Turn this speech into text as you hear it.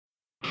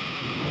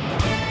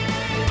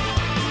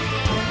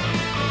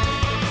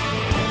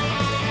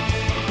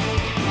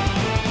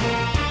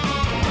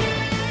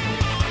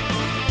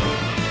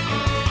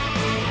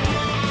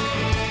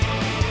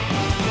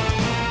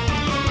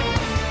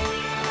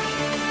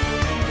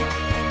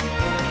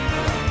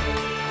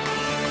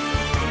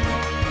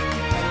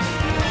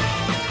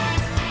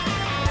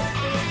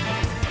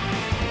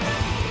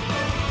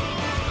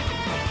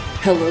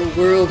Hello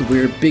world,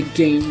 we're big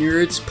game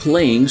nerds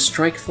playing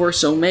Strike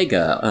Force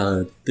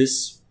Omega.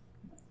 This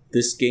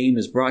game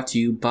is brought to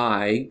you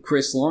by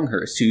Chris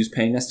Longhurst, who's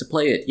paying us to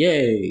play it.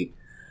 Yay!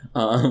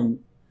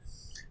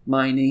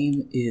 My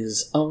name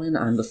is Owen.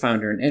 I'm the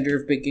founder and editor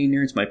of Big Game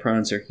Nerds. My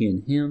pronouns are he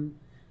and him.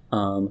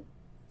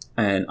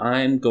 And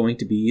I'm going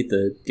to be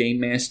the game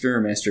master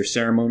or master of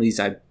ceremonies.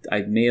 I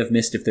may have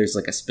missed if there's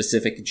like a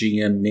specific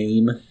GM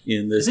name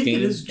in this game. I think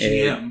it is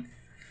GM.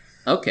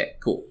 Okay,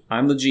 cool.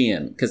 I'm the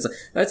GM, because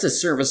that's a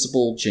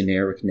serviceable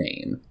generic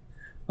name.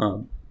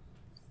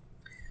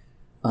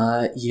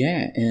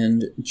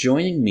 And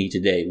joining me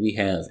today we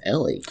have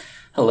Ellie.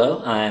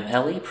 Hello, I'm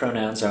Ellie.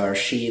 Pronouns are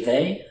she,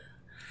 they.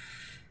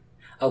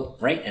 Oh,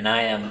 right, and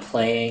I am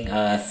playing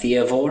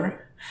Theovor.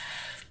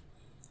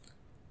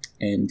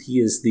 And he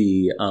is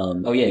the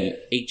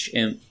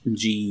HMG...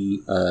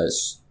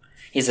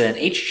 He's an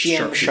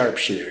HGM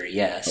sharpshooter,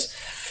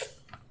 yes.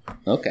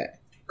 Okay,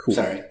 cool.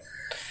 Sorry.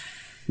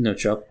 No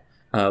trouble.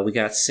 We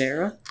got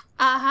Sarah.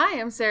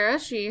 Hi, I'm Sarah,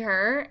 she,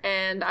 her,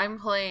 and I'm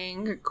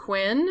playing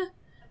Quinn,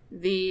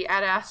 the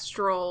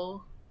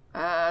Ad-Astral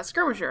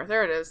Skirmisher.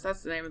 There it is.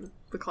 That's the name of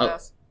the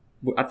class.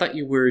 Oh, I thought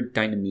you were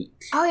Dynamique.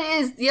 Oh, it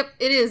is. Yep,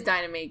 it is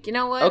Dynamique. You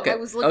know what? Okay. I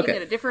was looking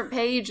at a different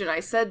page, and I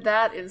said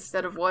that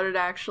instead of what it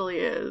actually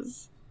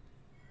is.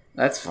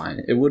 That's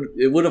fine. It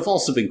would have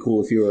also been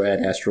cool if you were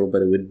Ad-Astral,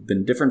 but it would have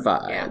been different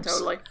vibes. Yeah,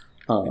 totally.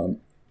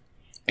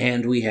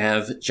 And we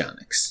have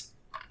Jonix.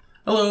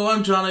 Hello,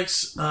 I'm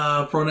Jonix,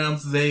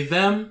 pronouns they,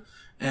 them,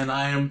 and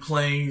I am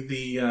playing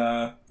the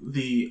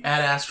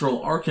Ad-Astral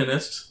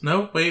Arcanist.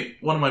 No, wait,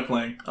 what am I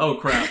playing? Oh,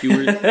 crap.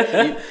 You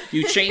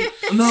changed...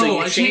 No, so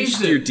I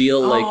changed it. Your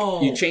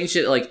deal, you changed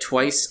it,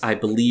 twice, I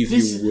believe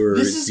you were...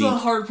 This is the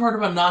hard part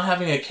about not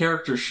having a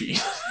character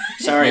sheet.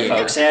 Sorry,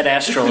 folks.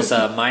 Ad-Astral's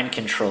mind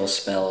control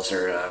spells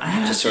are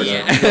just sort of...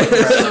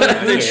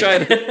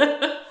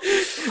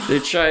 They're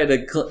trying to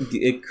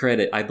get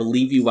credit. I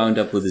believe you wound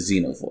up with a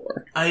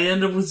Xenophore. I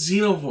end up with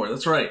Xenophore,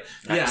 that's right.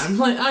 Nice. Yeah, I'm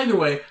playing... Either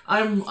way,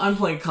 I'm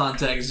playing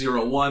Contact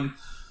 01.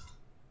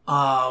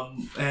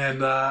 I'm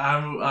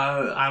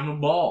a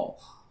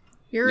ball.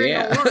 You're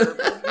an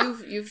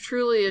orb. You've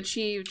truly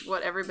achieved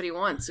what everybody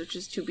wants, which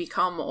is to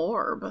become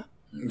orb.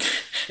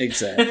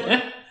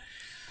 Exactly.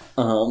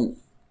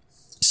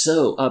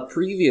 So,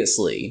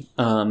 previously,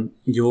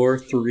 your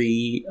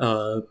three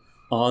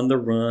on the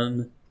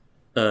run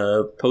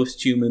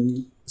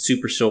post-human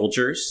super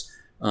soldiers,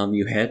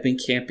 you had been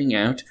camping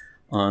out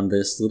on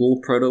this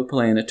little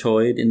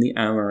protoplanetoid in the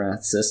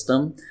Amurath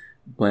system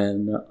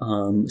when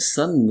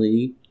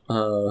suddenly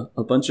a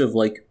bunch of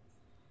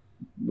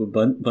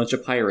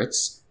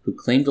pirates who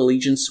claimed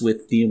allegiance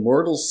with the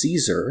immortal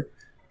Caesar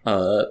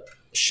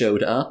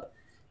showed up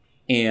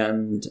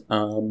and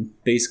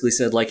basically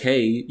said,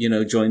 hey,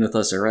 join with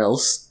us or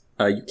else.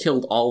 You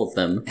killed all of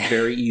them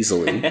very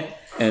easily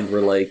and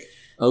were like,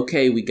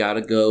 okay, we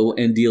gotta go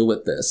and deal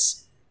with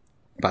this.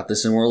 About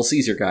this immortal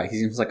Caesar guy. He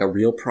seems like a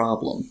real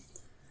problem.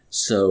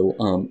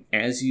 So,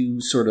 as you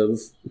sort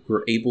of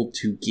were able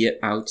to get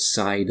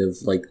outside of,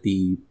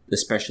 the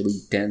especially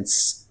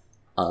dense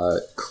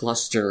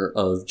cluster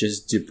of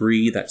just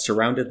debris that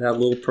surrounded that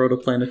little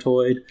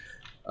protoplanetoid,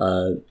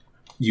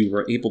 you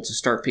were able to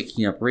start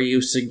picking up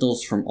radio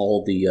signals from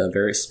all the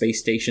various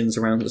space stations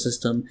around the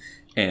system,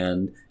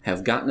 and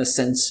have gotten a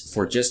sense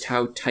for just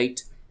how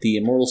tight the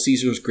immortal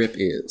Caesar's grip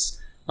is.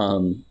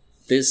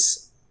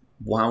 This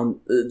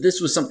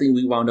was something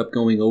we wound up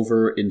going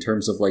over in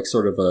terms of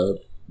sort of a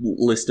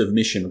list of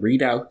mission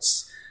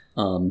readouts.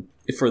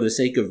 For the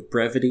sake of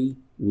brevity,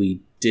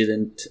 we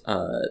didn't.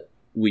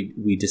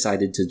 We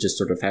decided to just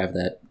sort of have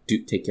that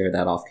take care of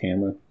that off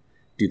camera,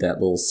 do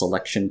that little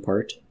selection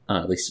part,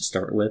 at least to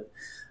start with.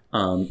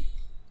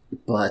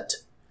 But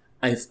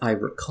I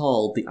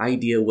recall the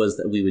idea was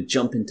that we would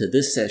jump into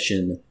this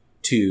session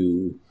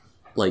to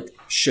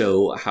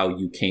show how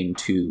you came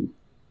to.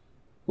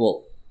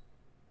 Well,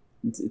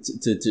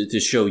 to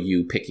show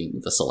you picking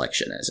the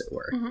selection, as it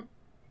were. Mm-hmm.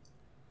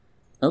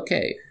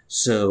 Okay,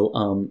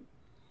 so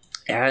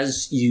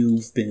as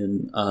you've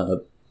been,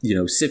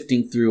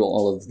 sifting through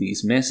all of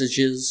these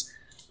messages,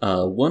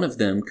 one of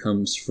them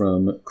comes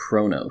from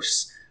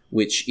Kronos,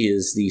 which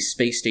is the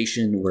space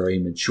station where a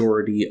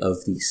majority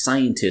of the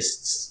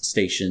scientists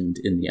stationed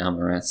in the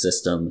Amurath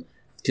system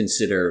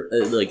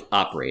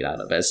operate out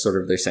of as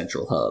sort of their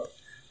central hub.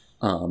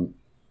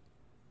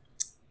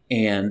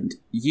 And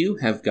you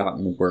have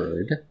gotten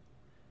word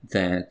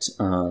that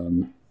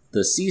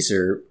the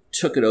Caesar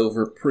took it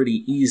over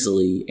pretty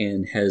easily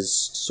and has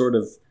sort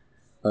of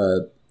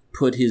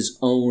put his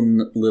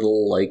own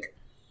little,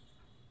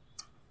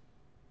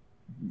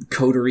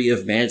 coterie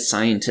of mad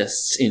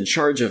scientists in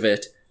charge of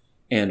it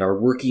and are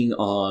working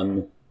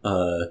on,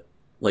 they're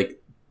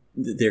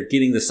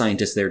getting the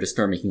scientists there to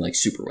start making,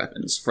 super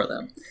weapons for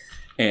them.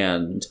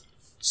 And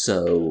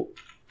so...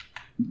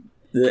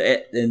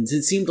 And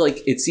it seemed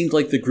like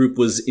the group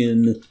was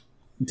in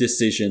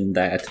decision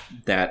that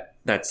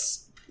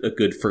that's a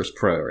good first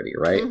priority,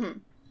 right? Mm-hmm.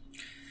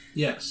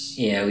 Yes.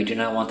 Yeah, we do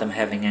not want them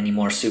having any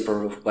more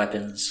super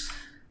weapons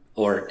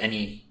or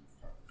any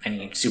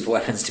any super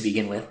weapons to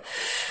begin with.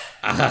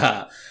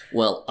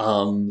 Well,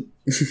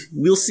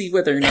 we'll see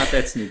whether or not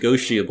that's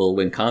negotiable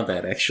when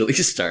combat actually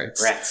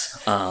starts. Rats.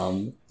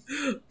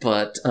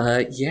 But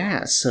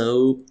yeah,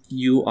 so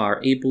you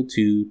are able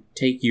to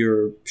take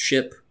your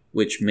ship,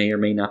 which may or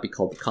may not be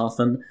called the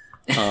Coffin.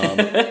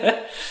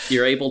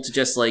 You're able to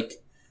just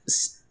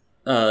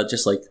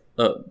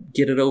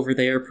get it over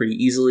there pretty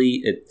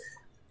easily.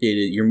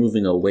 You're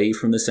moving away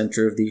from the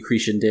center of the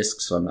accretion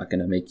disk, so I'm not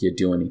going to make you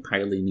do any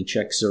piloting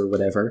checks or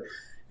whatever.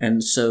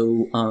 And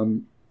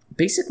so,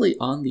 basically,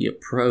 on the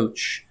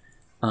approach,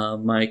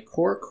 my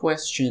core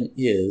question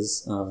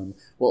is,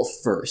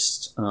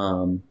 first,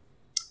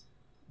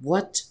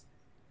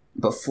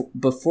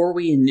 before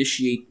we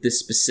initiate this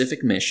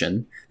specific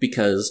mission,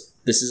 because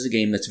this is a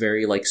game that's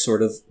very,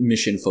 sort of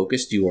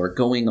mission-focused, you are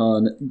going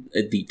on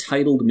the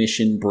titled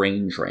mission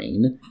Brain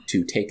Drain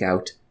to take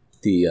out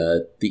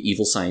the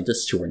evil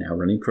scientists who are now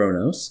running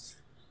Kronos.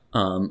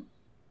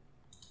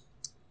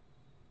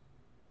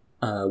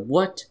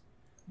 What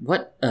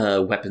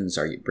weapons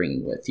are you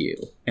bringing with you?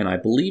 And I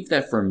believe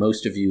that for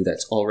most of you,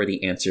 that's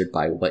already answered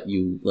by what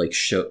you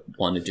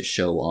wanted to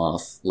show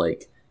off,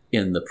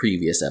 in the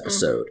previous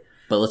episode.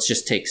 But let's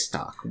just take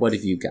stock. What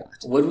have you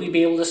got? Would we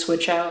be able to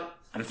switch out?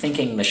 I'm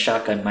thinking the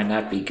shotgun might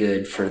not be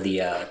good for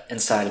the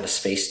inside of a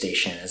space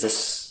station. Is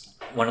this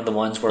one of the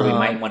ones where we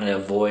might want to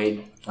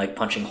avoid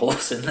punching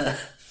holes in the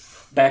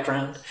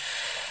background?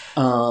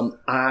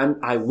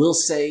 I will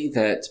say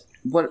that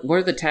what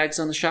are the tags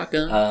on the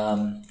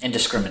shotgun?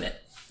 Indiscriminate.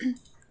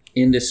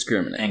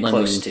 Indiscriminate. And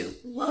close to.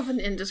 Love an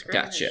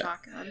indiscriminate Gotcha.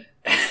 shotgun.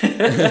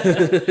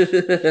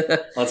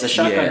 Well, it's a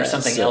shotgun or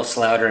something else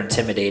loud or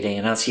intimidating,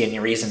 and I don't see any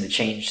reason to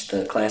change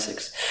the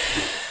classics.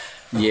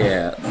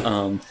 Yeah.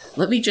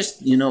 Let me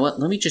just, let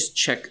me just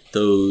check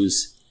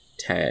those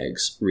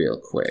tags real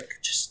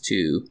quick, just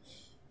to...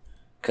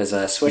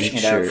 Because switching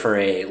it out for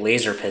a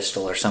laser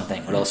pistol or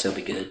something would also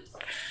be good.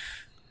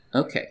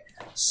 Okay.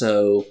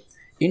 So,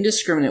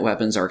 indiscriminate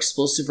weapons are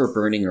explosive or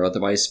burning or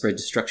otherwise spread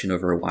destruction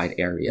over a wide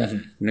area.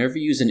 Mm-hmm. Whenever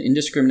you use an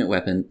indiscriminate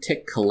weapon,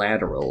 tick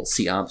collateral,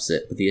 see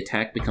opposite, but the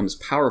attack becomes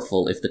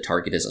powerful if the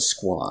target is a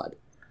squad.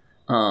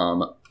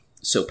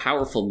 So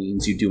powerful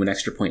means you do an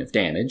extra point of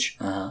damage.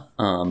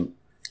 Uh-huh.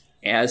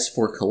 As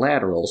for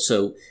collateral,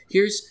 so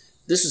this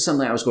is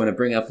something I was going to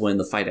bring up when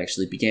the fight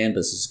actually began,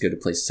 but this is as good a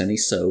place as any.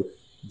 So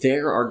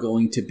there are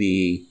going to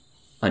be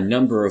a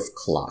number of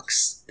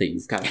clocks that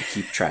you've got to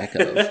keep track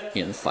of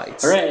in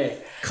fights. Hooray!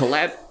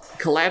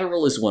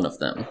 Collateral is one of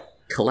them.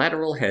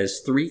 Collateral has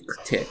 3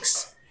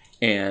 ticks,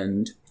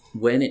 and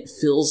when it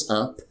fills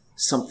up,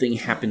 something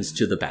happens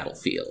to the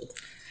battlefield.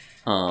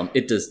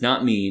 It does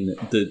not mean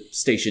the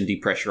station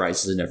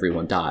depressurizes and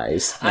everyone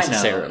dies,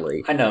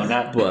 necessarily. I know,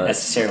 not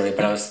necessarily,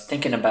 but I was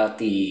thinking about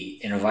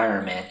the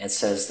environment. It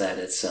says that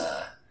it's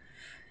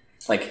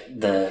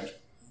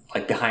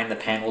behind the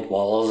paneled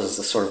walls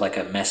is sort of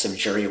a mess of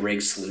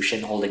jury-rigged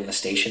solution holding the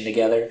station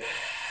together.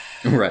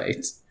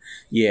 Right.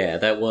 Yeah,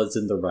 that was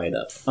in the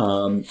write-up.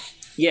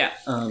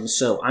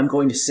 So I'm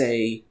going to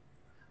say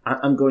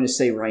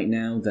right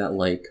now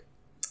that,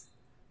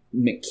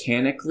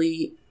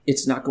 mechanically,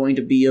 it's not going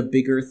to be a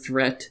bigger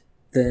threat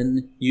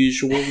than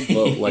usual,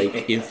 but,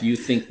 if you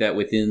think that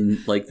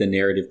within, the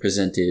narrative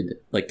presented,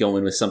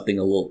 going with something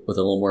with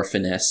a little more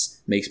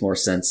finesse makes more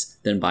sense,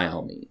 then by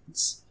all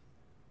means.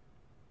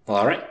 Well,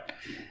 all right.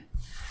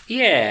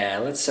 Yeah,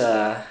 let's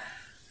not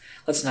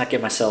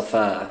get myself,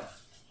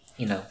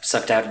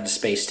 sucked out into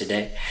space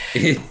today.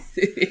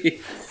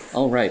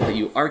 All right, but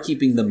you are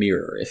keeping the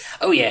mirror.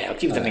 Oh yeah, I'll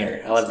keep the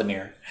mirror. I love the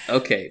mirror.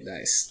 Okay,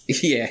 nice.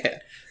 Yeah,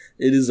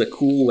 it is a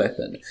cool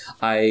weapon.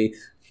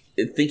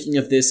 Thinking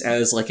of this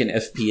as an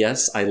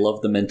FPS, I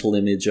love the mental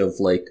image of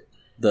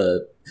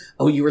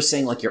you were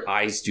saying your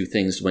eyes do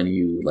things when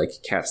you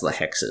cast the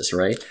hexes,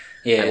 right?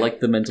 Yeah. I like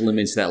the mental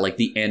image that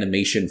the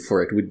animation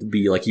for it would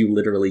be you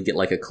literally get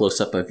a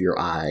close-up of your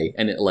eye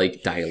and it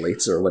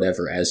dilates or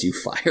whatever as you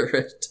fire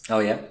it. Oh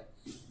yeah.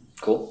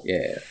 Cool.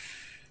 Yeah.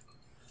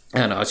 I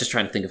don't know, I was just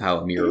trying to think of how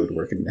a mirror would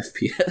work in an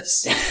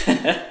FPS.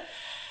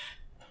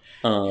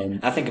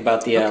 I think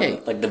about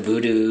the the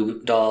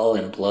voodoo doll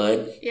in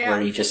Blood,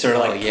 where you just sort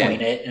of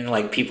point it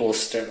and people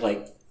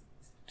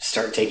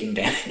start taking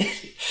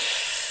damage.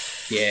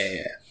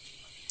 Yeah.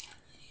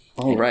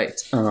 All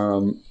right.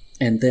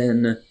 And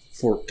then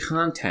for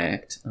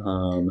contact,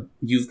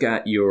 you've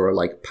got your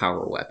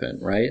power weapon,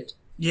 right?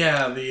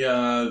 Yeah,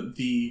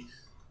 the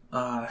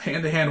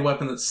hand-to-hand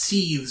weapon that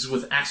seethes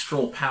with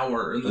astral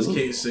power. In this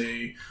case,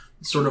 a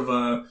sort of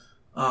a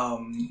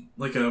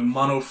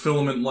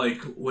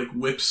monofilament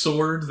whip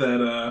sword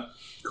that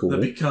cool.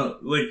 that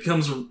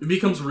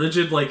becomes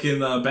rigid in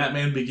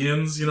Batman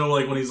Begins.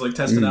 When he's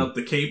testing out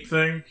the cape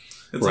thing.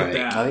 It's like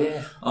that.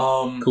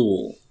 Oh yeah.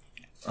 Cool.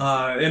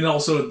 And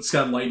also it's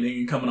got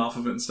lightning coming off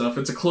of it and stuff.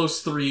 It's a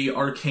close 3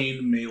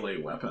 arcane melee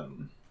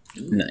weapon.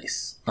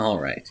 Nice. All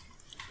right.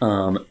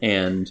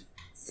 And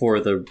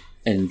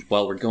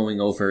while we're going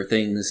over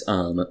things,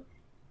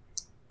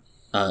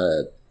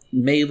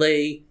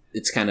 melee,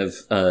 it's kind of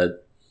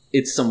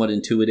it's somewhat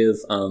intuitive.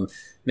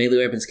 Melee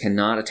weapons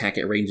cannot attack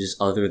at ranges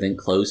other than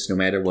close, no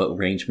matter what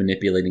range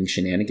manipulating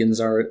shenanigans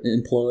are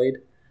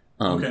employed.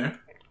 Okay.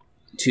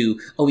 To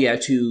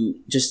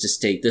just to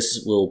state,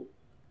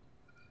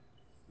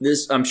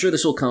 I'm sure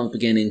this will come up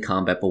again in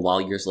combat, but while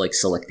you're like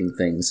selecting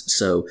things,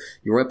 so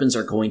your weapons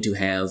are going to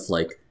have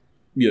like,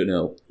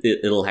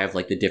 it'll have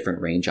like the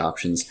different range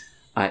options.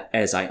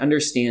 As I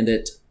understand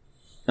it,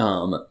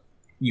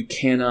 you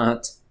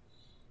cannot.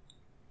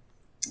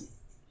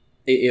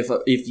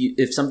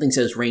 If something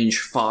says range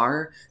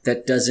far,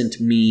 that doesn't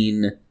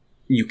mean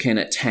you can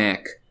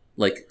attack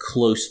like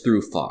close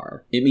through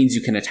far. It means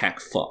you can attack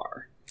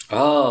far.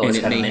 Oh, and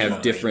it may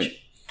have different.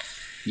 Range.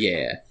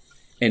 Yeah,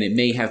 and it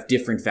may have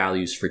different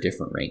values for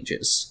different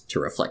ranges to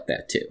reflect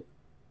that too.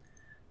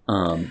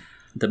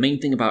 The main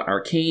thing about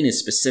arcane is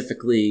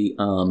specifically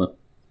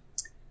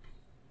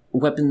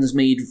weapons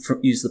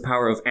use the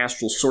power of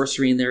astral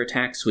sorcery in their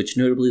attacks, which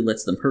notably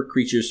lets them hurt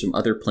creatures from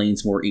other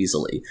planes more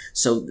easily.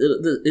 So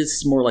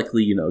it's more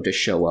likely, to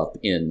show up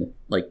in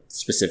like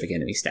specific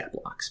enemy stat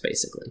blocks,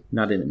 basically,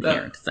 not an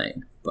inherent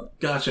thing. But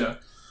gotcha.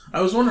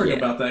 I was wondering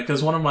about that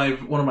because one of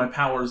my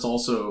powers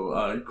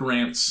also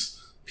grants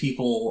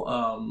people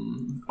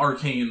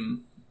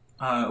arcane,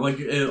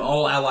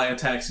 all ally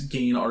attacks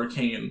gain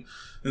arcane,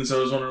 and so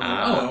I was wondering,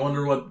 I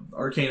wonder what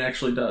arcane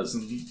actually does,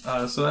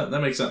 and so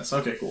that makes sense.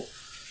 Okay, cool.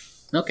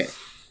 Okay.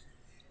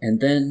 And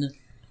then,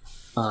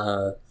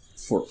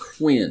 for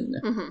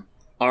Quinn,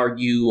 are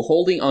you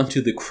holding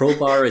onto the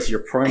crowbar as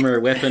your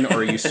primary weapon, or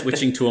are you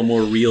switching to a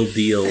more real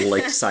deal,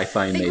 like,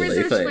 sci-fi melee thing? I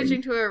think we're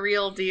switching to a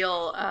real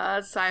deal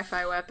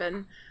sci-fi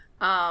weapon.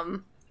 I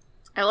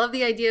love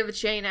the idea of a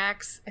chain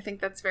axe. I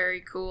think that's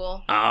very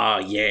cool. Oh,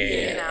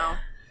 yeah.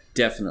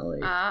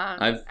 Definitely.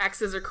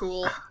 Axes are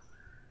cool.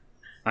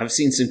 I've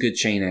seen some good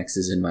chain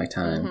axes in my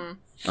time.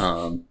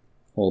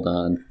 Hold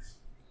on.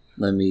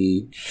 Let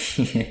me.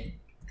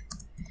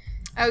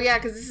 Oh yeah,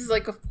 because this is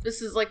like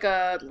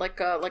a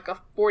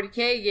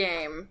 40K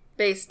game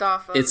based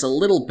off of. It's a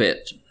little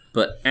bit,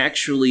 but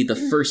actually the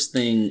first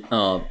thing.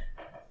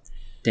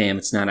 Damn,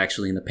 it's not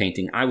actually in the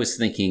painting. I was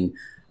thinking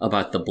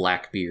about the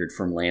Blackbeard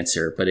from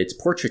Lancer, but its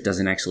portrait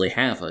doesn't actually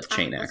have a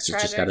chain axe.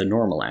 It's just got a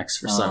normal axe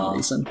for some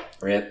reason.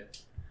 Rip.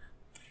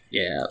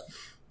 Yeah.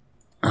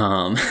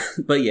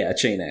 But yeah,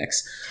 chain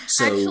axe.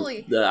 So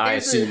actually, I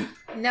assume.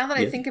 Now that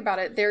I think about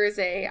it, there is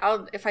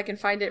if I can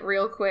find it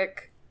real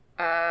quick,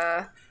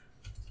 there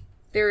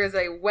is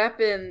a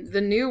weapon, the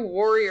new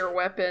warrior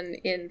weapon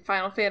in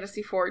Final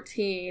Fantasy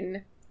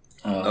XIV.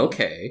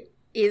 Okay.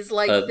 Is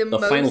like the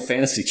most... Final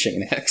Fantasy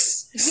chain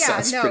axe.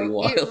 Yeah, pretty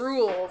wild. It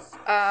rules.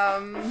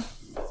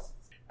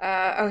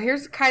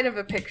 Here's kind of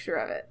a picture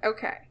of it.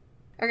 Okay,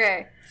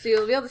 so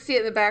you'll be able to see it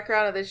in the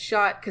background of this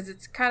shot, because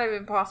it's kind of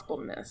impossible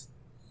to miss.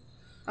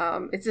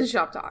 It's in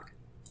Shop Talk.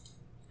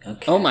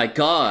 Okay. Oh my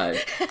god.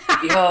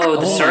 Yo,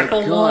 the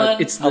circle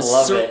one? It's the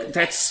circle.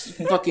 That's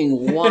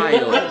fucking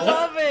wild. I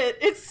love it.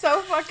 It's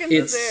so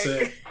fucking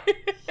sick.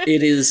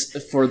 It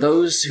is, for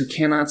those who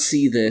cannot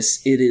see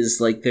this, it is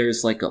like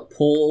there's like a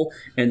pole,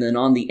 and then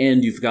on the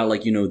end you've got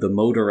like, the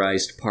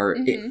motorized part.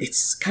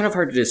 It's kind of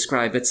hard to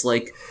describe. It's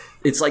like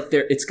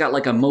it's got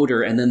like a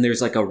motor, and then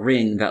there's like a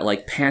ring that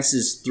like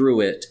passes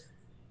through it,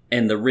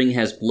 and the ring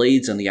has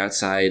blades on the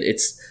outside.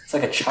 It's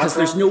like a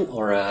chakra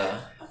or a...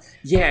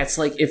 Yeah, it's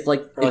like if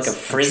like or like a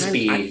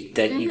frisbee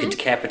that you can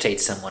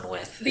decapitate someone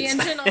with. The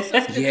engine also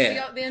spits,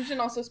 the engine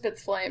also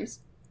spits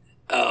flames.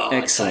 Oh,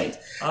 excellent!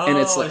 And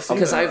it's like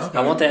because I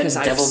want that in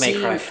Devil May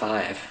Cry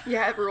 5.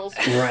 Yeah, it rules.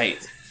 Right,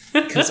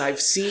 because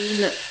I've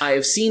seen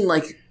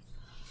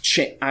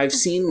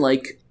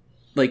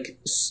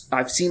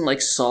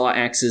saw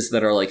axes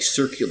that are like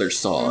circular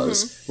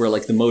saws where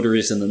like the motor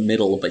is in the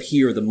middle, but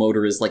here the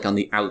motor is like on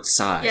the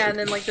outside. Yeah, and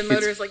then like the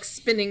motor is like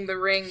spinning the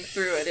ring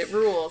through it. It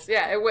rules.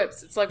 Yeah, it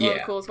whips. It's like one of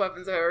the coolest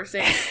weapons I've ever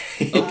seen.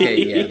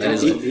 Okay, yeah,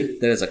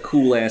 that is a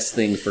cool ass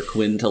thing for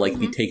Quinn to like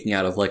be taking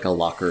out of like a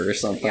locker or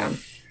something.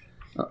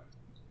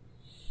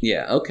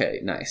 Yeah.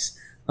 Okay. Nice.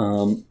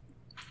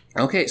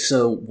 Okay.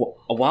 So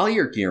while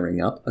you're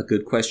gearing up, a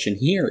good question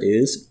here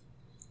is,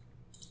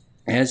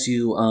 as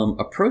you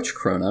approach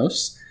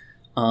Kronos,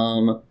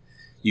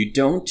 you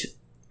don't.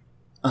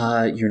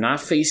 You're not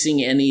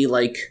facing any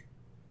like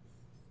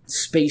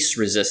space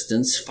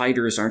resistance.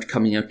 Fighters aren't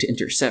coming out to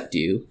intercept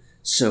you.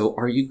 So,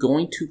 are you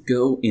going to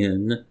go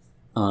in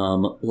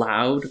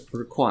loud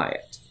or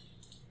quiet?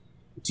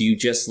 Do you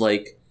just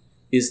like?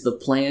 Is the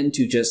plan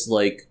to just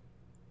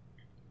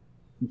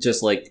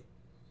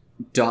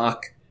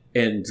dock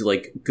and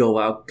like go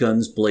out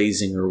guns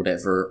blazing or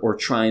whatever, or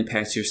try and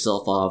pass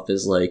yourself off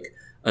as like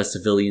a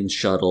civilian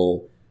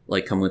shuttle,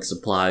 like come with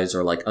supplies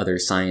or like other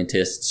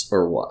scientists,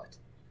 or what?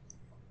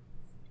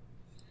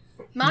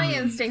 My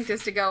instinct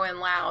is to go in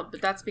loud,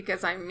 but that's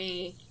because I'm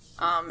me.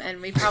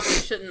 And we probably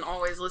shouldn't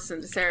always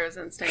listen to Sarah's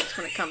instincts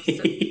when it comes to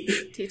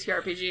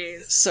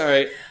TTRPGs.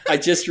 Sorry, I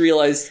just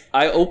realized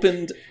so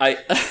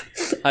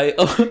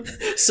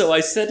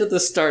I said at the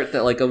start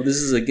that like, this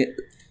is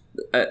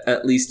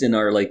at least in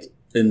our like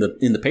in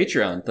the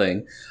Patreon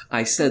thing,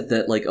 I said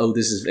that like, oh,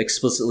 this is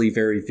explicitly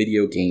very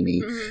video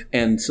gamey,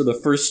 and so the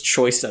first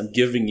choice I'm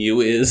giving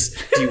you is,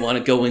 do you want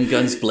to go in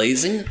guns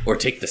blazing or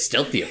take the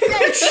stealthy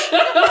approach?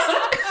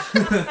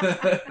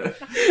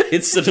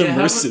 It's an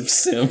immersive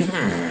sim.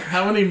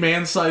 How many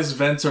man-sized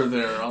vents are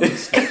there on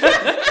this?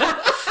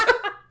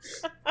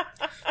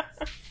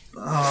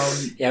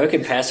 Yeah, we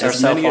could pass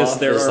ourselves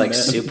off as like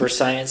super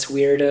science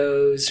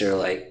weirdos or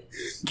like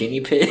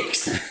guinea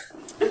pigs.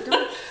 I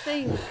don't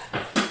think.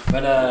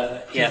 But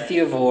yeah,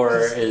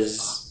 Theovore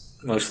is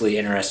mostly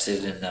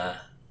interested in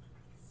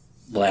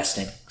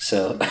blasting.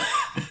 So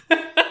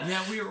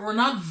Yeah, we're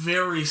not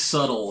very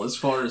subtle as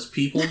far as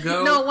people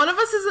go. No, one of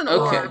us is an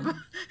orb.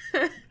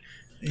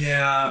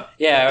 Yeah.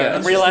 yeah,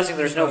 I'm realizing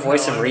there's no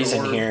voice of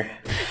reason orb. here.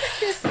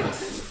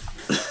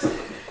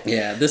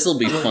 Yeah, this will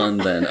be fun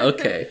then.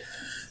 Okay.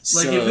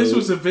 Like, if this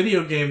was a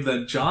video game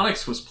that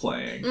Jonix was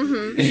playing,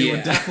 he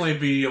would definitely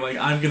be like,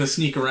 I'm going to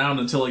sneak around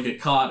until I get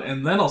caught,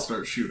 and then I'll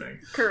start shooting.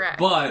 Correct.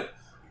 But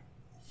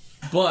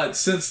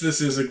since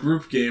this is a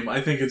group game, I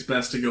think it's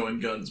best to go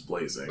in guns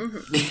blazing.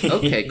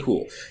 Okay,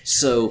 cool.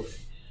 So,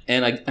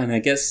 and I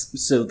guess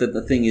so. That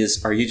the thing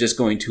is, are you just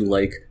going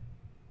to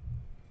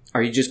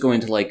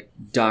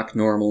dock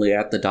normally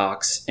at the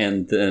docks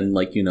and then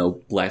like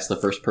blast the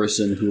first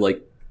person who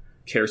like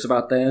cares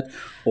about that,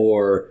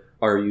 or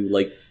are you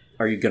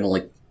gonna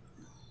like?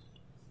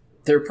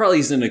 There probably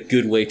isn't a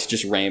good way to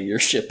just ram your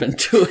ship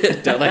into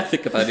it. Now that I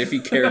think about it, if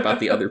you care about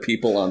the other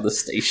people on the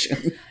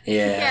station.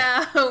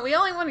 Yeah. Yeah, we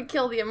only want to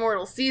kill the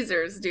immortal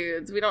Caesars,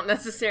 dudes. We don't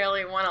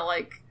necessarily want to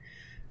like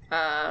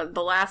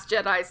the Last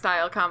Jedi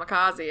style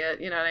kamikaze it.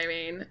 You know what I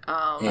mean?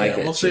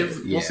 We'll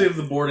save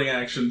the boarding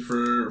action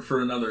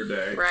for another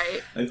day.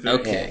 Right. I think.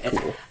 Okay,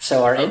 cool.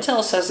 So our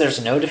intel says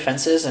there's no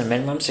defenses and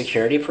minimum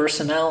security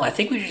personnel. I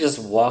think we should just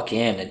walk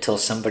in until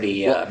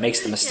somebody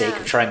makes the mistake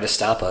of trying to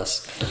stop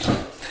us.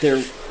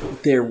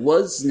 There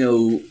was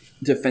no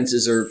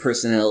defenses or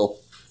personnel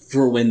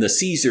for when the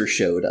Caesar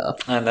showed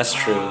up. That's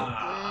true.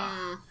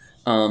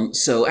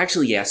 So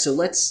actually, yeah. So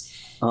let's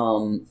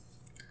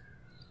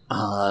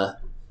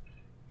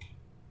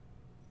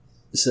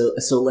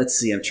So let's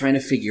see. I'm trying to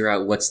figure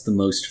out what's the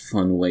most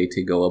fun way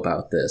to go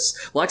about this.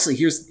 Well, actually,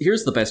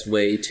 here's the best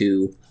way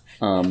to.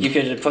 You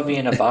could put me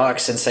in a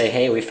box and say,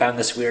 "Hey, we found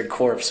this weird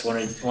corpse.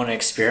 Want to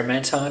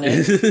experiment on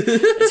it?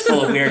 It's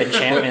full of weird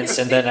enchantments."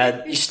 And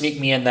then you sneak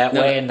me in that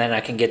way, and then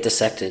I can get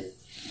dissected.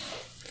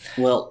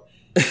 Well,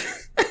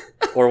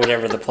 or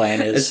whatever the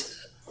plan is.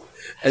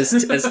 As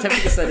tempting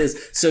as that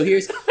is, so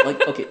here's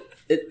like okay.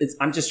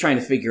 I'm just trying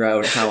to figure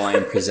out how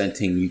I'm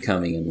presenting you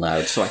coming in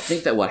loud. So I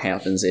think that what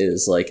happens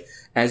is like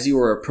as you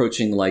are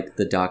approaching like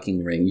the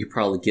docking ring, you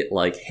probably get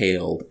like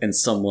hailed, and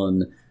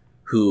someone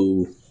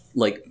who.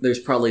 Like, there's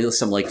probably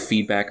some, like,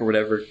 feedback or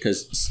whatever,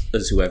 because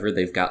as whoever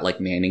they've got, like,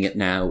 manning it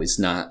now is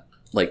not,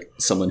 like,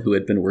 someone who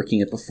had been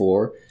working it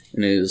before.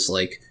 And it is,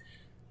 like,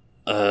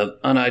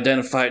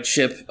 unidentified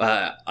ship,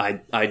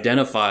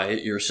 identify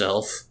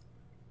yourself.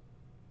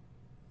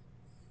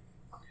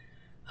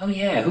 Oh,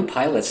 yeah, who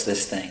pilots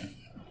this thing?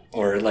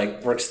 Or,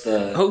 like, works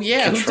the Oh,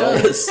 yeah, control?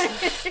 who does?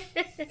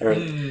 Or,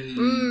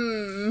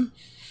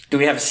 do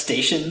we have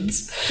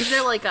stations? Is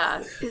there like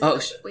a?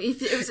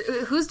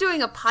 Who's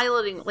doing a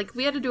piloting? Like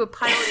we had to do a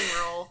piloting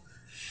roll.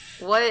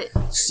 What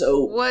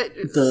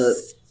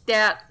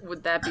stat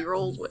would that be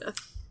rolled with?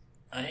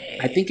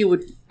 I think it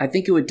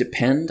would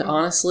depend,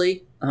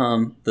 honestly.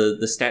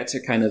 The stats are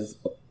kind of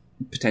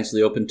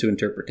potentially open to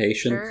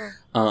interpretation. Sure.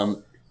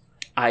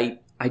 I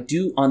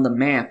do on the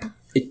map.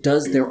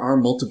 There are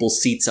multiple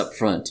seats up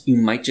front. You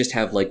might just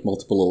have like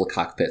multiple little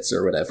cockpits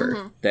or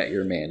whatever that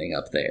you're manning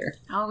up there.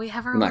 Oh, we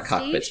have our not own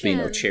cockpits, station.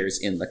 being no chairs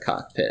in the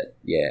cockpit.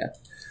 Yeah,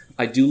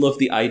 I do love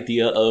the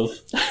idea of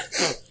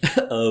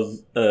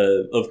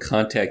of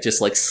contact just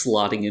like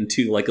slotting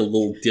into like a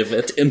little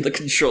divot in the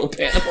control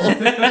panel.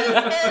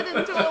 Head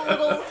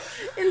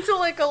into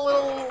like a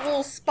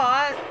little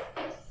spot.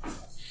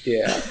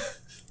 Yeah.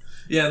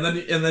 Yeah,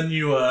 and then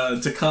you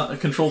to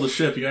control the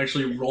ship, you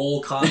actually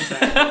roll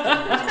contact with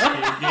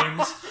arcade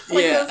games.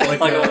 Like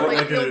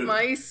like those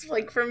mice,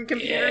 like from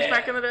computers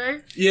back in the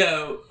day.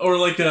 Yeah, or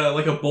like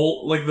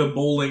the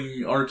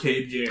bowling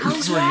arcade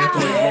games where you have to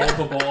like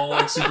roll the ball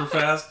like super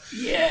fast.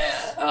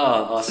 Yeah.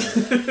 Oh,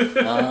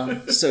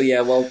 awesome. So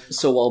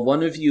while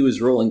one of you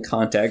is rolling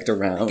contact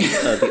around,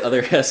 the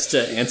other has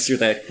to answer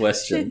that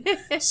question.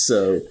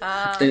 So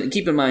and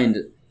keep in mind.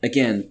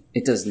 Again,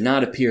 it does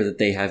not appear that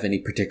they have any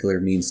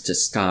particular means to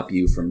stop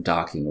you from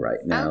docking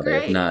right now. Oh,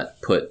 they have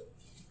not put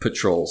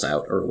patrols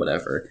out or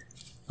whatever.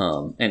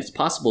 And it's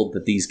possible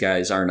that these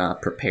guys are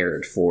not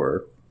prepared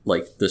for,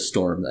 like, the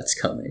storm that's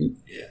coming.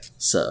 Yeah.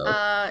 So.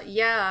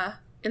 Yeah.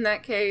 In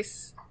that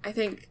case, I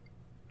think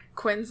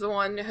Quinn's the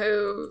one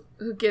who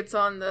gets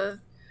on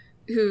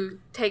who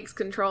takes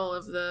control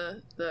of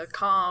the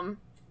comm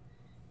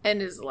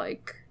and is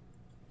like,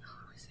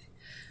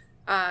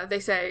 they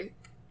say,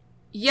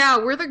 yeah,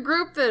 we're the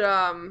group that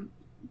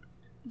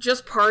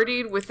just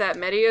partied with that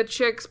Media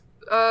chick's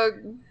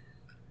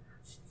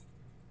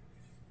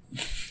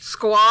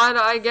squad,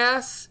 I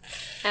guess.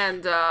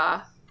 And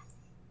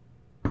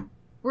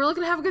we're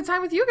looking to have a good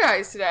time with you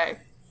guys today.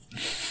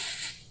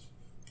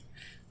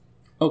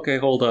 Okay,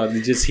 hold on.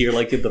 You just hear,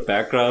 like, in the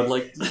background,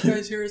 like, "Did you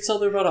guys hear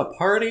something about a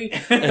party?"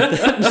 And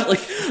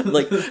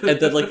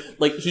then,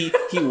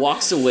 he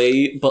walks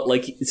away, but,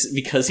 like, it's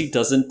because he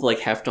doesn't, like,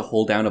 have to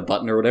hold down a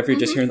button or whatever, you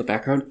just hear in the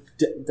background,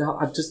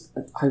 I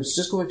was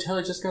just going to tell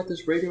you, I just got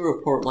this radio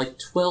report, like,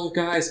 12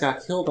 guys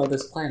got killed on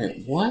this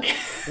planet. What?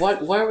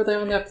 Why were they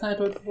on that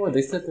planet before?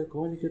 They said they're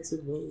going to get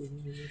some...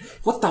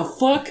 What the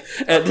fuck?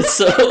 And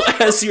so,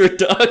 as your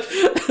dog...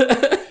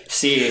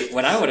 See,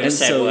 what I would have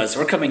said was,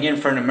 we're coming in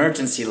for an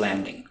emergency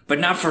landing, but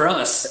not for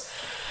us.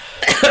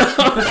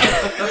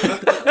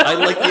 I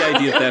like the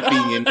idea of that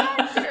being in...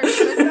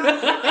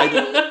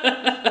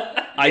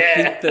 I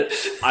think that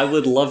I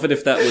would love it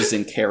if that was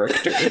in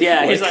character.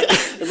 Yeah,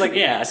 it's like,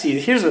 yeah, see,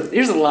 here's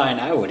a line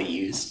I would have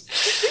used.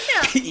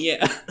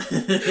 Yeah.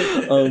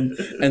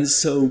 And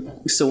so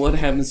what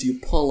happens, you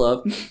pull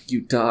up,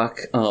 you dock,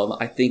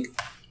 I think...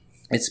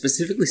 It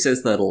specifically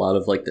says that a lot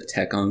of, like, the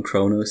tech on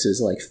Kronos is,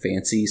 like,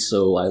 fancy,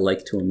 so I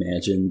like to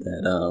imagine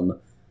that,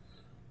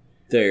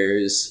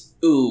 there's...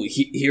 Ooh,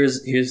 here's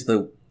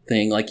the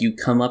thing, like, you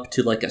come up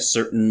to, like, a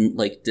certain,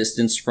 like,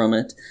 distance from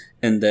it,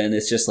 and then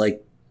it's just,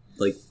 like,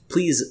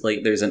 please,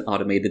 like, there's an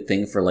automated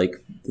thing for, like,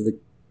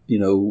 you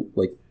know,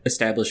 like,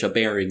 establish a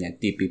bearing at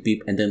beep, beep,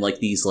 beep, and then, like,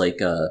 these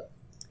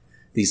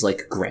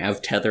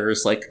grav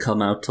tethers, like,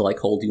 come out to, like,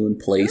 hold you in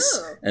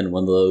place, and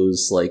one of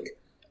those, like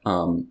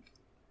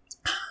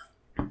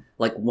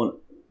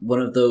one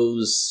of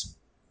those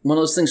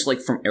things like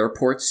from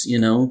airports, you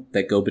know,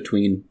 that go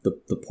between the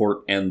port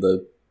and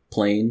the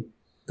plane,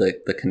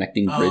 the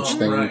connecting bridge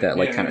thing that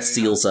like kind of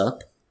seals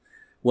up.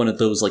 One of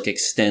those like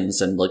extends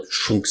and like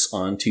shrinks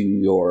onto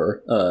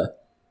your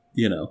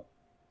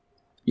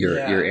your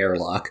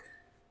airlock,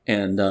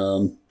 and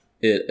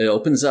it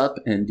opens up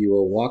and you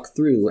will walk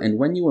through, and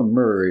when you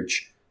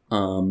emerge,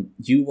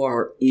 you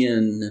are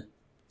in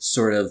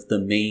sort of the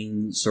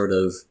main sort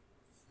of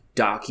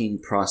docking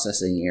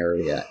processing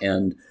area.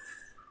 And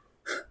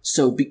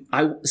so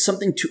I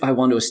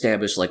want to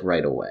establish like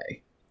right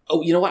away.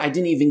 Oh, you know what? I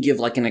didn't even give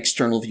like an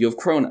external view of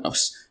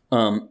Kronos.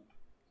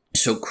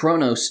 So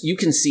Kronos, you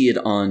can see it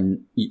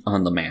on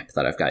the map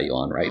that I've got you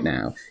on right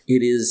now.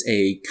 It is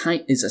a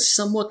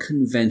somewhat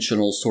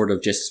conventional sort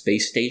of just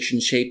space station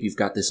shape. You've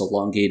got this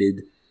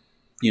elongated,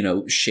 you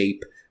know,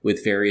 shape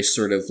with various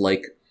sort of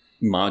like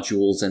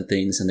modules and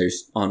things, and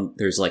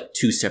there's like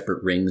two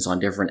separate rings on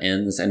different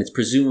ends, and it's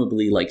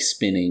presumably like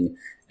spinning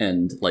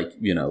and like,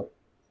 you know,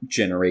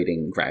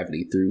 generating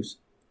gravity through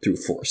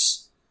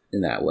force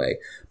in that way.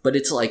 But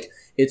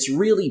it's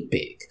really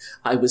big.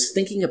 I was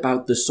thinking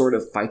about the sort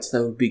of fights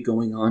that would be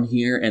going on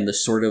here and the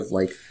sort of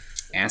like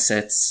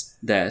assets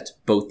that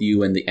both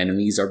you and the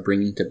enemies are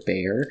bringing to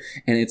bear,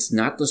 and it's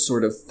not the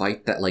sort of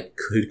fight that like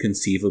could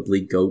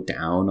conceivably go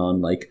down on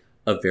like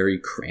a very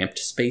cramped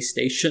space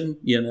station,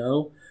 you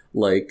know?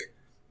 Like,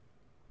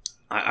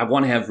 I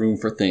want to have room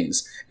for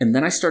things. And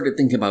then I started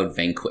thinking about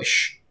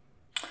Vanquish.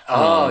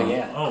 Oh,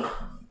 yeah.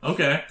 Oh,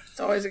 okay. It's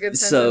always a good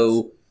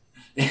sentence.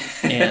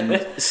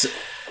 So,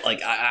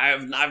 like,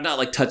 I've not,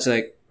 like, touched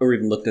that or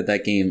even looked at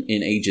that game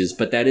in ages,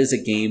 but that is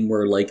a game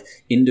where, like,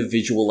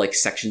 individual, like,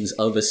 sections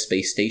of a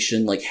space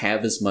station, like,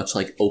 have as much,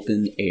 like,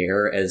 open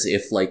air as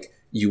if, like,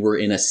 you were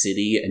in a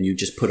city and you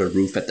just put a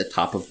roof at the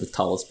top of the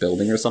tallest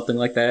building or something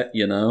like that,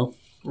 you know?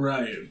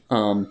 Right.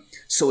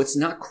 So it's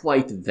not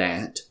quite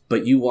that,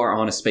 but you are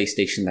on a space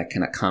station that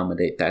can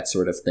accommodate that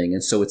sort of thing.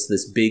 And so it's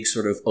this big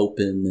sort of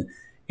open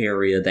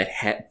area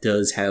that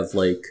does have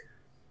like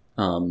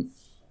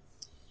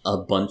a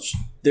bunch...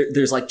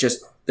 There's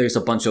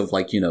a bunch of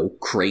like, you know,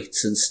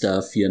 crates and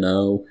stuff, you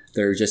know,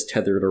 they're just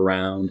tethered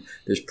around.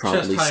 There's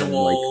probably some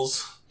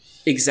walls. Like...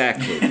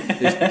 Exactly.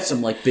 There's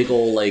some like big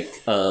old like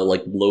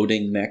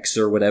loading mechs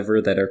or whatever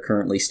that are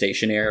currently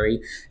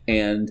stationary,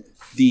 and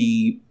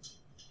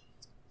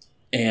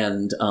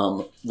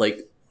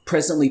like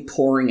presently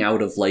pouring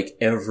out of like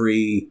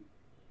every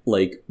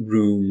like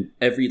room,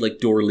 every like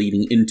door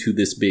leading into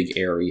this big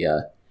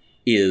area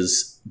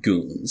is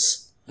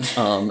goons.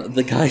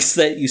 The guys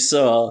that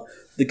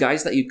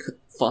you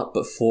fought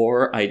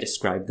before, I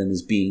described them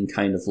as being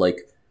kind of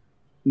like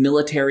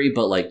military,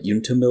 but like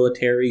junta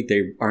military.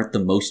 They aren't the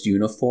most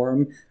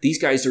uniform.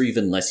 These guys are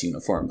even less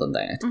uniform than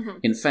that. Mm-hmm.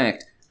 In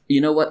fact, you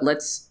know what?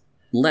 Let's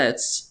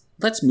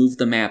move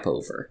the map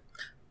over.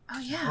 Oh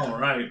yeah. All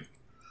right.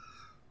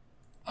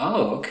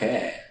 Oh,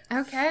 okay.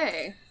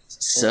 Okay.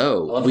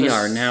 So we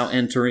are now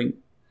entering.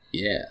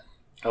 Yeah.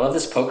 I love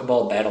this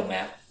Pokeball battle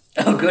map.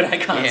 Oh, good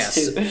icons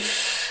too.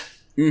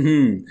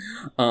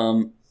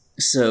 Mm-hmm.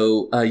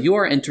 So you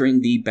are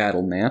entering the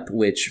battle map,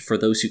 which, for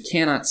those who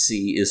cannot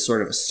see, is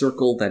sort of a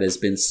circle that has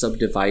been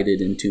subdivided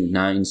into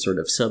 9 sort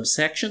of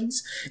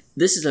subsections.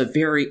 This is a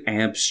very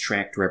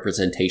abstract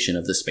representation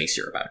of the space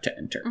you're about to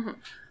enter.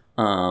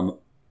 Mm-hmm.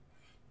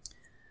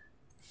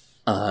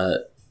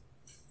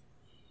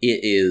 It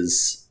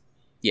is...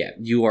 Yeah,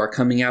 you are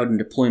coming out in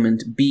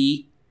deployment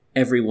B.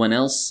 Everyone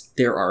else,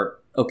 there are...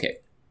 Okay.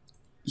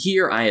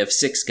 here I have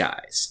 6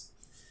 guys.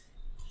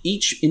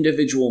 Each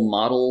individual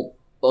model...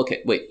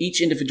 Okay, wait.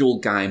 Each individual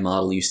guy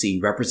model you see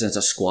represents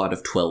a squad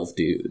of 12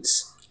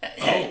 dudes.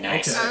 Hey,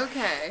 nice.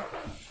 Okay.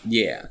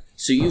 Yeah.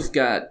 So you've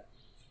got...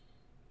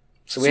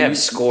 So we have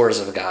scores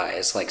of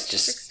guys, like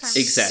just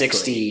Exactly.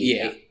 60,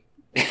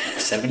 Yeah.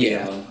 70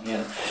 of them.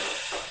 Yeah.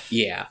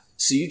 Yeah.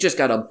 So you just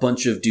got a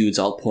bunch of dudes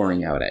all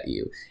pouring out at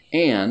you.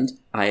 And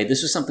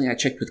this was something I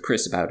checked with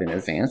Chris about in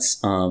advance.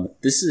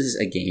 This is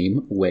a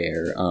game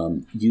where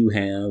you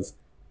have...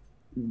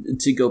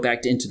 To go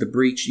back to Into the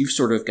Breach, you've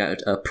sort of got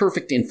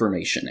perfect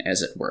information,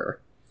 as it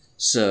were.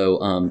 So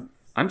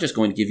I'm just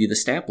going to give you the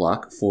stat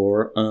block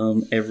for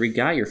every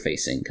guy you're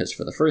facing, because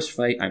for the first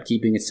fight, I'm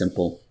keeping it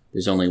simple.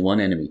 There's only one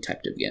enemy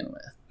type to begin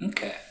with.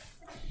 Okay.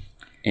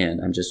 And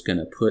I'm just going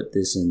to put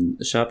this in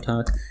the shop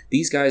talk.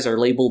 These guys are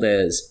labeled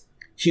as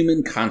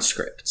human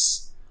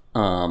conscripts.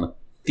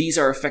 These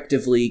are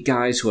effectively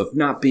guys who have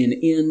not been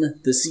in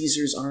the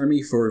Caesar's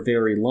army for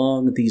very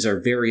long. These are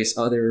various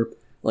other,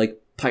 like,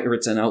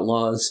 pirates and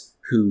outlaws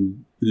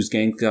whose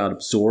gang got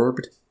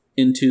absorbed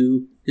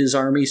into his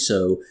army,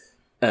 so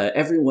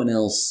everyone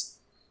else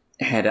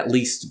had at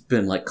least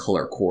been, like,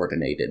 color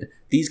coordinated.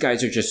 These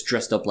guys are just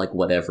dressed up like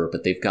whatever,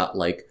 but they've got,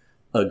 like,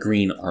 a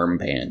green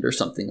armband or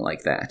something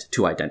like that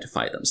to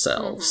identify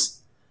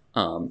themselves.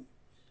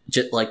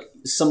 Just, like,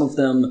 some of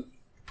them...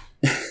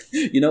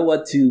 you know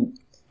what, to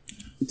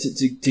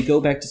go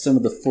back to some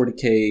of the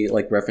 40k,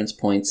 like, reference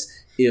points...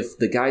 If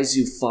the guys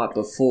you fought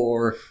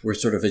before were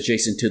sort of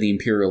adjacent to the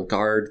Imperial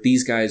Guard,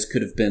 these guys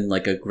could have been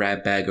like a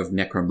grab bag of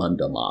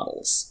Necromunda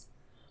models.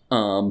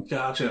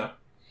 Gotcha.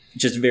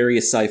 Just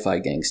various sci-fi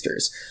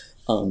gangsters.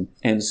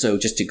 And so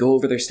just to go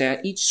over their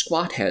stat, each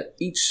squad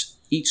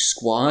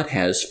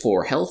has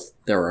 4 health.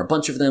 There are a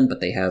bunch of them,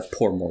 but they have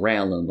poor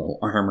morale and low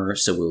armor,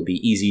 so it will be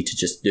easy to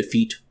just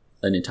defeat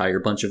an entire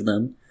bunch of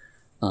them.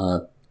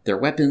 Their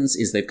weapons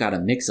is they've got a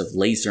mix of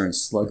laser and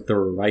slug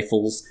thrower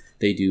rifles.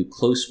 They do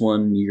close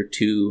 1, near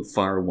 2,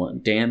 far 1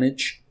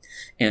 damage.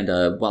 And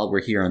while we're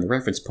here on the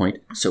reference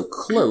point, so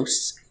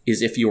close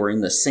is if you're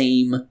in the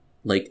same,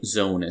 like,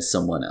 zone as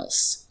someone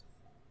else.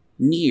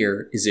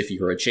 Near is if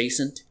you're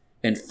adjacent,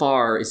 and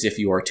far is if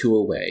you are 2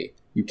 away.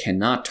 You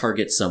cannot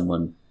target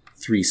someone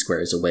 3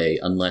 squares away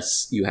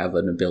unless you have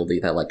an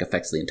ability that, like,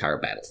 affects the entire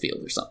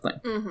battlefield or something.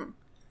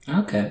 Mm-hmm.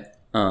 Okay.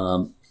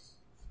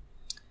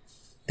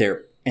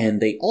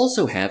 And they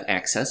also have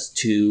access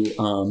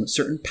to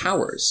certain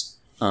powers.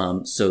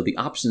 So the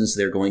options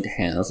they're going to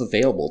have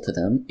available to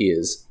them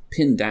is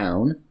pin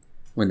down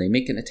when they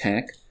make an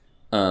attack.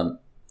 So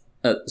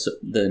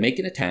they make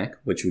an attack,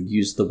 which would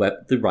use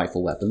the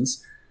rifle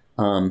weapons.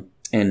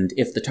 And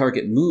if the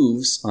target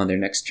moves on their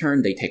next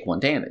turn, they take 1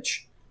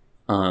 damage.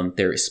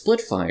 There is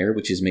split fire,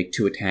 which is make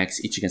 2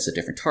 attacks, each against a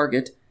different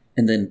target.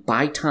 And then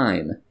buy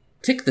time.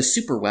 Tick the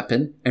super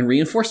weapon and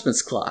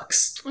reinforcements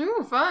clocks.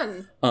 Ooh,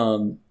 fun.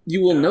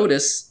 You will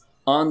notice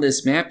on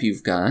this map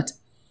you've got,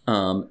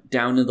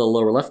 down in the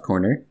lower left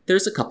corner,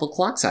 there's a couple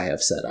clocks I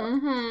have set up.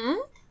 Mm-hmm.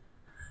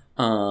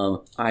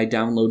 I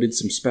downloaded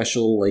some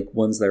special, like,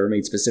 ones that were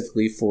made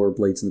specifically for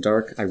Blades in the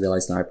Dark. I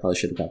realize now I probably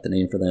should have got the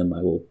name for them.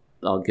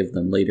 I'll give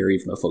them later,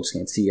 even though folks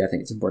can't see. I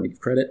think it's important to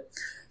give credit.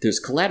 There's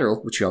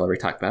Collateral, which you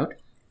already talked about.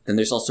 Then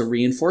there's also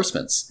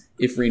Reinforcements.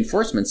 If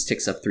Reinforcements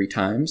ticks up 3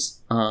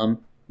 times,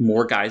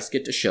 more guys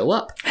get to show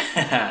up.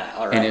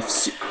 All right.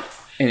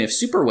 And if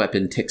Super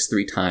Weapon ticks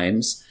 3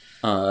 times,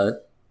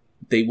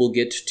 they will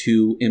get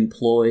to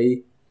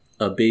employ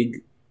a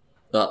big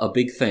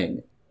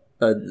thing.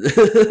 Whatever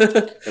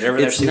their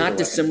it's super not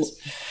dissimilar.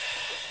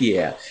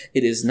 Yeah,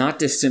 it is not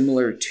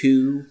dissimilar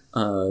to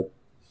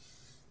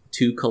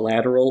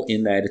Collateral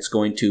in that it's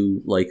going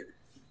to, like,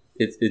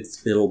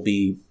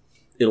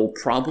 it'll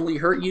probably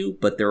hurt you,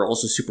 but there are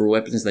also super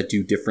weapons that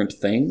do different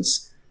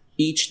things.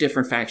 Each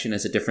different faction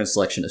has a different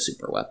selection of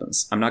super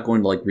weapons. I'm not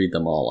going to, like, read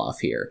them all off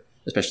here,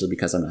 especially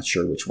because I'm not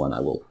sure which one I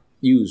will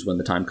use when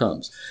the time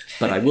comes.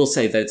 But I will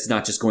say that it's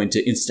not just going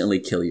to instantly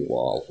kill you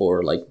all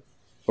or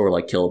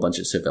kill a bunch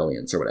of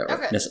civilians or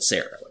whatever,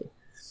 necessarily.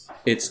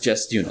 It's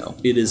just,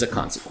 it is a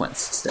consequence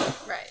still.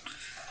 Right.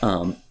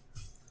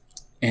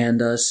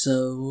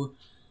 So...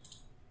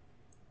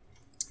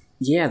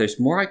 Yeah, there's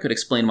more I could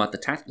explain about the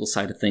tactical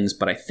side of things,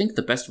 but I think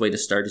the best way to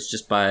start is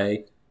just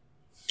by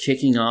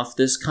kicking off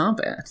this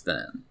combat,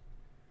 then.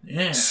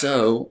 Yeah.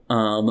 So,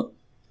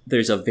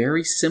 there's a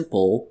very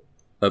simple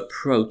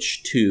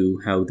approach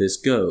to how this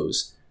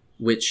goes,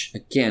 which,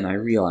 again, I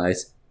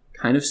realize,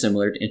 kind of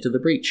similar to Into the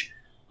Breach.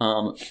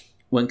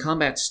 When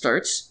combat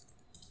starts,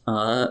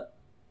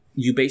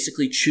 you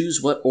basically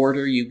choose what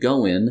order you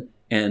go in,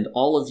 and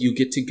all of you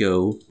get to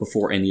go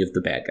before any of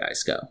the bad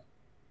guys go.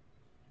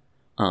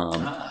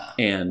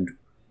 And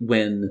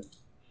when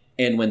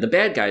the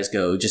bad guys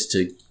go, just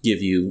to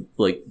give you,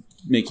 like,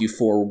 make you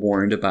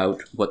forewarned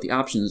about what the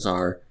options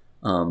are,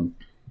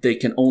 they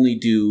can only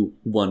do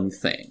one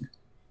thing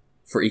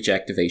for each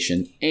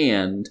activation,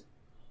 and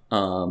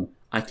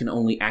I can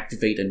only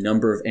activate a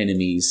number of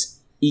enemies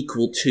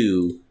equal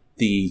to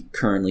the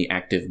currently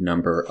active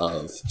number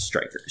of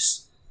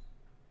strikers.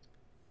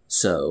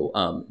 So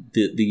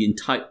the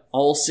entire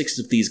all 6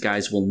 of these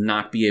guys will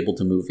not be able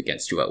to move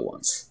against you at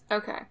once.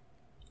 Okay.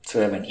 So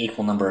we have an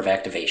equal number of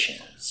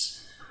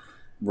activations.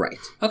 Right.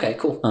 Okay,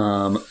 cool.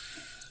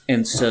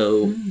 And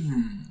so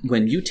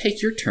when you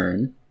take your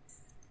turn,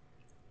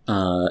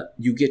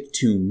 you get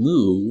to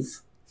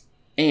move,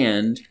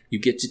 and you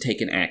get to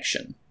take an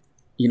action.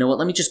 You know what?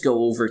 Let me just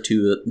go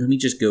to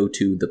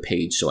the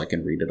page so I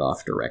can read it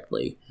off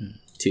directly.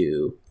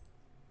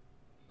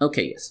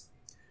 Okay, yes.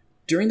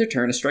 During their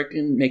turn, a striker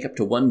can make up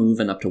to 1 move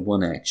and up to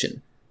 1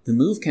 action. The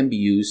move can be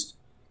used...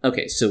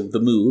 Okay, so the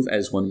move,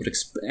 as one would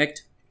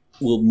expect,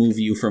 will move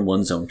you from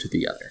one zone to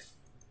the other.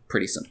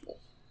 Pretty simple.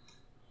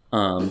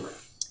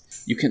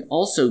 You can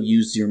also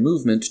use your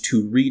movement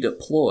to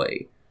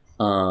redeploy.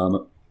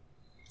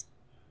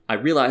 I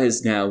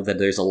realize now that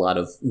there's a lot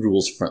of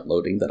rules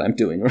front-loading that I'm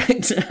doing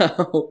right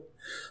now.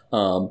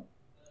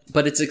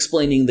 But it's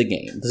explaining the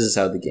game. This is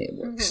how the game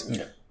works.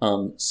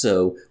 Mm-hmm.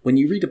 So when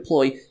you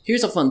redeploy,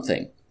 here's a fun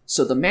thing.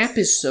 So the map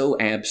is so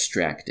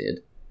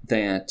abstracted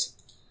that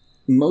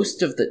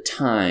most of the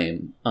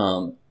time,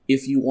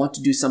 if you want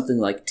to do something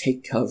like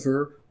take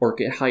cover or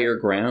get higher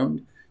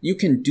ground, you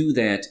can do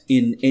that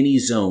in any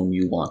zone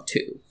you want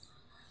to.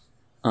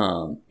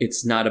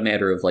 It's not a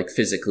matter of like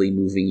physically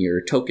moving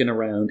your token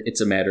around.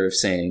 It's a matter of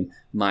saying,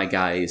 my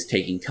guy is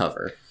taking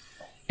cover.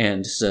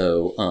 And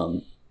so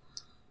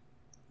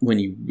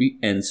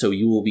so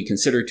you will be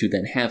considered to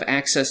then have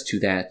access to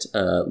that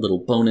little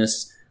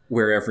bonus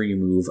wherever you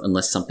move,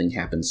 unless something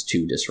happens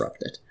to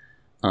disrupt it.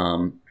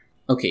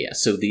 Okay, yeah,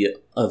 so the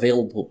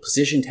available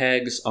position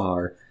tags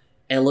are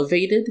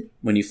elevated,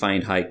 when you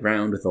find high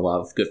ground with a lot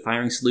of good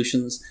firing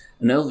solutions.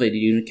 An elevated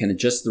unit can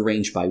adjust the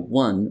range by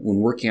 1 when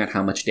working out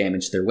how much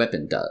damage their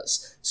weapon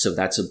does. So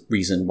that's a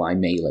reason why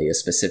melee is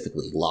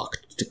specifically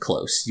locked to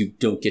close. You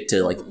don't get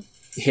to, like,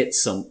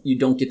 you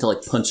don't get to,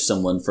 like, punch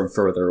someone from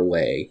further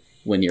away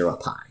when you're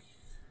up high.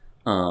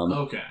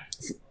 Okay.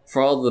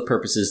 For all the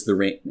purposes, the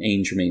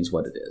range remains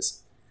what it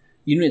is.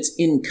 Units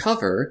in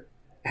cover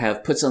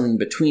have put something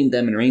between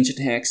them and range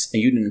attacks. A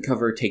unit in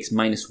cover takes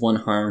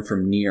 -1 harm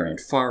from near and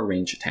far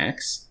range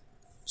attacks.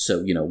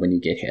 So, when you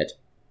get hit,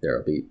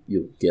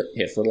 you'll get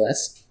hit for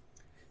less.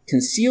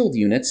 Concealed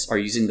units are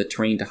using the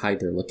terrain to hide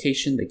their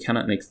location. They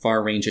cannot make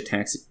far range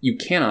attacks. You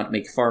cannot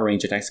make far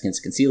range attacks against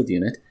a concealed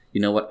unit.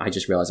 You know what? I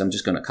just realized I'm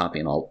just going to copy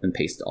and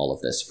paste all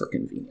of this for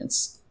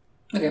convenience.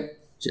 Okay.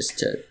 Just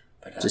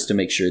to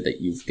make sure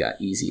that you've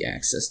got easy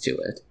access to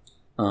it.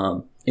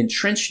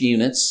 Entrenched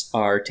units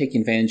are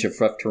taking advantage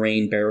of rough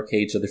terrain,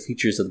 barricades, or the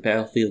features of the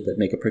battlefield that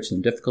make approaching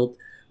them difficult.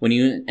 When a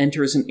unit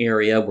enters an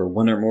area where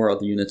 1 or more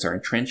other units are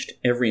entrenched,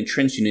 every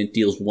entrenched unit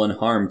deals 1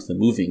 harm to the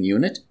moving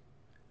unit.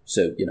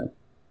 So,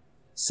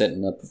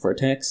 setting up for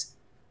attacks.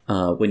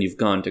 When you've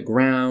gone to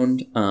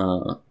ground,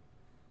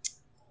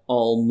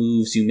 all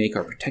moves you make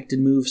are protected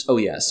moves. Oh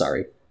yeah,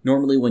 sorry.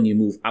 Normally when you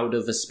move out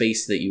of a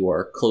space that you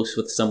are close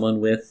with someone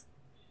with,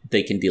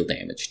 they can deal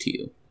damage to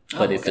you.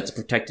 But if it's a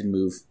protected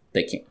move,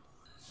 they can't.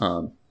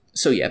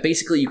 So yeah,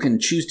 basically you can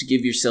choose to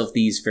give yourself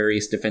these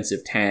various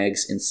defensive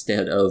tags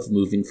instead of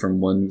moving from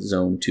one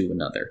zone to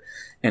another.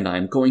 And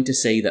I'm going to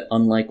say that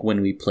unlike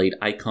when we played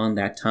Icon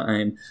that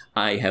time,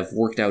 I have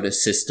worked out a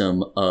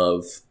system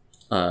of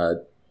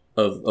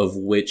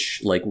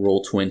which, like,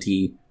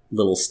 Roll20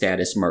 little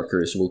status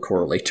markers will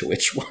correlate to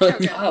which one.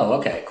 Okay. Oh,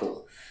 okay,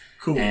 cool.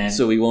 Cool. And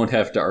So we won't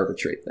have to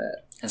arbitrate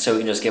that. so we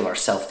can just give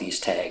ourselves these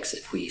tags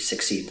if we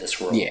succeed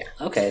this roll. Yeah.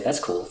 Okay, that's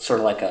cool. Sort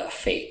of like a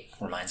fate,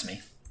 reminds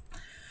me.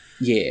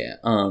 Yeah.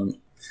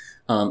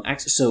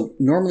 So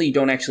normally you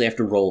don't actually have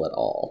to roll at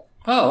all.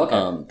 Oh,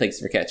 okay. Thanks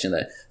for catching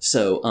that.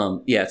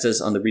 So, it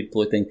says on the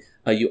redeploy thing,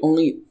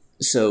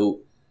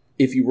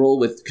 if you roll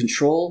with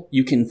control,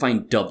 you can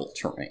find double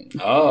terrain,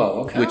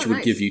 Oh, okay. which would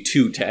nice. give you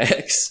 2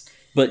 tags.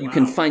 But you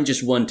can find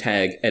just 1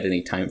 tag at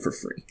any time for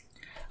free.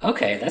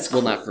 Okay, that's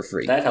cool. Well, not for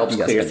free. That helps You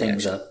gotta clear spend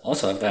things action. up.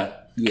 Also, I've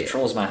got Yeah.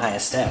 control's my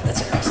highest stat.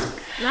 That's interesting.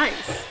 Nice.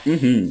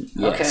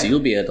 Yeah, Okay. so you'll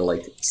be able to,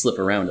 like, slip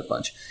around a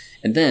bunch.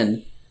 And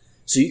then,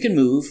 so you can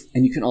move,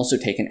 and you can also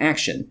take an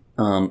action.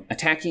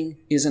 Attacking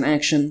is an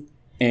action,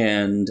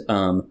 and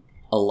a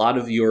lot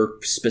of your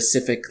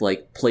specific,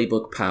 like,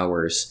 playbook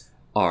powers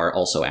are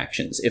also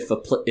actions. If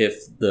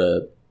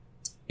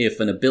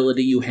an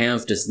ability you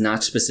have does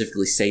not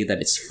specifically say that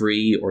it's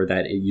free or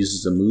that it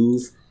uses a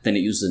move, then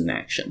it uses an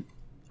action.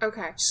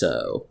 Okay.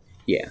 So,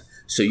 yeah.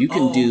 So you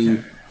can do...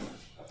 Okay.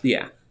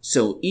 Yeah.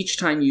 So each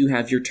time you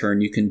have your turn,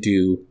 you can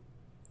do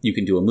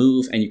a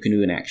move and you can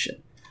do an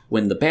action.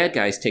 When the bad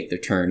guys take their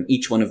turn,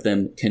 each one of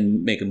them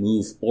can make a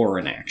move or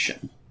an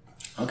action.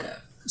 Okay.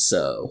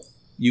 So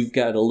you've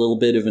got a little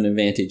bit of an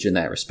advantage in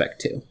that respect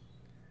too.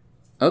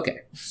 Okay.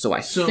 So I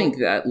think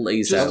that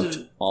lays just out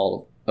to-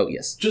 all... Oh,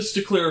 yes. Just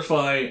to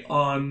clarify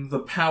on the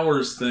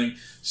powers thing,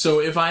 so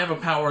if I have a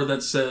power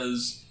that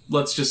says,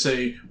 let's just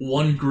say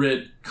 1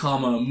 grit,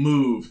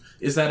 move,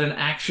 is that an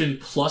action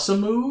plus a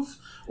move,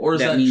 or is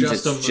that means just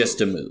it's a move?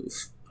 just a move.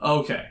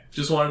 Okay,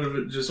 just wanted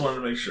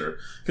to make sure,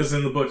 because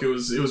in the book it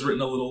was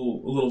written a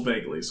little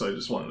vaguely, so I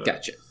just wanted to.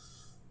 Gotcha.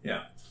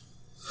 Yeah.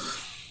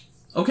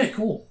 Okay,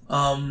 cool.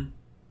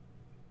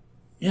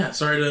 Yeah,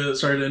 sorry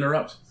to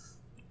interrupt.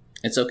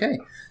 It's okay.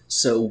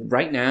 So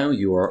right now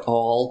you are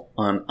all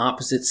on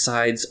opposite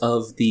sides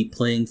of the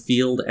playing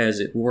field, as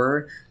it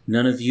were.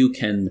 None of you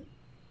can,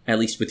 at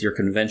least with your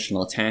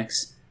conventional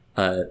attacks,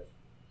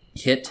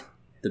 hit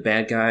the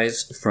bad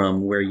guys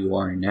from where you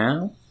are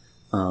now.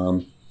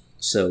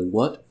 So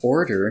what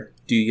order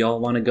do y'all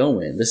want to go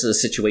in? This is a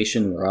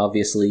situation where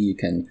obviously you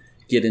can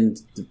get in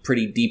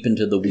pretty deep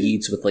into the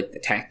weeds with like the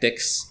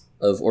tactics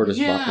of orders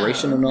of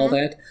operation and all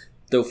that.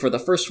 Though for the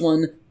first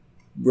one,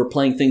 we're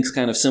playing things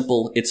kind of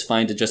simple. It's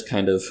fine to just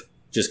kind of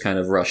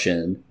rush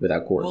in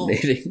without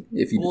coordinating.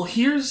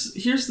 Here's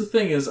the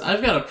thing: is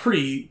I've got a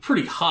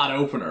pretty hot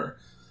opener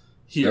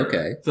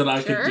here that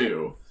I could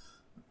do.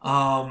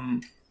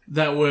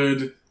 That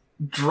would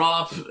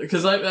drop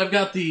because I've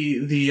got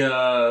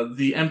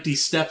the empty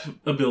step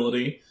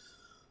ability,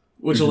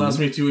 which allows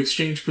me to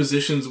exchange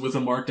positions with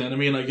a marked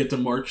enemy, and I get to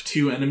mark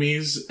 2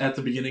 enemies at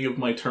the beginning of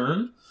my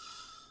turn.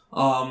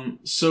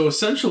 So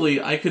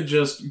essentially, I could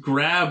just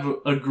grab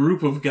a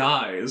group of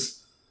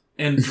guys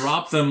and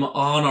drop them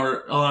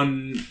right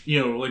on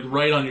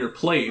your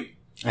plate.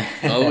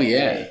 Oh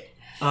yeah,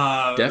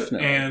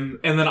 definitely. And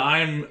then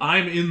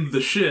I'm in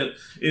the shit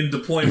in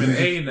deployment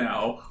A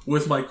now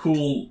with my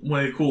cool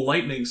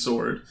lightning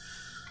sword,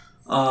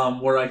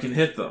 where I can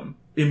hit them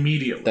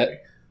immediately.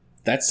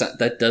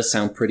 That does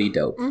sound pretty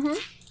dope.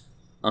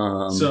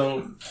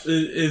 So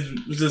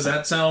does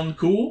that sound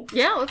cool?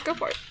 Yeah, let's go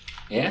for it.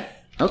 Yeah.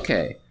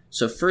 Okay,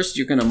 so first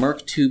you're going to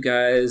mark 2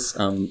 guys.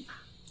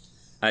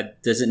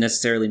 Does it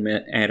necessarily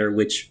matter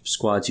which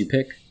squads you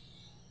pick?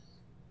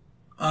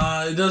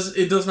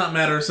 It does not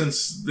matter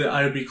since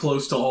I would be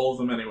close to all of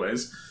them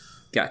anyways.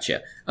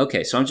 Gotcha.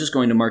 Okay, so I'm just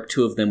going to mark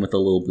 2 of them with a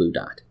little blue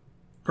dot.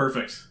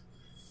 Perfect.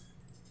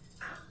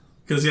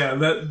 Because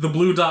the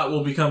blue dot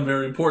will become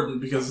very important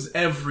because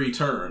every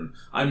turn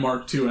I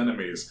mark 2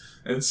 enemies,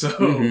 and so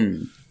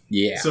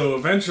so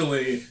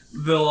eventually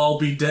they'll all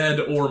be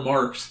dead or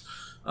marked.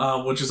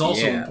 Which is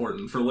also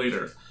important for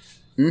later.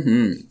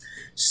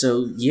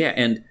 So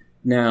and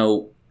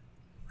now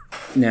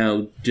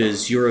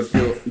does your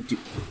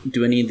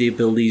do any of the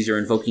abilities you're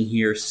invoking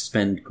here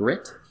spend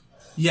grit?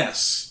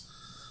 Yes.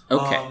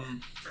 Okay.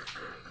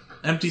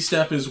 Empty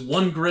step is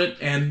 1 grit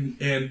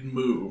and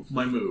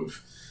my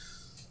move.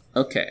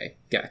 Okay,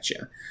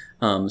 gotcha.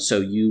 So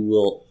you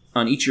will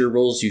on each of your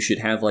rolls you should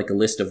have like a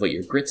list of what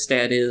your grit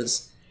stat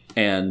is,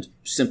 and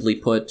simply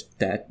put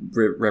that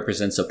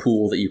represents a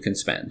pool that you can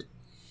spend.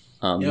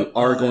 You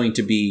are going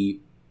to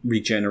be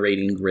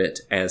regenerating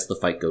grit as the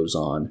fight goes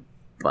on,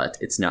 but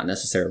it's not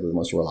necessarily the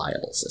most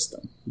reliable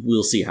system.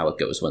 We'll see how it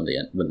goes when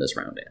this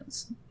round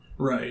ends.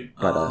 Right.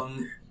 But,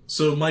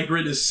 so my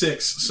grit is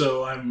 6,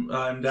 so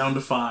I'm down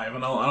to 5,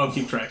 and I'll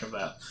keep track of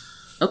that.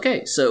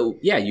 Okay, so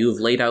you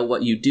have laid out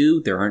what you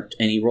do. There aren't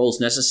any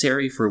rolls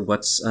necessary for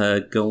what's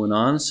going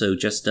on, so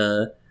just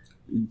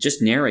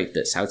narrate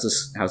this. How's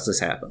this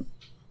happen?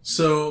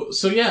 So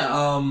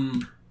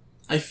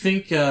I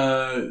think,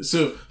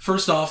 so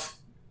first off,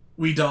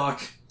 we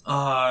dock,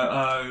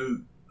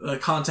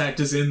 Contact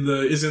is in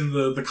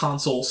the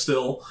console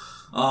still,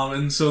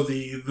 and so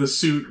the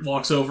suit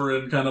walks over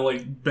and kind of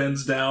like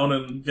bends down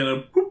and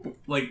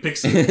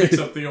picks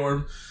up the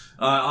orb,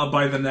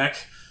 by the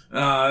neck,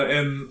 I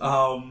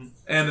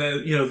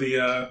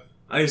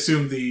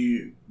assume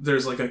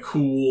there's like a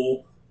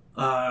cool,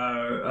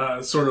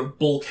 sort of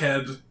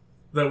bulkhead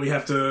that we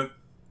have to,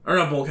 or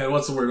not bulkhead,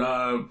 what's the word,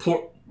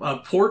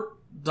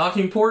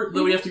 docking port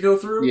that we have to go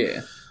through.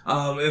 Yeah.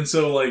 And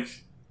so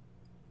like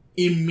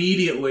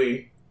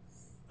immediately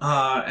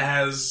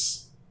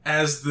as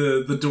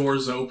the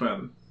doors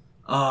open,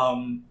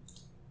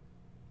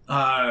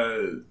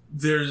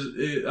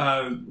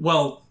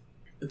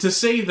 to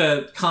say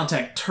that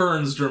Contact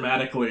turns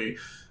dramatically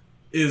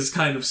is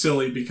kind of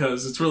silly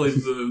because it's really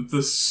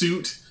the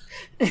suit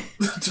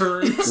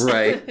turns.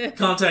 Right.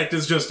 Contact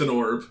is just an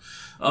orb.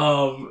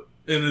 And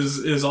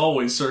is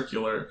always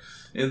circular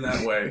in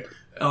that way.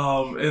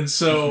 And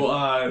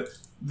so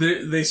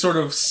they sort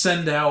of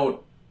send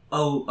out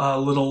a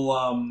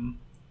little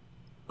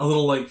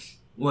like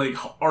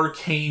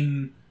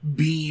arcane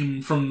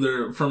beam from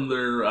their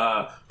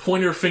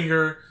pointer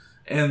finger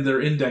and their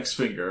index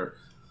finger,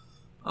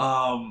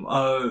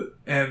 and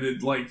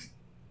it like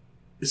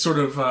sort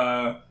of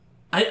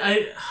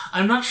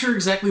I'm not sure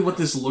exactly what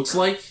this looks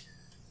like.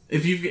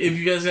 If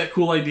you guys got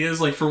cool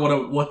ideas like for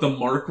what the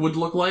mark would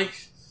look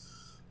like,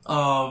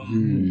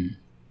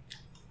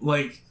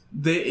 like.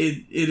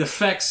 It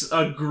affects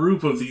a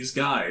group of these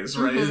guys,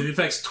 right? It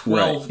affects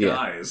 12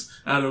 guys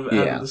out of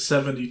the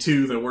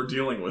 72 that we're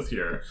dealing with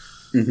here.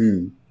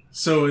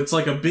 So it's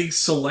like a big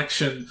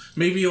selection.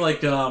 Maybe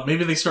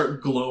maybe they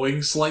start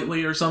glowing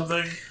slightly or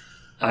something.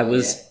 I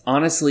was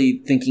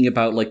honestly thinking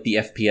about like the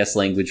FPS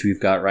language we've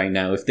got right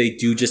now. If they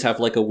do just have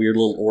like a weird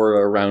little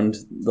aura around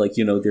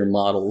their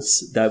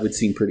models, that would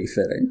seem pretty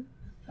fitting.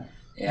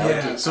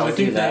 Yeah, so I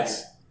think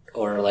that's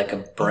or like a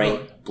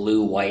bright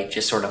blue-white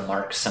just sort of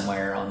mark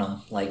somewhere on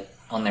them, like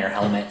on their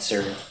helmets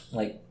or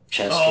like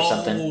chest or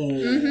something.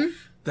 Mm-hmm.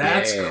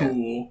 That's Yeah.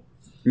 cool.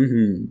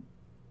 Mm-hmm.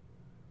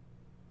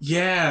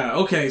 Yeah.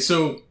 Okay.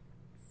 So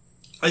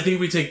I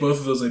think we take both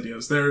of those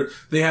ideas.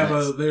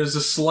 There's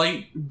a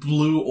slight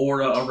blue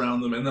aura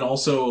around them, and then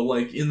also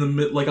like in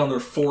the like on their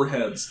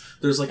foreheads,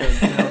 there's like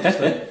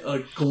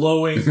a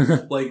glowing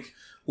like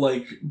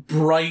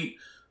bright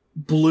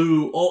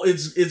blue. Oh,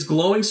 it's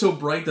glowing so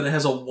bright that it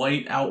has a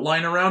white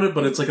outline around it,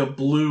 but it's like a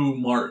blue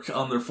mark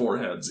on their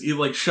foreheads,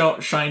 like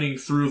shining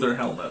through their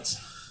helmets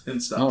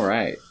and stuff. All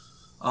right.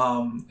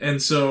 And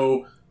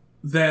so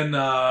then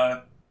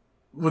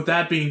with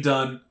that being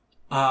done,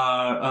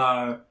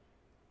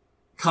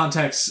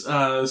 Contact's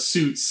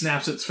suit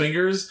snaps its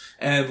fingers,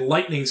 and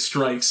lightning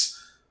strikes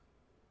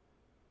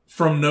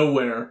from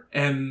nowhere,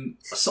 and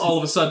all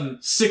of a sudden,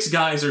 6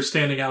 guys are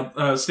standing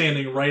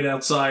right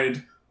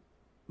outside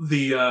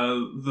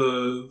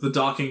the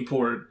docking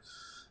port,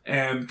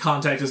 and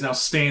Contact is now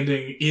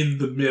standing in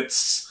the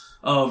midst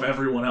of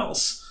everyone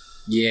else.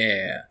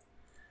 Yeah.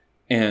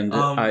 And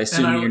I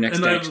assume your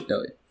next action.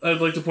 I'd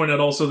like to point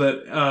out also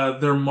that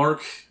their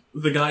mark.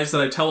 The guys that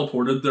I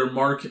teleported, their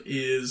mark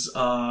is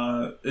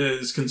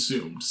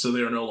consumed, so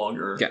they are no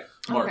longer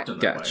marked in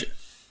that way.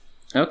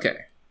 Okay,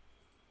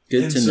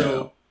 good and to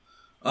so,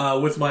 know.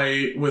 With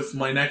my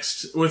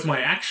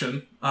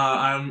action,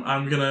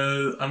 I'm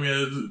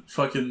gonna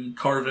fucking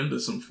carve into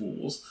some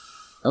fools.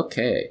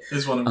 Okay,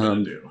 Is what I'm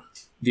gonna do.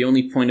 The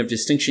only point of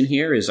distinction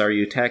here is: are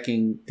you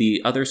attacking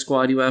the other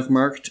squad you have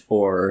marked,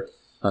 or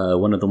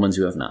one of the ones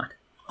you have not?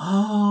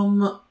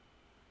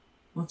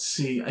 Let's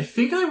see. I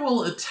think I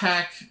will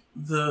attack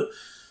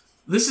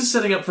This is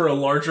setting up for a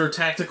larger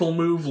tactical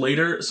move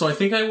later, so I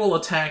think I will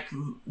attack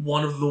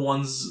one of the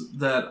ones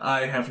that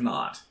I have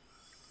not.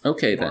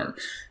 Okay,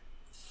 marked.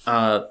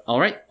 then.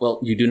 Alright, well,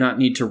 you do not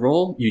need to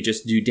roll. You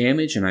just do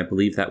damage, and I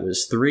believe that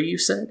was 3, you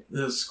said?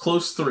 It's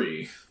close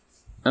 3.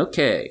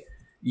 Okay.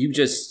 You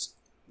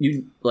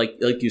like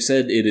you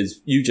said,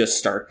 you just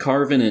start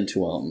carving into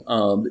them.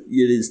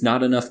 It is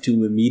not enough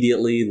to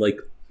immediately,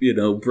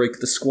 break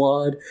the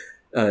squad.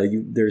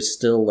 There's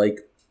still,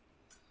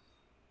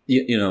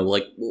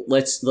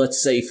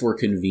 let's say for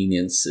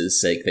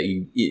convenience's sake that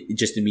you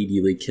just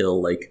immediately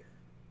kill, like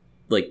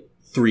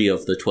 3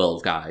 of the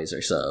 12 guys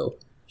or so.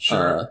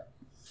 Sure.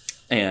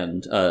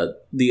 And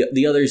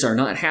the others are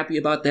not happy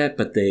about that,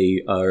 but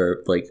they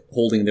are,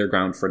 holding their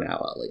ground for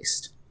now, at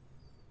least.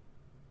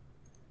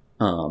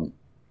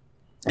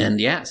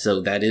 And yeah,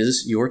 so that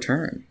is your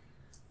turn.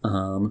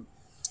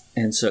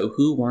 And so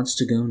who wants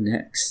to go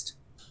next?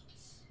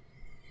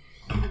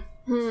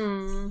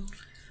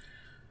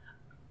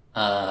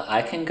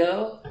 I can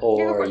go,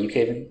 or you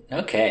can.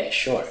 Okay,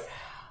 sure.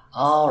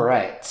 All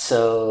right.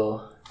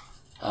 So,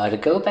 to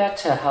go back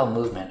to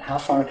how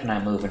far can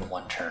I move in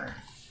one turn?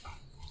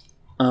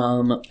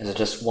 Is it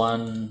just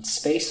one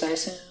space, I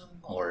assume,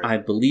 or I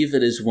believe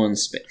it is 1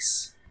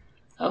 space.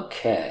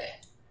 Okay.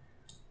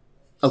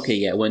 Okay,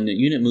 yeah. When the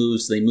unit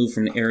moves, they move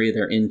from an area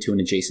they're in to an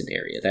adjacent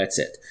area. That's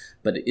it.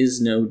 But it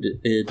is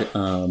noted.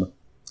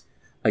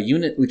 A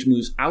unit which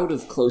moves out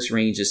of close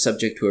range is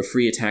subject to a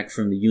free attack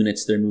from the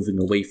units they're moving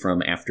away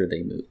from after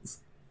they move.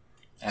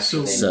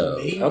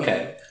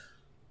 Okay.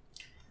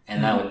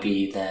 And that would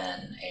be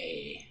then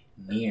a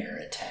near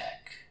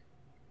attack.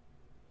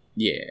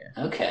 Yeah.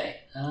 Okay.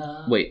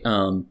 Wait.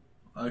 A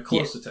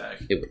close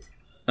attack. It would.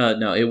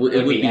 No. It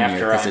would be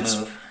after near, I it's,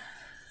 move.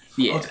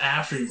 Yeah. Oh, it's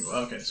after you move.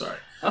 Okay, sorry.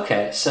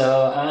 Okay,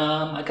 so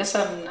I guess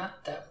I'm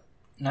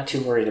not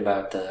too worried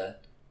about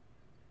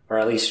or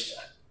at least.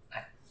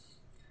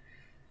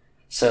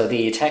 So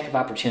the attack of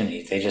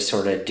opportunity, they just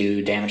sort of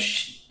do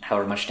damage,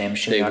 however much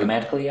damage to me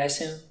automatically, I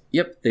assume?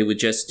 Yep, they would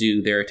just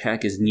do their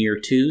attack is near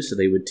 2, so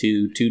they would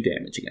do 2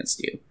 damage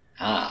against you.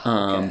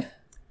 Okay.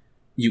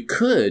 You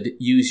could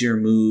use your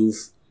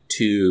move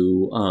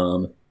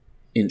to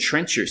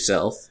entrench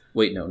yourself.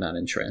 Wait, no, not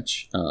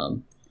entrench.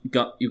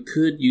 You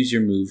could use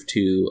your move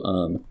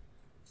to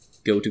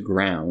go to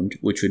ground,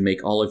 which would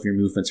make all of your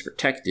movements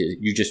protected.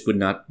 You just would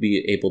not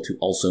be able to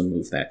also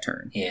move that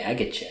turn. Yeah, I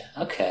get you.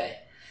 Okay.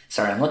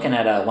 Sorry, I'm looking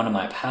at one of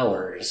my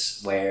powers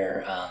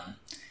where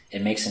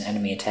it makes an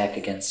enemy attack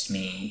against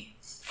me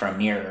from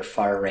near or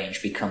far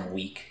range become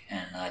weak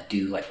and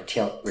do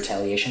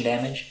retaliation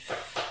damage.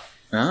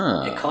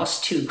 It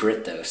costs 2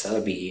 grit though, so that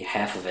would be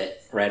half of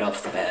it right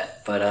off the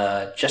bat.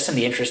 But just in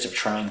the interest of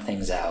trying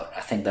things out,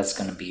 I think that's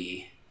going to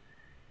be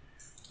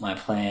my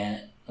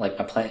plan. My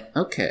plan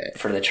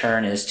for the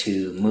turn is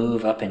to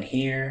move up in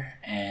here,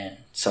 and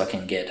so I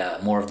can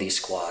get more of these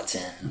squads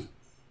in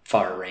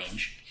far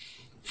range.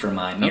 For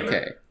my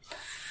mirror.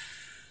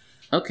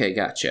 Okay,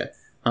 gotcha.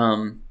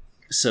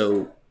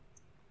 So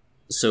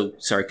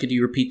sorry, could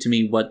you repeat to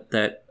me what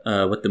the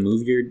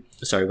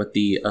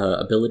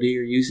ability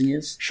you're using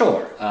is?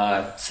 Sure.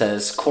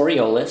 Says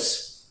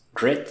Coriolis,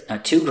 grit,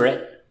 2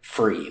 grit,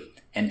 free.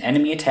 An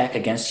enemy attack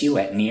against you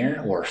at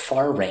near or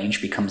far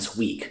range becomes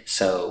weak,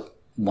 so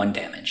 1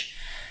 damage.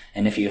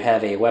 And if you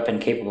have a weapon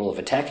capable of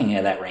attacking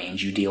at that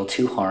range, you deal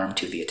 2 harm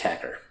to the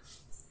attacker.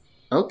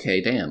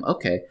 Okay, damn.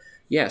 Okay.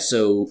 Yeah,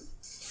 so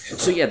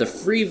So yeah, the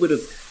free would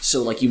have.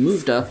 So like you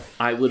moved up,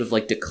 I would have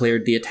like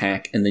declared the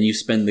attack, and then you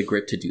spend the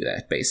grit to do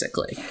that,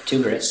 basically.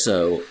 2 grit.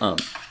 So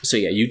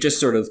yeah, you just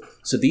sort of.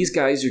 So these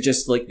guys are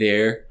just like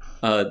there.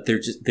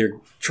 They're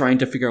trying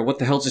to figure out what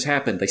the hell just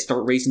happened. They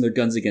start raising their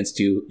guns against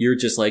you. You're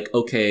just like,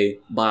 okay,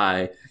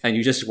 bye, and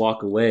you just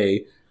walk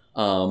away.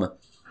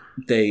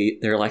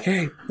 They're like,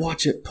 hey,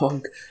 watch it,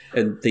 punk,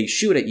 and they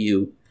shoot at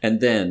you, and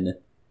then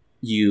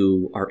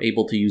you are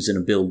able to use an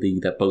ability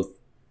that both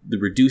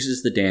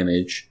reduces the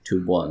damage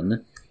to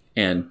 1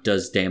 and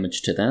does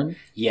damage to them.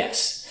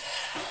 Yes.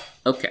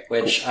 Okay.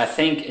 Which cool. I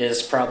think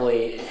is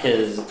probably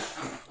his,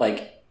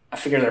 like, I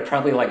figure they're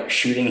probably, like,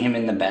 shooting him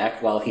in the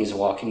back while he's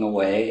walking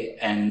away,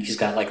 and he's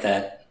got, like,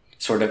 that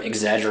sort of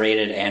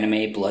exaggerated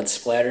anime blood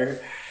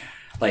splatter.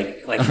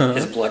 Like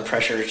his blood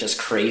pressure is just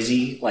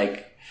crazy,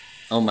 like...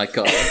 Oh my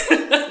god!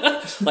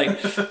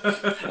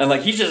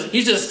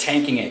 He's just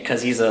tanking it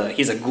because he's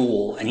a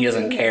ghoul and he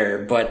doesn't care.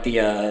 But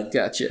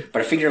gotcha.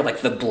 But I figure like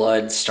the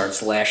blood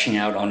starts lashing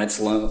out on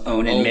its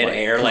own in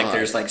midair. Like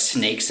there's like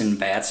snakes and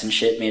bats and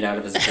shit made out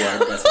of his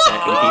blood that's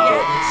attacking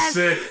people.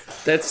 Sick.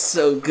 That's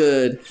so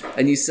good.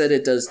 And you said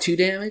it does 2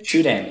 damage.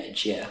 2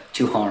 damage, yeah,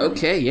 2 harm.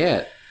 Okay,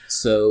 yeah.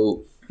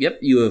 So yep,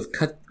 you've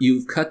cut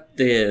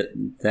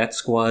that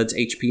squad's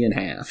HP in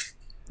half.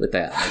 With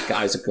that, like,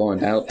 guys are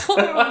going out.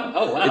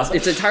 Oh wow!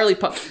 It's entirely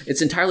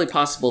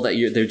possible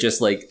that they're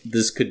just like,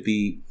 this could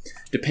be,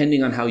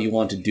 depending on how you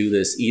want to do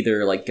this.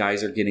 Either like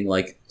guys are getting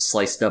like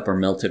sliced up or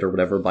melted or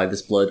whatever by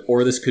this blood,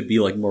 or this could be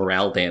like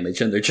morale damage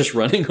and they're just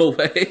running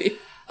away.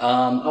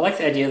 I like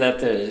the idea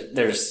that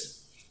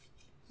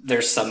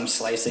there's some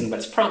slicing, but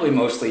it's probably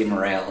mostly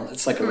morale.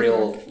 It's like a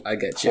real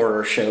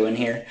horror show in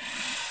here.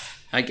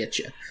 I get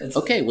you.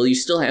 Okay, well, you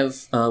still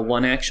have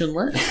 1 action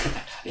left.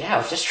 Yeah, I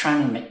was just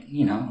trying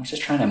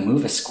to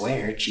move a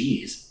square.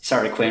 Jeez.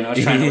 Sorry, Quinn. I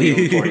was trying to leave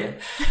it for you.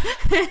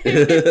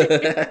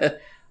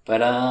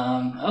 But,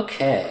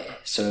 okay.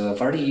 So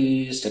I've already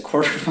used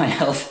 1/4 of my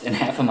health and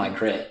half of my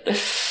grit.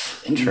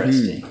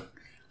 Interesting.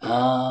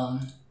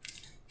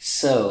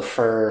 So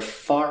for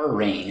far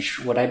range,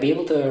 would I be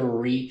able to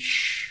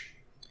reach...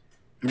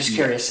 I'm just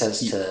curious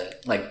as to,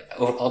 like,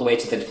 all the way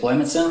to the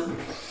deployment zone?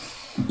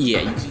 Yeah,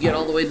 you can get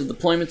all the way to the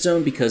deployment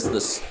zone because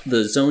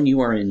the zone you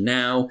are in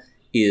now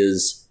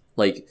is,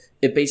 like,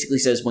 it basically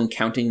says when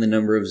counting the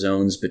number of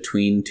zones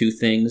between 2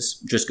 things,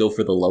 just go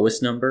for the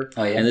lowest number.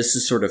 Oh, yeah. And this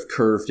is sort of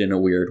curved in a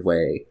weird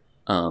way.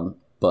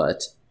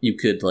 But you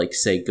could, like,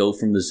 say, go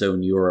from the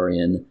zone you are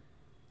in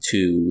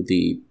to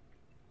the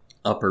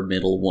upper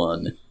middle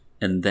one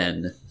and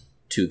then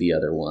to the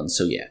other one.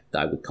 So, yeah,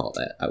 I would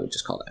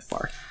just call that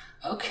far.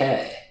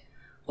 Okay.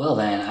 Well,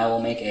 then, I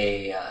will make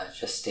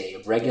just a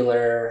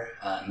regular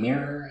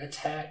mirror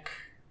attack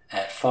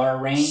at far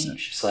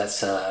range. So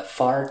that's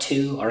far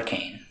 2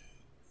 arcane.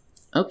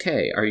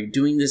 Okay, are you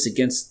doing this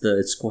against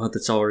the squad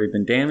that's already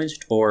been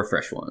damaged or a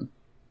fresh one?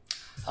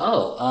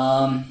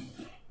 Oh,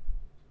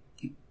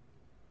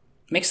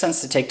 makes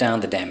sense to take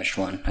down the damaged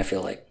one, I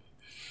feel like.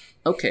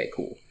 Okay,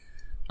 cool.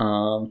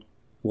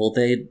 Well,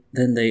 they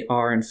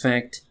are, in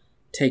fact,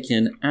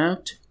 taken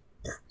out.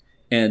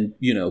 And,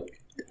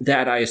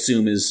 that I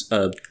assume is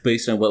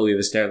based on what we've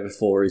established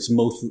before is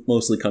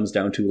mostly comes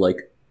down to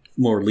like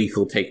more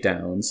lethal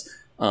takedowns.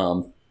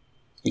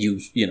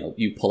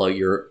 You pull out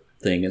your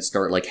thing and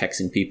start like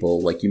hexing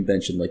people, like you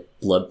mentioned, like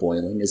blood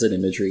boiling is an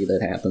imagery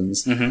that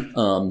happens.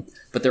 Mm-hmm.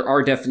 But there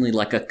are definitely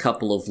like a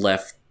couple of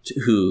left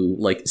who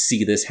like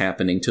see this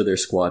happening to their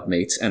squad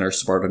mates and are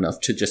smart enough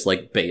to just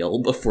like bail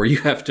before you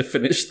have to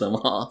finish them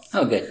off.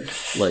 Oh, good.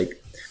 Like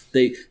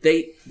they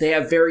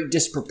have very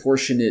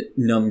disproportionate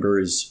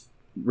numbers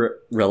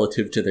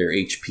relative to their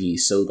HP,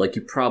 so like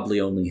you probably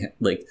only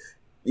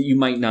you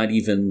might not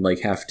even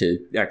like have to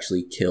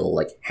actually kill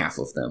like half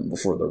of them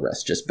before the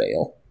rest just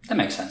bail. That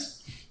makes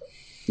sense.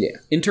 Yeah,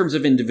 in terms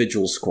of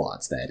individual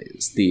squads, that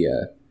is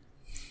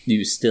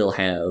you still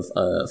have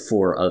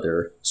 4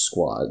 other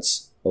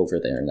squads over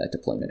there in that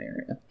deployment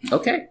area.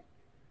 Okay.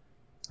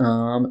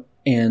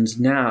 And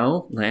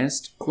now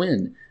last,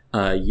 Quinn.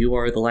 You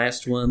are the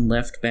last one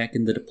left back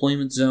in the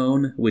deployment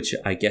zone, which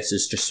I guess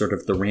is just sort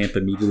of the ramp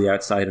immediately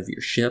outside of your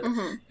ship.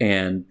 Mm-hmm.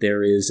 And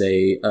there is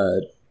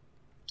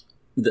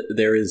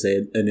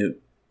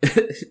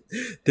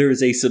there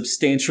is a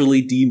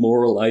substantially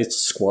demoralized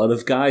squad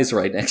of guys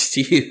right next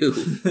to you.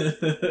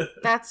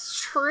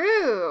 That's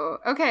true.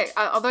 Okay,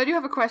 although I do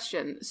have a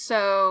question.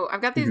 So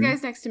I've got these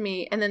guys next to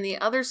me, and then the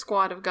other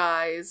squad of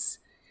guys,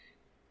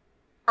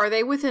 are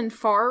they within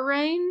far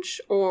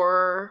range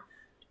or...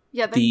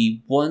 Yeah,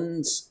 the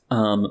ones,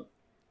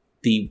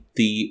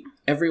 the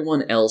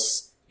everyone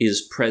else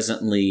is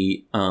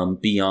presently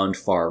beyond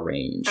far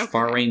range. Okay.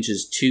 Far range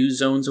is 2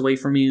 zones away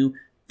from you.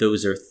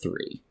 Those are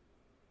 3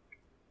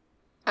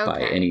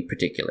 by any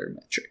particular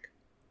metric.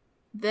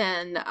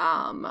 Then,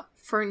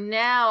 for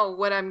now,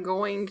 what I'm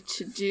going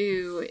to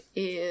do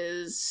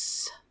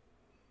is...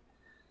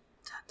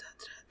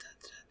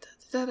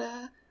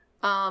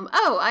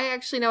 I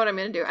actually know what I'm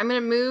going to do. I'm going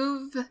to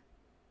move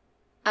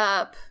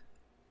up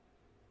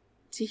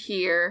to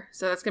here,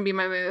 so that's gonna be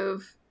my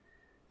move.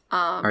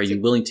 Are you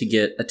willing to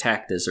get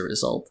attacked as a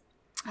result?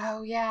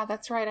 Oh yeah,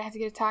 that's right. I have to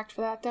get attacked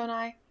for that, don't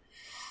I?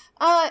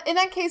 In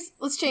that case,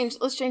 let's change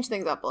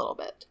things up a little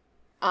bit.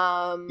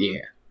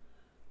 Yeah.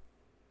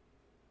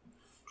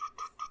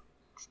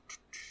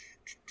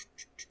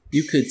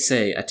 You could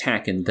say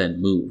attack and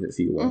then move if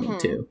you wanted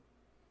to.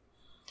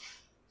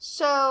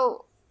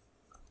 So,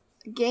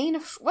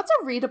 what's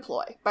a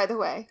redeploy, by the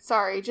way?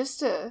 Sorry,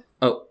 just to...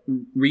 Oh,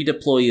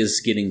 redeploy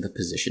is getting the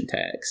position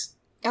tags.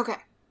 Okay.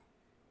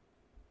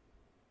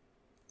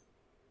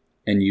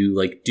 And you,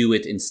 like, do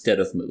it instead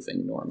of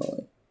moving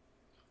normally.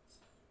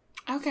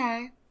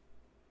 Okay.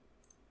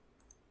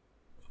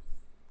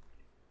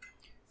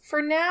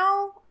 For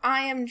now,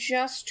 I am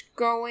just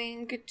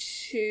going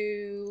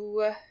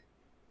to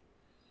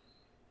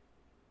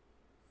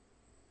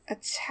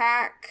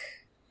attack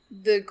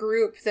the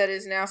group that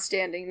is now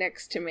standing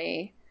next to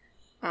me.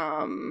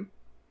 Yeah.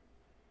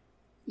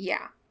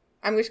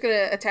 I'm just going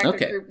to attack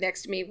the group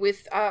next to me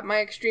with my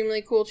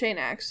extremely cool chain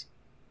axe.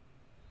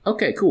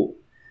 Okay, cool.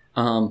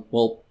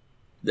 Well,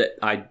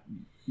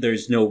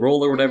 there's no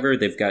roll or whatever.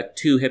 They've got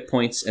 2 hit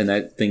points, and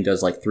that thing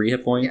does, like, 3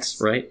 hit points,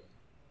 yes. Right?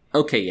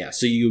 Okay, yeah,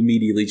 so you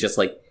immediately just,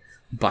 like,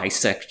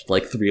 bisect,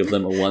 like, 3 of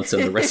them at once,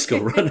 and the rest go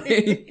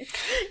running.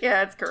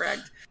 Yeah, that's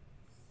correct.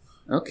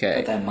 Okay.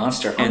 But that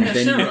monster. And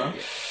Okay, then Sarah,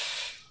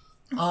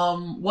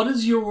 what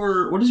is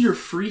your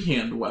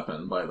freehand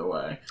weapon, by the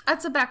way?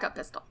 That's a backup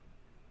pistol.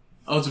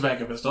 Oh, it's a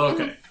backup pistol.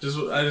 Okay,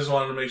 I just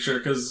wanted to make sure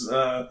because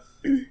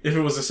if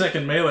it was a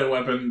second melee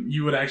weapon,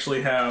 you would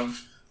actually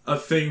have a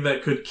thing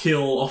that could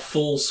kill a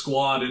full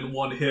squad in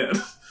one hit.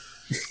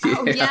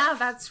 Oh yeah,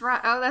 that's right.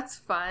 Oh, that's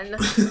fun.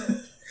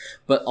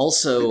 But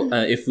also,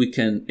 if we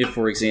can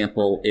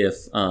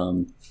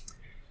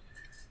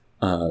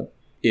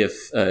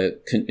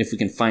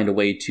find a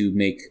way to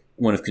make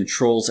one of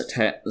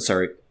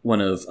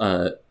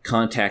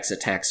Contact's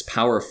attacks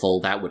powerful,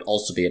 that would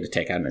also be able to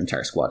take out an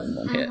entire squad in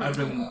one hit. I've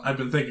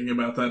been thinking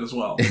about that as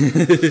well.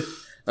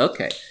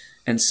 Okay,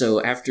 and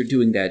so after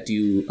doing that,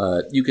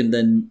 you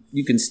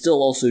can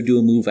still also do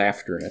a move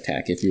after an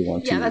attack if you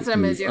want to. Yeah, that's what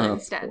I'm going to do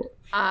instead. Or...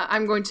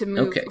 I'm going to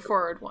move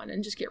forward 1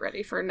 and just get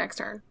ready for next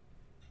turn.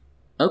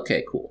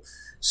 Okay, cool.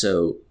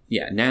 So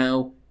yeah,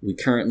 now we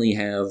currently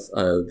have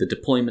the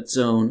deployment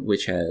zone,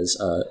 which has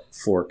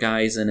 4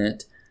 guys in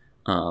it,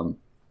 and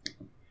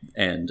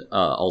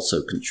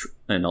also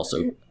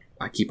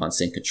I keep on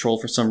saying control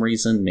for some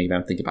reason. Maybe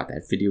I'm thinking about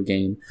that video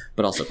game,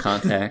 but also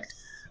contact.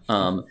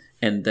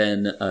 And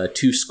then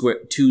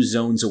 2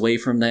 zones away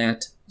from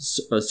that,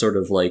 sort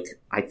of like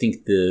I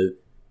think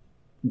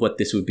what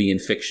this would be in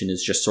fiction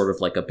is just sort of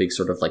like a big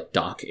sort of like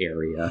dock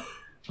area.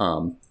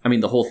 I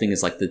mean, the whole thing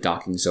is like the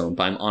docking zone,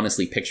 but I'm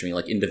honestly picturing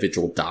like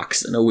individual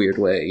docks in a weird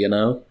way, you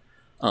know?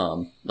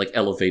 Like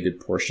elevated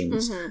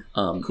portions.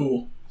 Mm-hmm.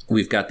 Cool.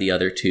 We've got the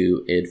other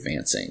 2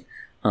 advancing.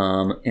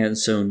 And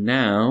so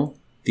now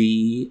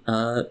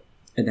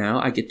now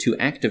I get to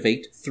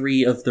activate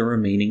 3 of the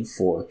remaining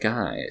 4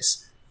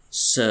 guys.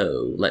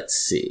 So let's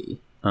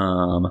see.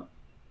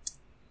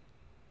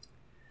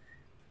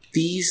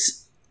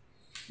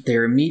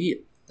 They're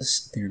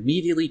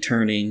immediately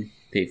turning.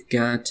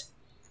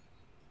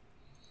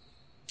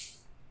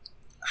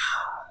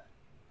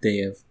 They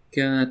have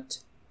got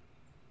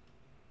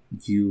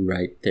you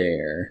right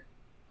there.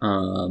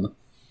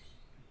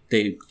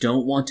 They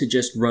don't want to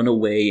just run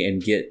away and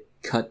get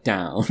cut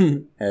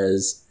down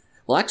as...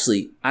 Well,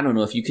 actually, I don't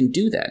know if you can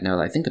do that now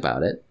that I think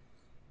about it.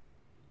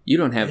 You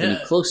don't have any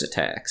close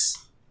attacks.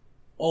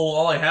 Oh,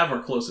 all I have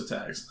are close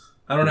attacks.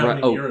 I don't have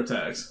any near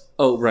attacks.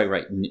 Oh,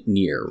 right.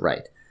 Near,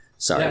 right.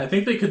 Sorry. Yeah, I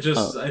think they could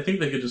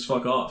just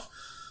fuck off.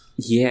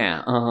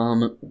 Yeah,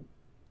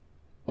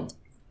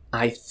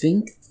 I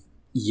think...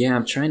 Yeah,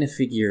 I'm trying to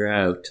figure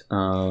out...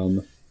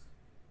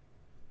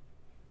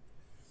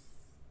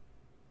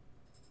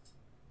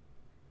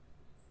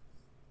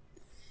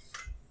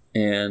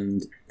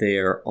 and they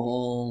are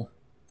all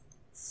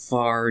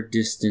far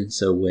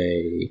distance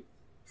away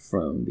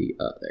from the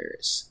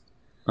others.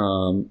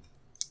 I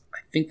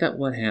think that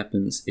what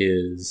happens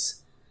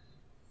is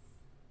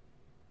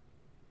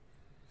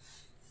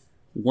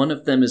one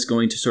of them is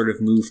going to sort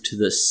of move to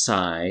the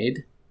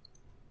side.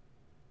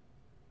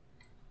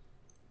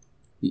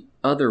 The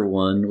other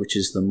one, which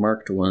is the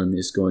marked one,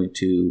 is going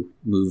to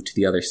move to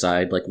the other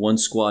side. Like one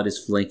squad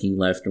is flanking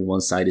left and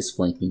one side is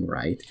flanking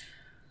right.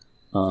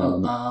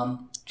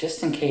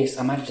 Just in case,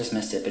 I might have just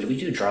missed it, but did we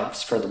do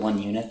drops for the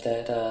 1 unit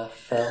that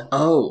fell?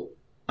 Oh,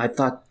 I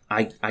thought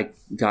I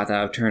got that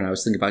out of turn. I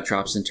was thinking about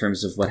drops in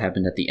terms of what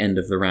happened at the end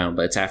of the round,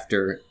 but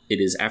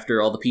it is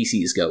after all the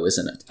PCs go,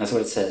 isn't it? That's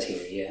what it says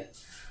here, yeah.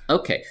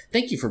 Okay,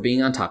 thank you for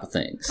being on top of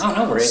things. Oh,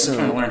 no worries. I'm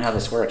trying to learn how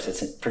this works.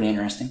 It's pretty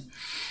interesting.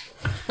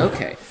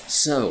 Okay,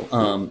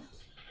 so,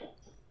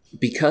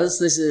 because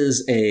this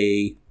is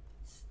a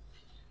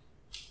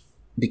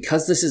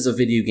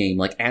video game,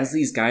 like, as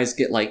these guys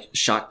get, like,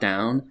 shot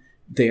down,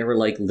 they are,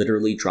 like,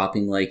 literally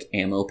dropping, like,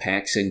 ammo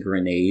packs and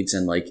grenades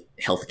and, like,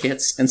 health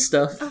kits and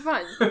stuff. Oh,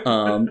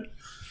 fun.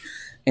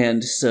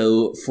 And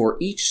so for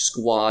each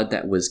squad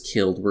that was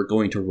killed, we're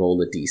going to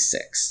roll a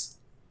d6.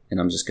 And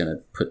I'm just going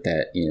to put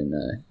that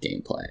in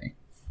gameplay.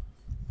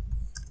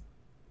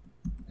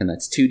 And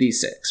that's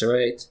 2d6,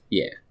 right?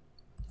 Yeah.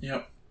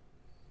 Yep.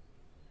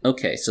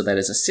 Okay, so that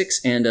is a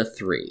 6 and a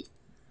 3.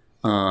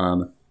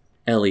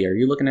 Ellie, are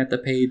you looking at the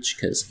page?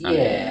 Because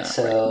Yeah,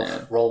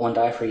 so roll 1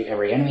 die for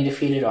every enemy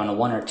defeated. On a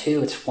 1 or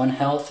 2, it's 1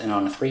 health, and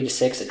on a 3 to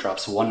 6, it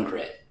drops 1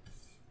 grit.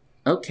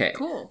 Okay,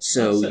 Cool.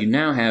 so you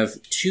now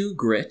have 2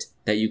 grit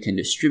that you can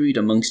distribute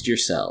amongst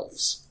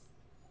yourselves.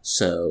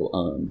 So,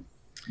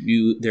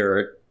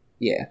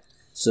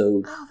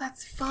 so... Oh,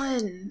 that's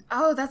fun.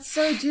 Oh, that's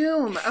so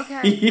Doom.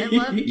 Okay, I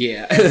love it.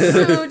 Yeah.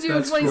 So Doom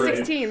That's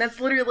 2016. That's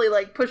literally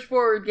like push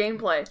forward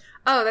gameplay.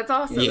 Oh, that's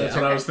awesome. Yeah. That's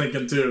what I was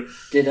thinking too.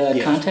 Did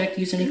Contact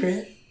use any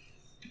grit?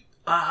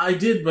 I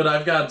did, but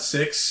I've got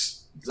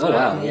 6. Oh,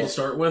 wow, We'll yeah.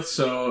 start with.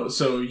 So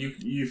you,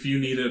 if you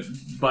need it,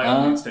 by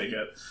all means, take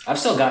it. I've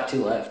still got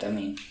 2 left. I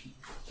mean,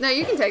 No,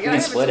 you can take it. can I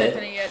haven't split spent it.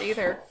 any yet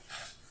either.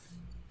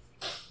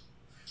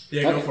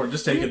 Yeah, go Okay. for it.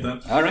 Just take it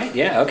then. all right,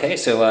 yeah, okay.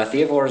 So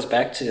Theovor is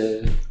back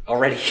to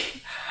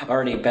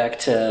already back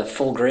to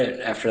full grit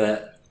after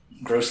that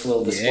gross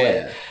little display.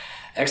 Yeah.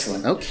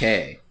 Excellent.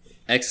 Okay.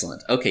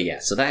 Excellent. Okay, yeah,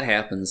 so that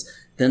happens.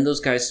 Then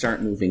those guys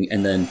start moving,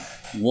 and then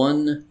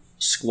one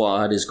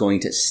squad is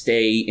going to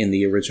stay in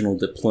the original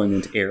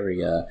deployment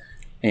area,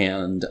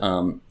 and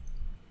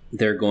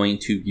they're going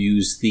to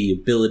use the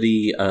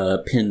ability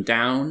Pin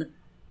Down.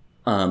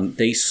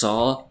 They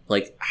saw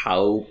like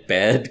how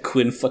bad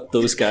Quinn fucked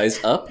those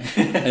guys up,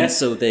 and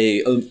so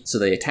they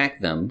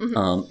attack them.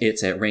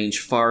 It's at range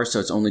far, so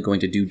it's only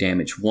going to do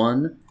damage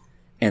 1.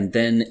 And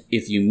then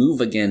if you move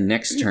again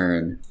next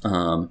turn,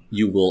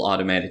 you will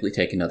automatically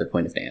take another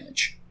point of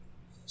damage.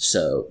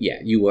 So yeah,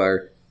 you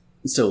are.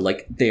 So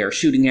like they are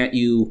shooting at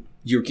you.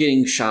 You're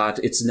getting shot.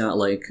 It's not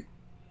like,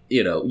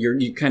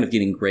 you're kind of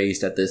getting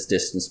grazed at this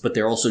distance, but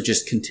they're also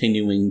just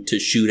continuing to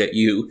shoot at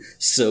you.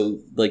 So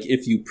like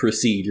if you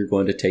proceed, you're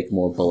going to take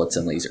more bullets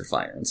and laser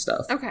fire and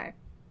stuff. Okay.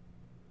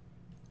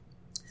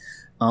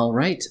 All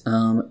right.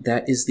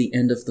 That is the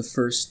end of the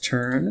first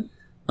turn.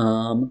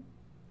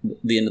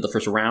 The end of the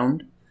first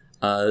round.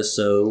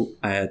 So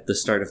at the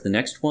start of the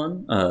next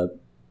one,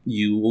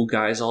 you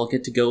guys all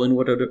get to go in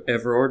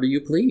whatever order you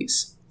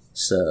please.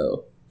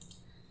 So,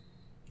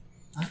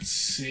 Let's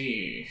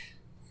see.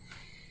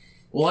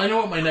 Well, I know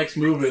what my next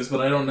move is, but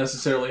I don't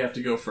necessarily have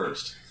to go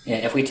first. Yeah,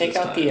 if we take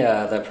This out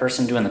the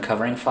person doing the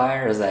covering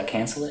fire, does that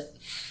cancel it?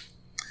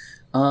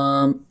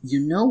 you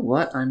know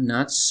what? I'm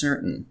not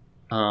certain.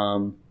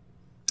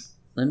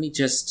 Let me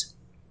just.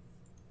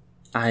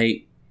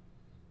 Sorry,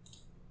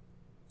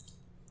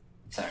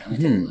 let me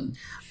take a look.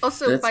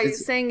 Also, That's- by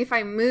it's- saying if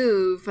I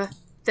move,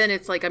 then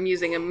it's like I'm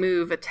using a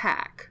move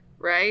attack,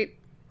 right?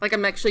 Like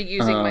I'm actually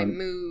using my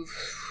move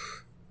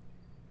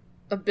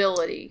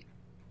ability.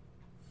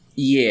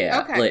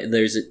 Yeah. Okay. Like,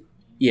 there's a.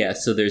 Yeah.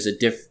 So there's a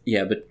diff.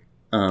 Yeah, but.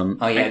 Oh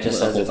yeah, it just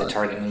says hold if the on.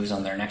 target moves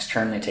on their next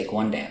turn, they take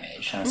 1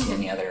 damage. I don't see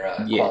any other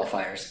Yeah.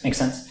 qualifiers. Makes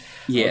sense.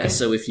 Yeah. Okay.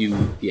 So if you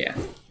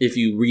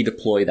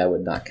redeploy, that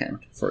would not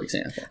count. For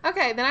example.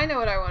 Okay, then I know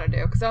what I want to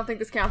do because I don't think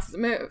this counts as a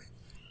move.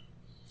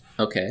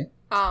 Okay.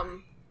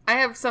 I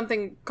have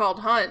something called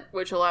Hunt,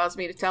 which allows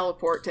me to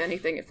teleport to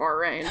anything at far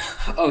range.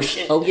 Oh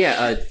shit. Oh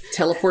yeah.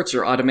 Teleports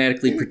are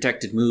automatically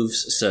protected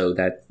moves, so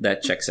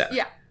that checks out.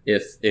 Yeah.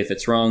 If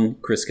it's wrong,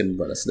 Chris can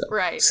let us know.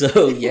 Right.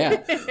 So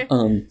yeah.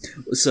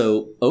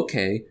 So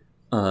okay.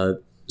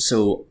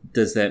 So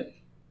does that?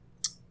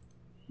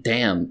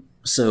 Damn.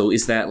 So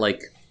is that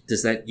like?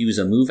 Does that use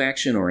a move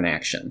action or an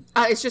action?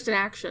 It's just an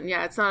action.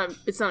 Yeah, it's not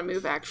a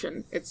move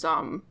action. It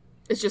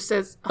just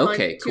says Hunt,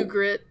 Okay, 2 cool.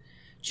 grit.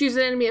 Choose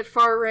an enemy at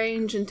far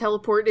range and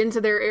teleport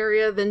into their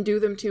area, then do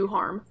them 2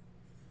 harm.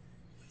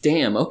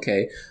 Damn.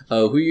 Okay.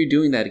 Who are you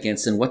doing that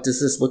against, and what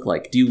does this look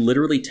like? Do you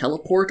literally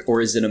teleport,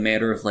 or is it a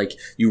matter of like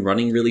you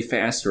running really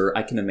fast, or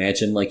I can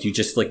imagine like you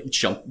just like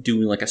jump,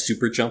 doing like a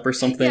super jump or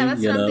something? Yeah,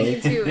 that's you what know? I'm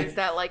thinking too, is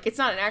that like it's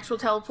not an actual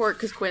teleport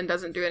because Quinn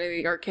doesn't do any of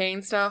the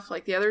arcane stuff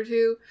like the other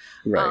 2.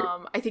 Right.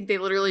 I think they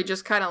literally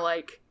just kind of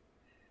like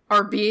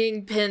are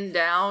being pinned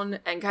down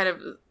and kind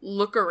of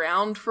look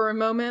around for a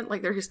moment,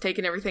 like they're just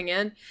taking everything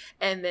in,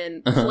 and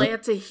then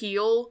plant a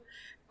heel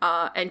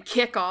and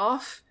kick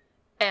off,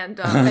 and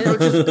they're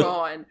just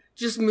gone.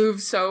 Just move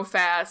so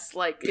fast,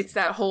 like it's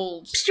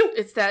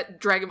that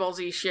Dragon Ball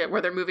Z shit where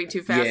they're moving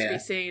too fast to Yeah. be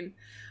seen.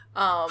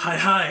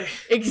 Hi.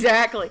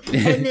 Exactly.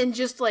 And then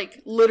just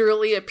like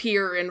literally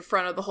appear in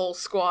front of the whole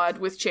squad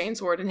with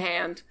chainsword in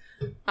hand.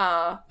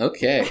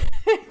 Okay.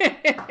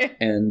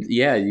 And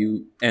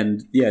you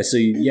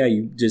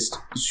just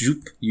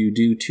zoop, you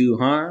do 2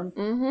 harm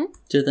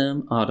to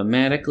them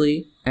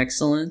automatically.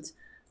 Excellent.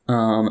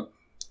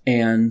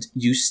 And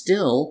you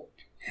still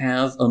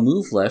have a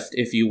move left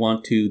if you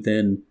want to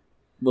then,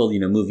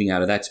 moving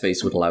out of that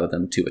space would allow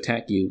them to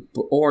attack you,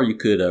 or you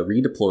could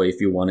redeploy if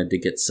you wanted to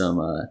get some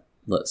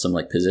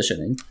like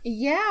positioning.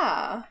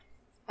 Yeah.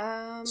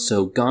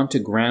 So gone to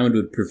ground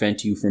would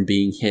prevent you from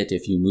being hit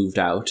if you moved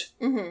out.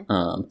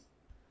 I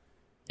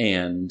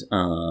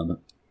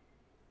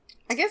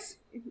guess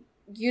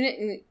unit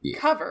and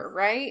cover,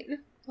 right?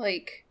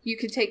 Like you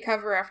could take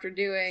cover after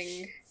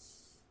doing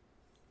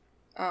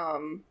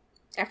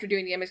after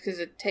doing damage because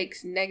it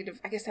takes negative.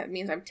 I guess that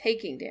means I'm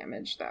taking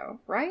damage, though,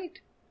 right?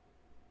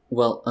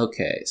 Well,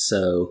 okay,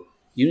 so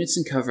units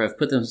in cover, I've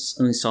put them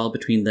only solid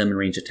between them and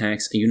range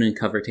attacks. A unit in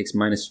cover takes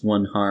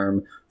 -1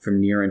 harm from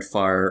near and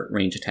far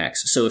range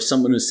attacks. So if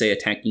someone was, say,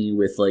 attacking you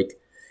with, like,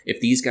 if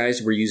these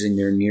guys were using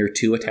their near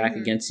 2 attack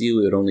against you,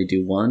 it would only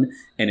do 1.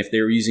 And if they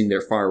were using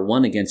their far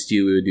 1 against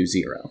you, it would do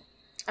 0.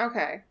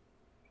 Okay.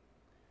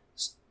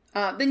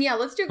 Then yeah,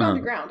 let's do Gone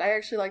to Ground. I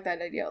actually like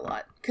that idea a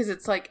lot. Because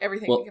it's like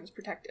everything becomes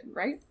protected,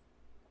 right?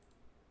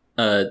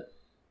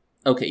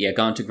 Okay, yeah,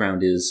 Gone to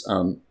Ground is...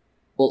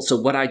 Well, so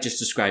what I just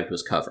described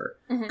was cover.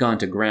 Mm-hmm. Gone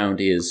to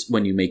Ground is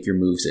when you make your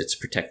moves, it's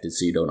protected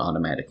so you don't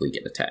automatically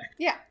get attacked.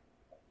 Yeah.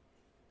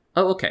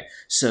 Oh, okay.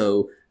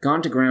 So,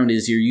 Gone to Ground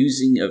is you're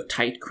using a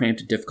tight,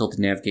 cramped, difficult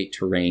to navigate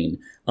terrain.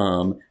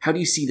 How do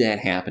you see that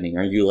happening?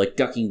 Are you, like,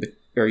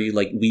 are you,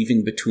 like,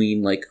 weaving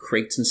between, like,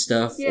 crates and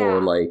stuff? Yeah.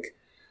 Or, like...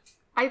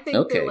 I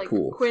think that, like,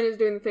 cool. Quinn is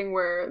doing the thing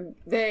where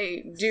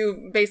they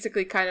do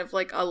basically kind of,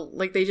 like,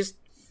 they just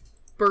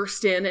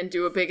burst in and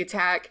do a big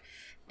attack,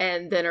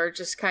 and then are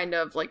just kind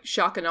of, like,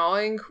 shock and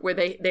awing, where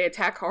they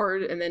attack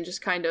hard and then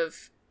just kind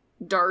of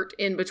dart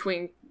in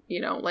between,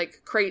 you know,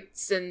 like,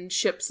 crates and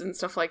ships and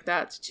stuff like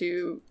that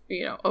to,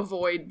 you know,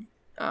 avoid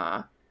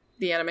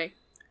the enemy.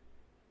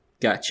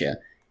 Gotcha.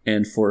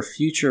 And for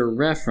future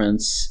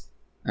reference,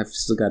 I've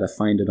still got to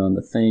find it on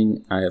the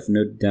thing. I have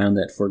noted down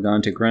that for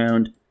Gone to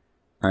Ground,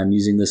 I'm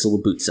using this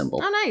little boot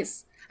symbol. Oh,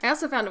 nice. I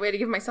also found a way to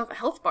give myself a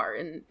health bar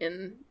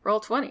in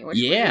Roll20. Which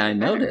yeah, I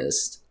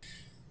noticed.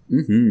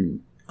 Mm-hmm.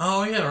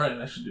 Oh, yeah, right.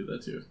 I should do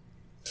that, too.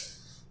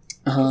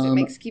 Because it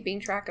makes keeping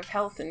track of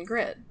health and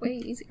grid way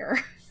easier.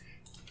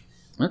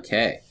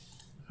 Okay.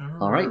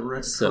 All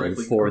right. So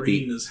for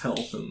green is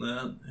health in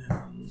that,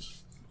 and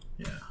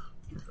yeah,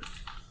 perfect.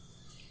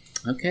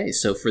 Okay,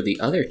 so for the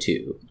other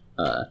two,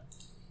 how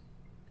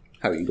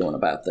are you going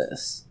about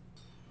this?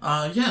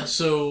 Yeah.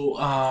 So,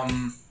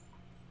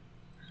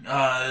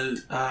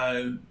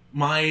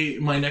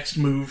 my next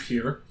move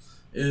here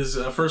is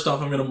first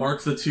off, I'm going to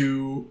mark the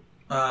two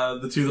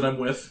that I'm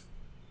with.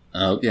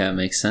 Oh, yeah,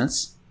 makes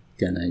sense.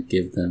 Gonna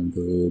give them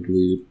the little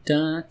blue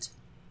dot.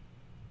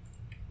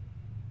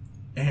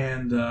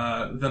 And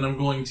then I'm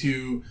going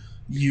to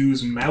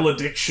use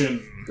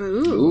Malediction,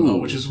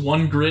 which is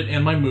 1 grit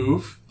and my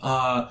move.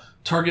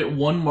 Target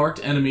 1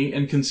 marked enemy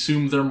and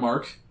consume their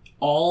mark.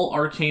 All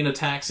arcane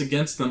attacks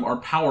against them are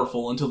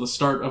powerful until the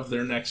start of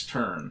their next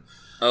turn.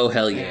 Oh,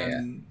 hell yeah.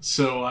 And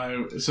so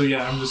I'm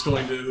just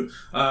going to,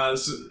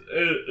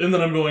 and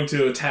then I'm going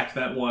to attack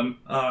that one.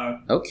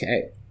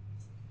 Okay.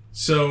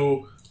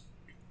 So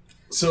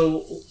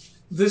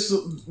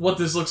what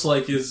this looks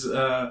like is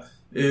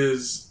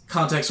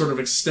Contact sort of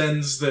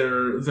extends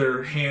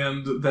their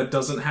hand that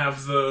doesn't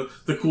have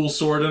the cool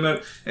sword in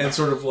it and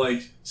sort of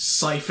like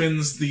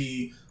siphons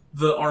the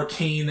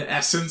arcane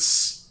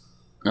essence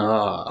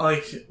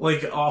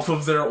like off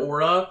of their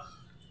aura,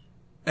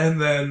 and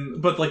then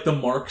but like the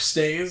mark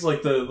stays,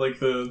 like the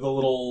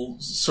little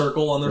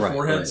circle on their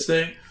forehead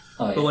stay.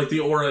 Oh, yeah. But like the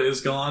aura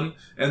is gone,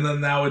 and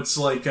then now it's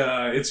like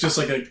it's just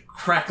like a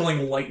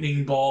crackling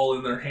lightning ball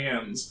in their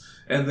hands.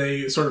 And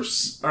they sort of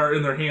are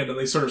in their hand, and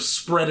they sort of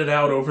spread it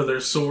out over their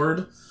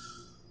sword,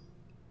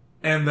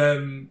 and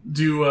then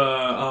do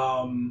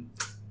the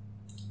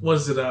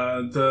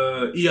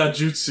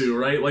Iajutsu,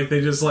 right? Like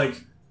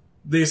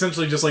they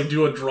essentially just like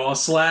do a draw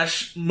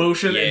slash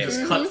motion and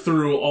just cut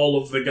through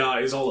all of the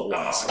guys all at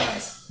once.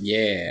 Nice.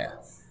 Yeah.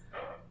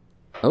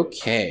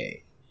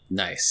 Okay.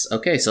 Nice.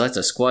 Okay, so that's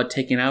a squad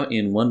taken out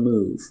in 1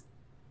 move.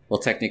 Well,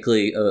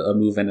 technically a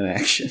move and an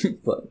action,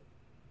 but.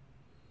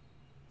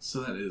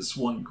 So that is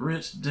 1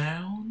 grit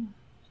down.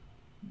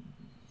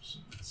 So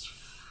that's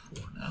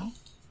 4 now.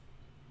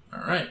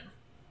 All right.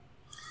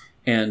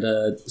 And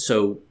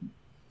so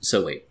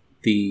wait.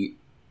 The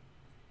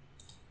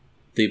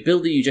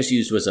ability you just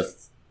used was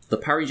the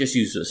power you just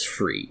used was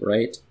free,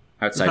 right?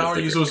 Outside the power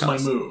used was my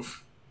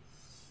move.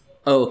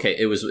 Oh, okay.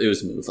 It was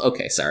move.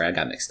 Okay, sorry, I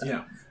got mixed up.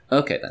 Yeah.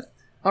 Okay then.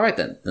 All right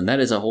then. Then that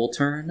is a whole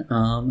turn.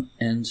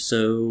 And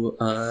so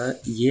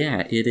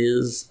yeah, it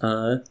is.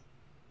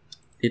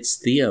 It's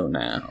Theo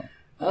now.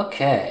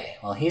 Okay,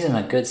 well, he's in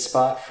a good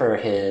spot for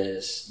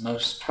his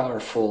most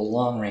powerful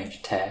long-range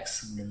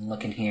attacks. I'm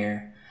looking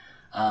here.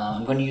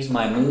 I'm going to use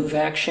my move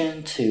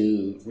action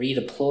to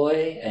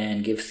redeploy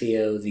and give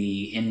Theo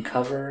the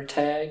in-cover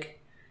tag.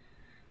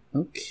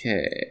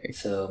 Okay.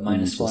 So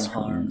 -1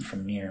 harm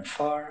from near and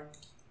far.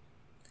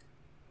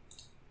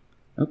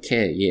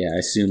 Okay, yeah, I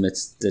assume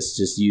that's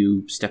just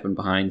you stepping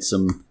behind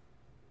some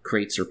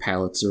crates or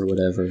pallets or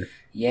whatever.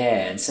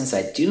 Yeah, and since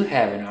I do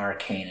have an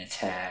arcane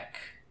attack,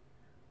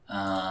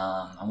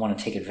 I want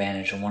to take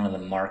advantage of one of the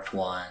marked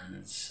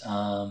ones.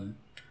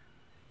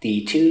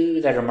 The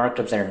 2 that are marked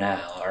up there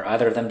now, are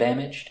either of them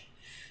damaged?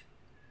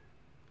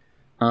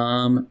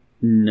 No.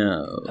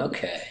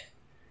 Okay.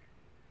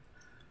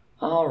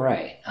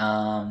 Alright,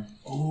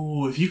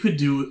 Oh, if you could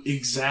do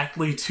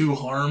exactly 2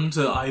 harm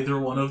to either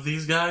one of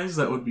these guys,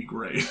 that would be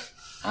great.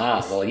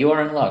 well, you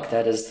are in luck.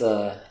 That is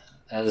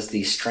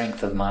the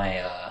strength of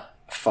my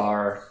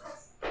far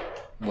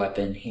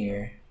weapon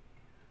here.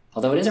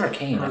 Although it is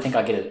arcane, I think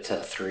I'll get it to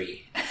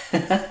 3.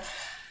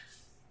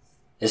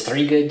 Is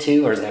 3 good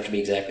too, or does it have to be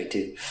exactly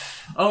 2?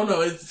 Oh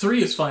no,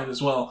 3 is fine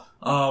as well.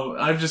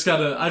 I've got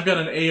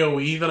an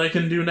AOE that I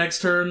can do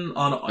next turn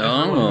on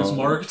everyone who's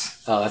marked.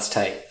 Oh, that's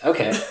tight.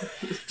 Okay,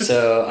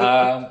 so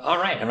all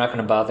right, I'm not going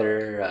to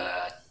bother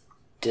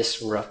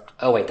disrupt.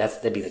 Oh wait,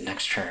 that'd be the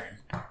next turn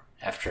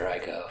after I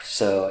go.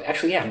 So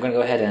actually, yeah, I'm going to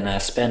go ahead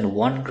and spend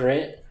 1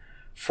 grit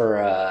for.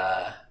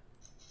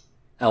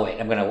 Oh wait,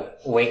 I'm going to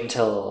wait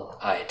until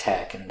I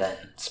attack and then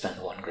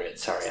spend 1 grit.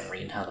 Sorry, I'm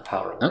reading how the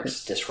power works.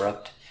 Okay.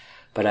 Disrupt.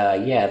 But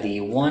yeah, the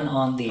one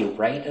on the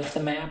right of the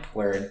map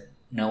where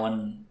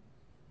none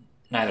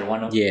of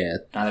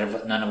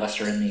us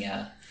are in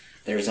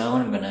their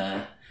zone. I'm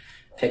gonna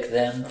pick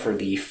them for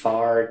the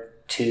far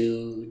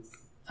 2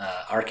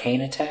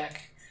 arcane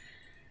attack.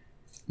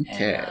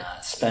 Okay.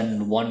 And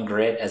spend 1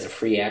 grit as a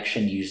free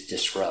action. Use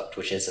disrupt,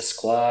 which is a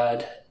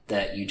squad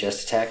that you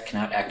just attacked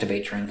cannot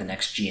activate during the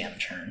next GM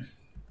turn.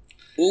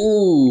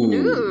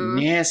 Ooh.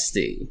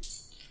 Nasty.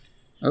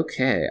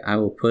 Okay, I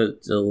will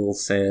put a little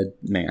sad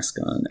mask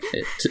on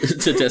it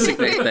to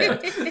designate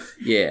that.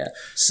 Yeah.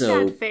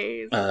 So,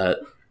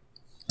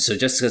 so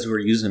just because we're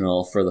using it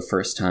all for the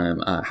first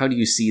time, how do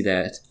you see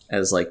that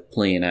as like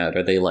playing out?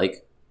 Are they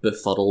like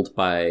befuddled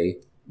by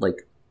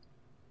like,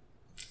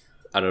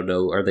 I don't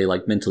know, are they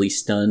like mentally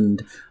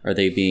stunned? Are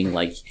they being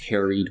like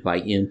harried by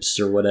imps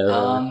or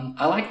whatever?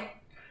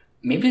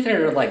 Maybe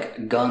their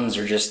like guns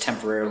are just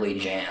temporarily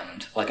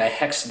jammed. Like I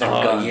hexed their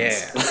guns.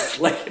 Yeah.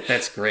 Like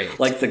that's great.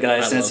 Like the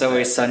guys in It's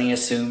Always Sunny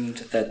assumed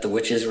that the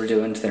witches were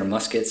doing to their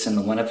muskets in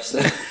the one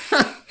episode.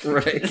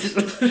 Right.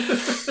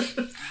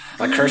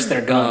 I cursed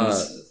their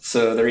guns,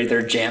 so they're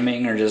either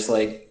jamming or just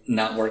like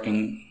not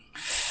working,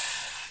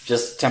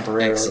 just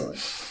temporarily. Excellent.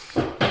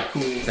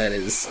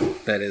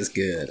 That is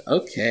good.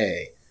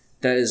 Okay,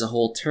 that is a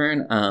whole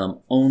turn.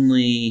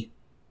 Only,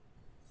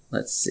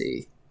 let's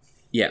see.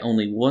 Yeah,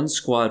 only 1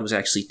 squad was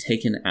actually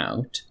taken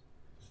out.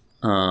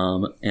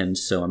 And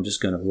so I'm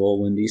just going to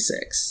roll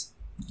 1d6.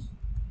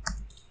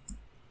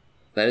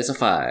 That is a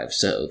 5,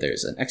 so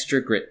there's an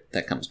extra grit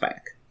that comes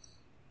back.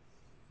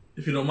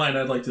 If you don't mind,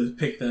 I'd like to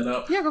pick that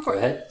up. Yeah, go for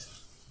it.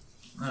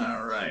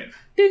 All right.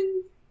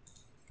 Ding!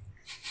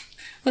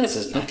 This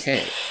is nice.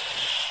 Okay.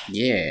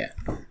 Yeah.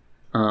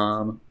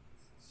 Now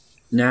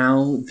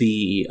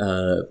the,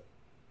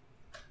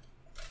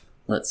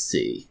 let's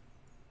see.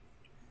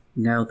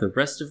 Now the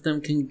rest of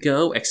them can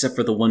go, except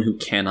for the one who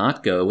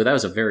cannot go. Well, that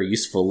was a very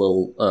useful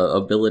little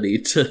ability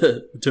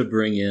to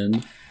bring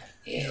in.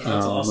 Yeah,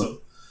 that's awesome.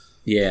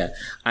 Yeah,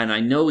 and I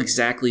know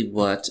exactly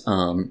what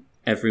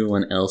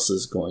everyone else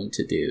is going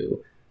to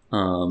do.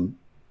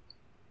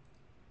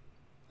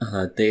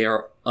 They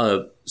are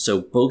so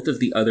both of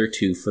the other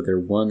 2 for their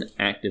 1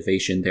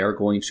 activation, they are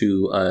going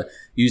to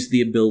use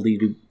the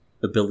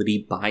ability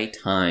buy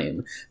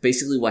time.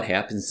 Basically, what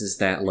happens is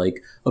that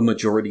like a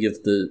majority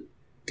of the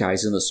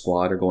guys in the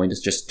squad are going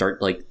to just start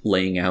like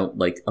laying out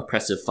like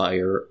oppressive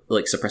fire,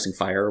 like suppressing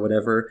fire or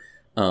whatever,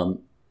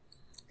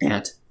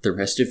 at the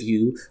rest of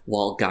you,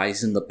 while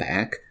guys in the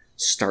back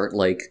start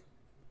like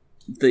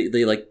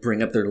they like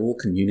bring up their little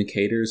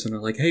communicators and are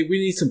like, hey, we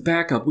need some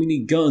backup, we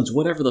need guns,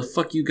 whatever the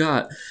fuck you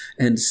got.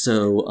 And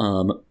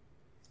so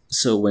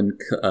so when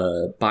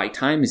buy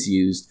time is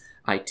used,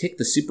 I tick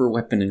the super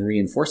weapon and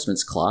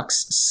reinforcements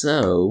clocks,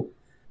 so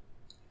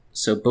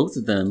both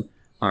of them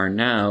are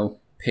now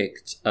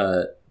picked,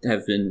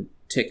 have been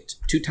ticked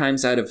 2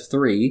 times out of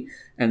 3,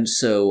 and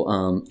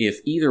so if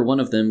either one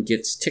of them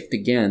gets ticked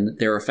again,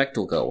 their effect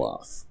will go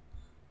off.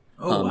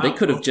 Oh, wow. They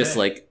could have just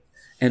like,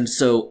 and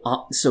so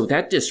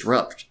that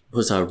disrupt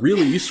was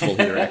really useful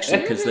here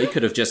actually, because they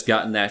could have just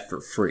gotten that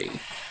for free.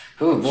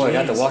 Oh boy, I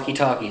got the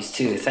walkie-talkies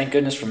too. Thank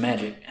goodness for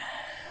magic.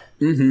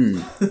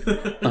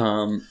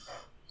 Mm-hmm.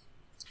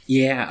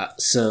 Yeah.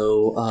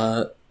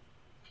 So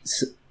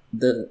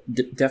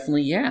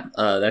definitely, yeah.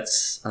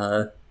 That's.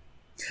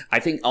 I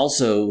think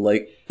also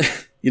like.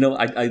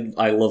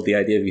 I love the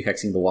idea of you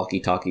hexing the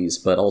walkie-talkies,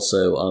 but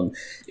also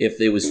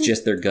if it was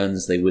just their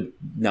guns, they would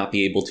not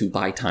be able to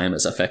buy time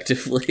as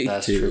effectively.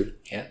 That's true.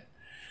 Yeah.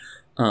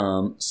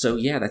 So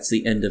yeah, that's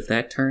the end of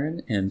that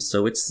turn, and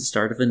so it's the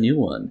start of a new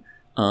one.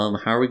 How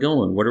are we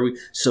going? What are we?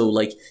 So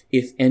like,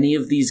 if any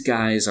of these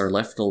guys are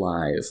left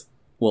alive,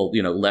 well,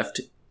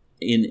 left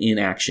in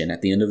action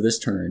at the end of this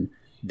turn,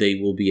 they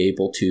will be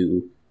able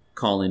to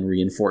call in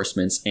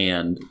reinforcements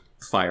and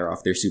fire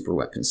off their super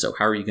weapons. So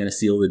how are you going to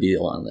seal the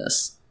deal on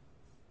this?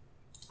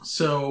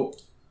 So,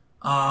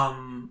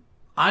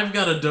 I've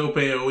got a dope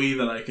AoE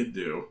that I could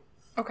do.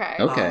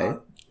 Okay.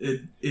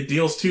 It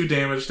deals 2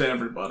 damage to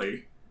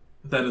everybody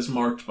that is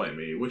marked by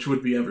me, which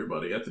would be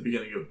everybody at the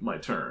beginning of my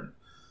turn.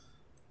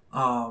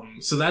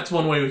 So that's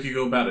one way we could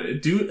go about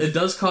it. It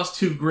does cost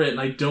 2 grit, and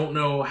I don't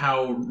know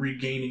how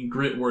regaining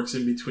grit works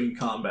in between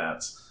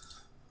combats.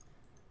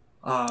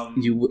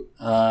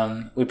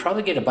 We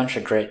probably get a bunch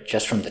of grit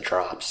just from the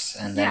drops,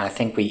 and then I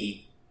think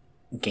we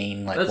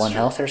gain like 1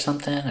 health or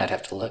something. I'd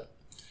have to look.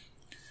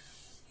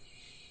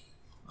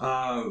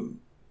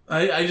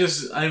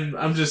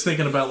 I'm just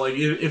thinking about like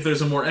if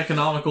there's a more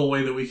economical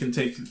way that we can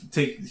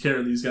take care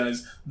of these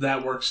guys,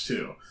 that works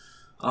too.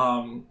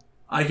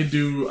 I could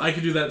do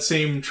that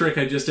same trick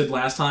I just did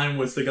last time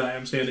with the guy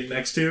I'm standing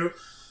next to,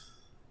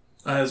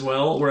 as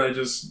well, where I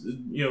just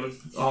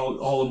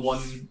all in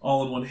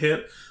one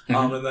hit.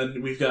 Mm-hmm. And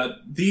then we've got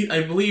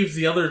I believe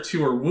the other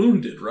two are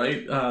wounded,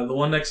 right? The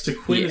one next to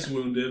Quinn is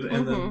wounded,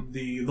 and then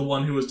the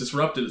one who was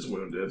disrupted is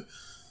wounded.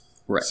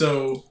 Right.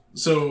 So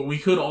we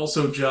could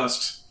also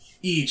just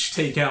each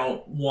take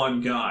out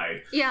one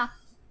guy. Yeah.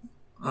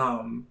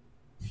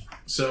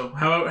 So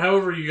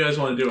however you guys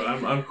want to do it,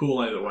 I'm cool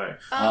either way.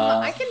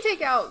 I can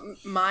take out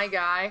my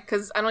guy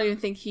because I don't even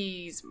think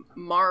he's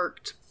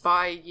marked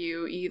by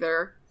you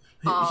either.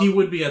 He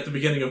would be at the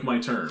beginning of my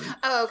turn.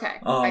 Oh, okay.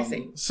 I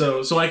see.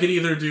 So I could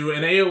either do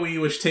an AoE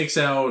which takes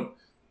out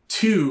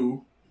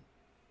 2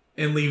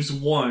 and leaves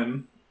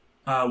 1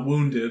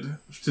 wounded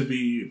to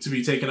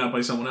be taken out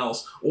by someone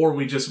else, or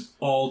we just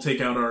all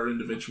take out our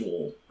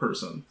individual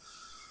person.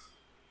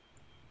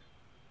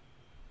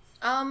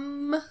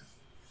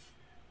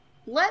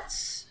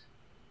 Let's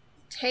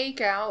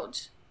take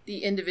out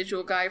the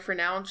individual guy for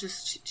now,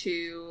 just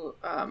to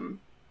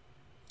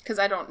because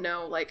I don't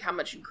know like how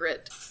much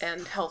grit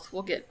and health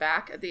we'll get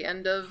back at the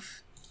end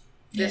of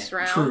this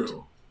round.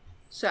 True.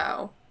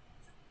 So.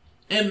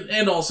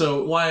 And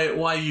also,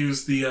 why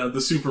use the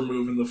super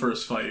move in the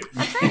first fight?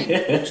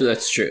 So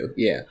that's true.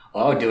 Yeah.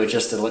 Well, I would do it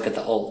just to look at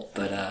the ult,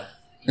 but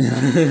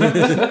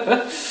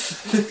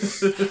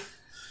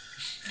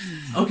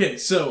Okay,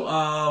 so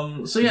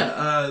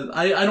yeah,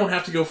 I don't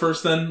have to go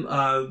first then,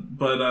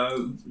 but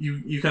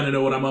you kind of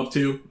know what I'm up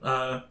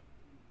to.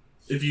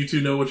 If you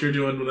two know what you're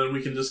doing, then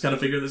we can just kind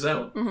of figure this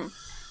out.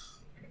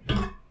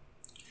 Mm-hmm.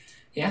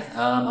 Yeah,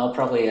 I'll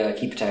probably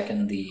keep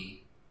attacking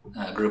the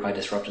group I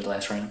disrupted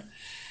last round.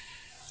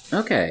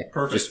 Okay.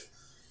 Perfect.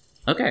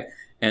 Okay.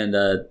 And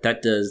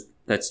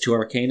that's 2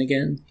 arcane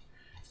again?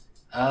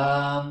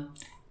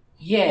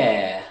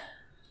 Yeah.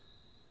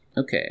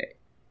 Okay.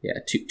 Yeah,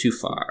 too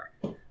far.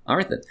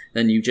 Alright then.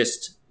 Then you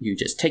just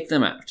take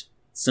them out.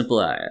 Simple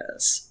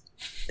as.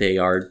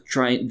 They're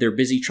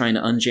busy trying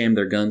to unjam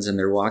their guns and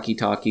their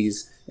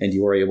walkie-talkies, and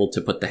you are able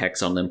to put the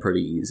hex on them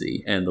pretty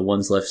easy. And the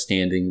ones left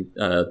standing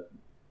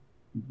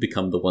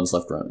become the ones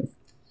left running.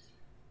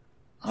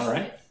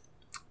 Alright.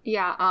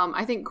 Yeah,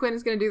 I think Quinn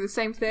is going to do the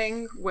same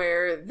thing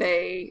where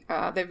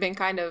they've been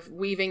kind of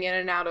weaving in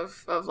and out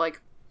of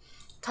like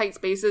tight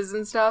spaces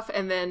and stuff,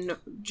 and then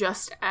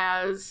just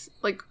as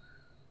like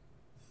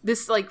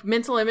this like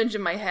mental image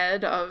in my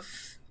head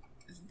of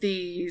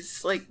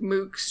these like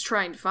mooks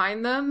trying to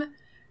find them,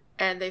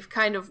 and they've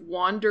kind of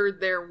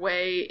wandered their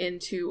way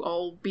into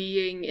all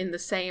being in the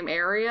same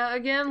area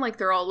again, like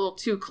they're all a little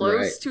too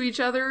close to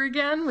each other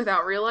again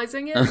without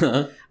realizing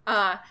it.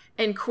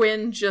 And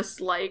Quinn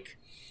just like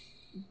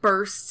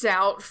bursts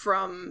out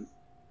from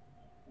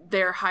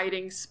their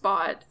hiding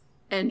spot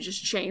and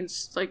just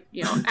chains, like,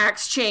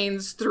 axe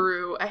chains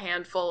through a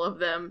handful of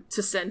them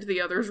to send the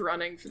others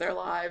running for their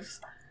lives.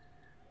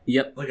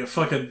 Yep. Like a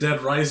fucking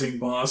Dead Rising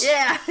boss.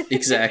 Yeah.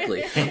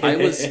 Exactly. I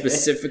was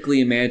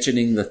specifically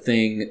imagining the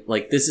thing,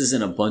 like, this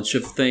isn't a bunch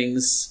of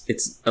things,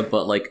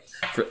 but like,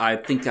 I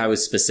think I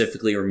was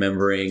specifically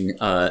remembering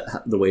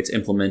the way it's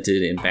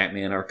implemented in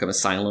Batman Arkham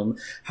Asylum,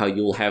 how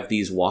you'll have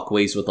these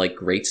walkways with, like,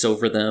 grates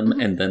over them,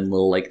 and then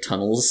little, like,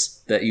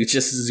 tunnels that you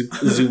just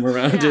zoom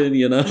around in,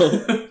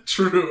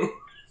 True.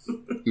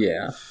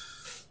 Yeah.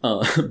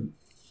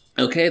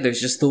 Okay, there's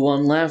just the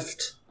one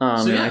left.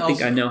 I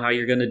think I know how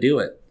you're gonna do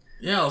it.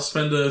 Yeah, I'll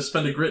spend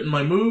a grit in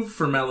my move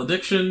for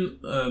malediction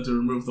to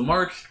remove the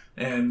mark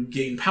and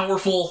gain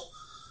powerful,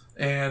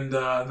 and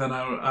then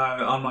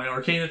I on my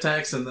arcane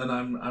attacks, and then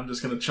I'm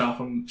just gonna chop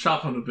him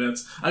to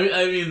bits. I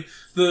mean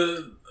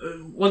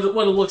what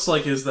it looks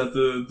like is that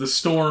the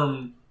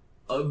storm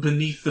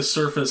beneath the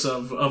surface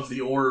of the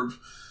orb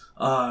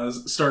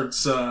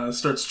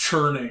starts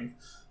churning,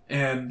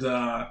 and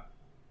the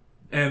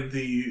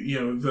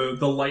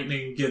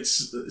lightning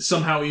gets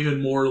somehow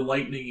even more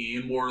lightning-y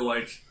and more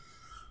like.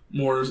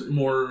 More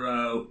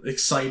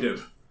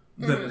excited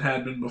than it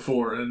had been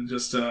before, and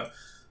just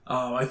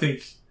I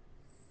think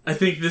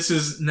this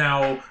is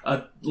now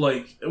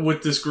like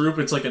with this group,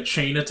 it's like a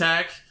chain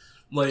attack.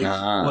 Like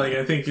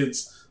I think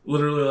it's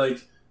literally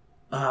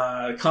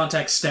like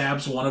Contact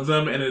stabs one of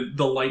them, and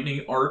the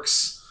lightning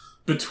arcs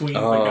between the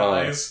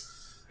guys,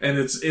 and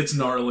it's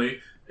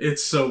gnarly.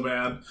 It's so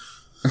bad.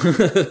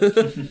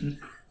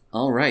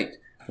 All right.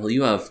 Well,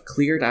 you have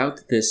cleared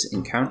out this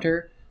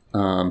encounter.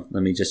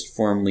 Let me just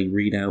formally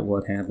read out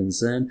what happens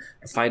then.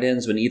 The fight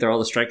ends when either all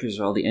the strikers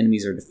or all the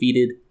enemies are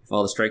defeated. If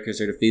all the strikers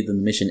are defeated, then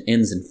the mission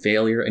ends in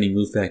failure and you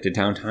move back to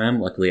downtime.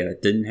 Luckily,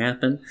 that didn't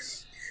happen.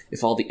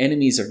 If all the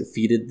enemies are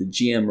defeated, the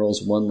GM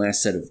rolls one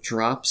last set of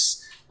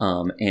drops.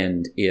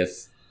 And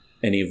if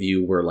any of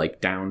you were like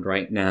downed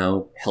right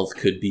now, health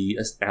could be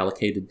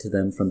allocated to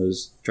them from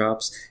those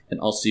drops. And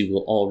also, you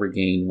will all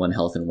regain 1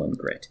 health and 1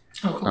 grit.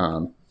 Oh,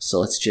 cool. So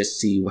let's just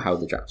see how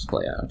the drops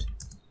play out.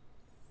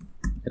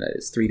 And that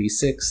is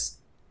 3d6.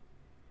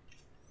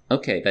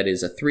 Okay, that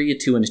is a 3, a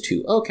 2, and a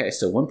 2. Okay,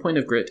 so 1 point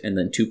of grit and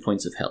then 2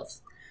 points of health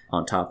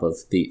on top of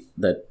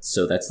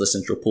so that's the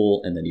central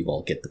pool, and then you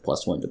all get the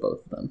 +1 to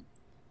both of them.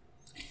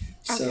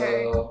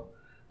 So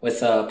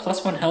with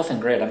 +1 health and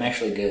grit, I'm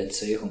actually good.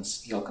 So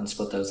y'all can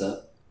split those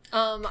up.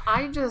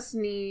 I just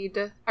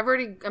need.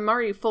 I'm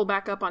already full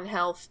back up on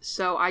health,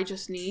 so I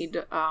just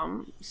need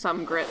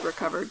some grit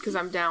recovered because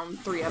I'm down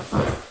 3 out of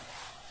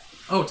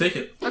 5. Oh, take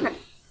it. Okay,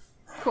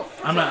 cool.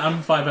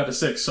 I'm 5 out of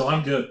 6, so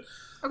I'm good.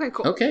 Okay,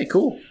 cool. Okay,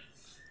 cool.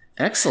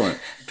 Excellent.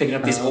 Picking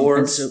up these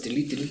orbs. So,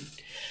 delete.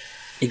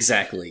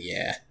 Exactly,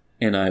 yeah.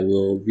 And I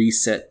will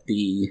reset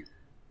the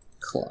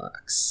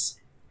clocks.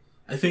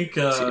 I think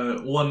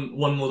one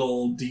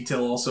little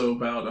detail also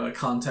about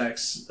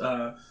Contact's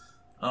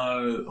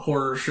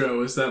horror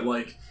show is that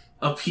like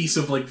a piece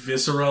of like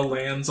viscera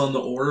lands on the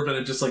orb and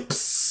it just like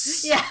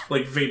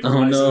like vaporizes.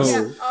 Oh, no.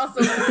 Yeah,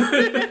 awesome.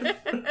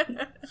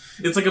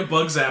 It's like a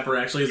bug zapper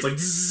actually. It's like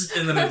zzz,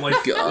 and then it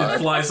like it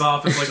flies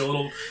off as like a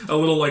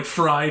little like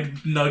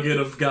fried nugget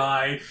of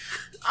guy.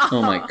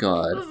 Oh my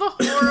god. This is a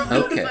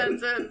horrible Okay.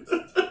 sentence.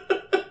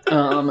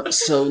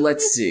 So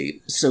let's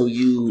see. So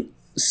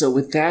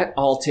with that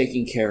all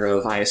taken care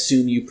of, I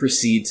assume you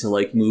proceed to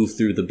like move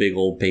through the big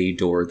old bay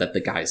door that the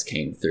guys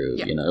came through,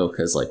 Yep. you know,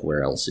 because like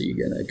where else are you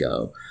gonna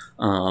go?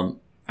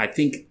 I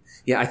think,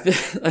 yeah,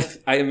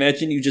 I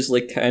imagine you just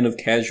like kind of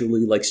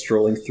casually like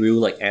strolling through,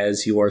 like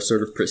as you are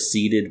sort of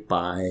preceded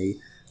by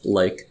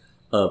like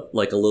a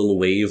little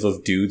wave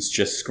of dudes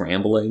just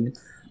scrambling.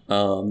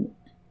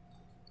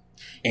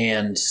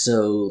 And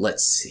so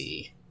let's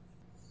see.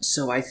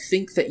 So I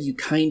think that you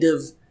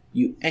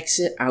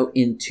exit out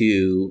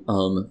into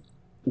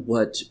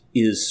what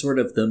is sort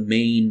of the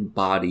main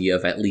body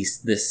of at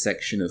least this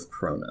section of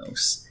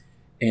Kronos.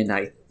 And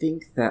I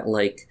think that,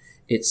 like,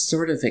 it's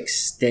sort of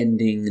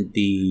extending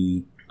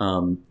the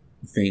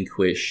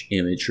Vanquish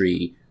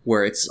imagery,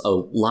 where it's a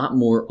lot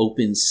more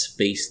open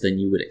space than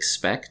you would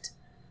expect,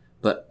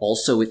 but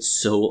also it's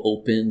so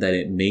open that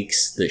it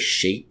makes the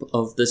shape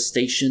of the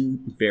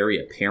station very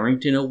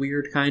apparent in a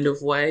weird kind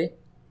of way.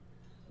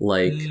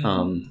 Like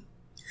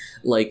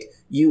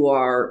you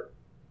are,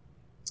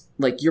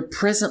 like, you're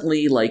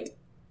presently, like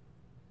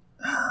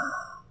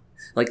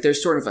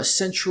there's sort of a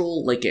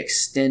central, like,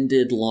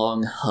 extended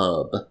long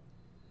hub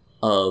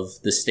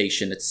of the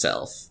station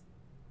itself.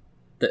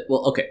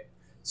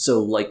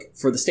 So, like,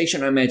 for the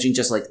station, I imagine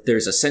just, like,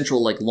 there's a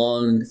central, like,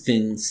 long,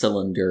 thin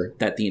cylinder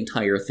that the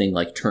entire thing,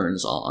 like,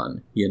 turns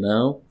on, you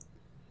know?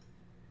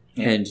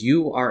 Yeah. And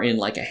you are in,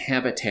 like, a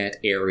habitat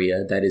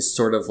area that is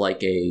sort of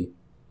like a,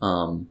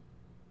 not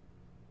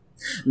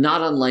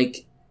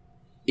unlike,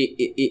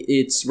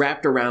 it's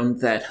wrapped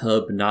around that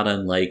hub, not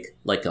unlike,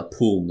 like, a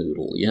pool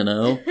noodle, you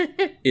know?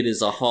 It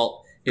is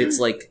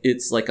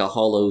it's like a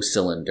hollow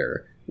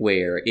cylinder,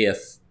 where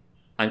if,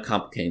 I'm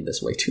complicating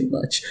this way too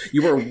much.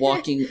 You are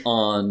walking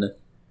on...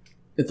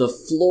 The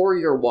floor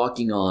you're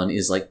walking on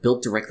is, like,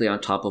 built directly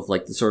on top of,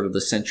 like, the sort of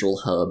the central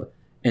hub,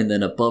 and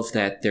then above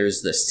that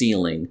there's the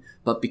ceiling.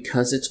 But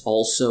because it's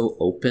also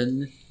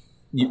open,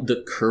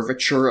 the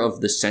curvature of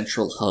the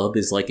central hub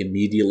is, like,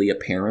 immediately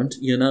apparent,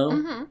 you know?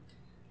 Mm-hmm.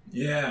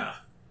 Yeah.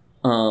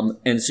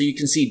 And so you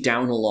can see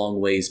down a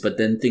long ways, but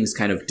then things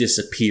kind of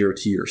disappear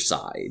to your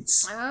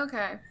sides.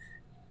 Okay.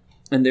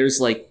 And there's,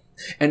 like...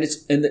 And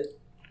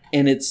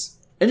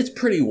it's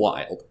pretty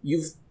wild.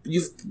 You've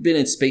been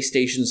in space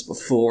stations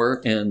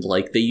before, and,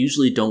 like, they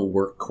usually don't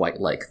work quite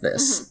like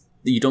this. Mm-hmm.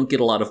 You don't get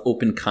a lot of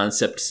open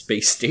concept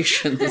space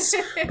stations,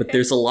 but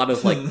there's a lot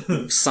of, like,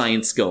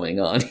 science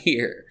going on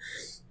here.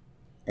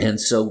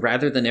 And so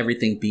rather than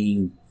everything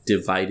being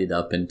divided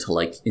up into,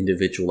 like,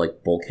 individual,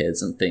 like,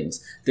 bulkheads and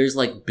things, there's,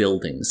 like,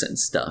 buildings and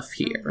stuff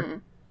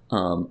here.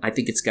 Mm-hmm. I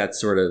think it's got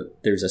sort of...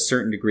 There's a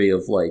certain degree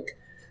of, like...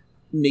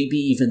 Maybe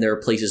even there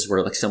are places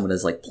where, like, someone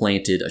has, like,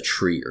 planted a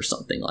tree or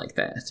something like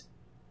that.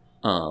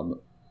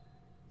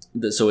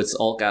 So it's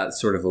all got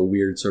sort of a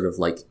weird sort of,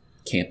 like,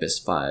 campus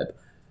vibe.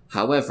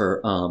 However,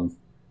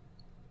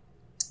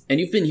 and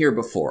you've been here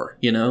before,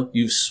 you know?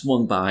 You've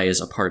swung by as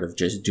a part of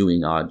just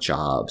doing odd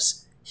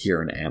jobs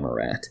here in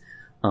Amarat.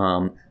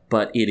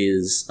 But it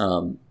is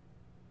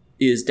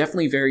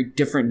definitely very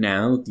different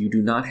now. You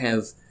do not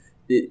have...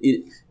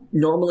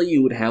 Normally,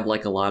 you would have,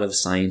 like, a lot of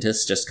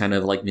scientists just kind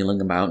of, like,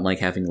 milling about and, like,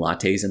 having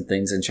lattes and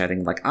things and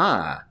chatting, like,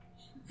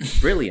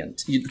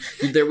 brilliant.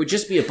 There would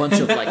just be a bunch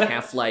of, like,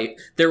 Half-Life...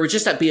 There would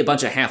just be a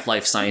bunch of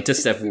Half-Life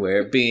scientists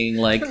everywhere being,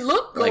 like...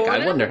 Look, like,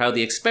 I wonder how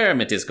the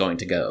experiment is going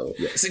to go.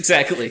 Yes,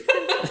 exactly.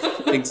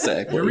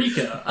 Exactly.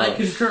 Eureka! I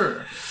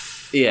concur.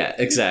 Yeah,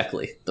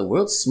 exactly. The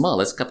world's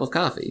smallest cup of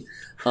coffee.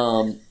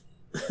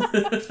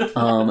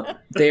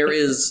 There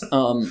is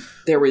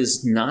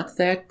not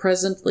that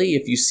presently.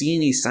 If you see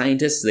any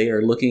scientists, they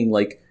are looking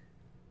like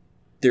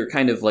they're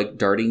kind of like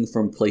darting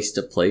from place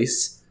to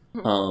place.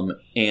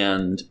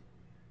 And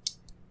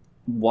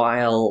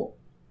while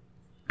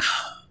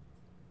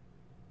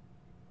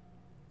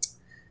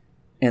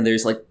and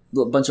there's like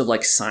a bunch of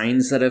like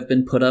signs that have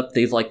been put up.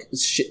 They've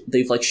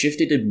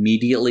shifted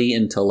immediately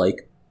into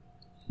like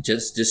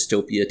just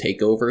dystopia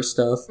takeover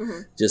stuff.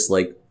 Mm-hmm. Just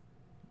like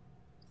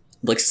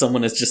like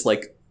someone has just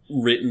like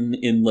written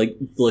in like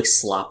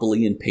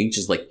sloppily in paint,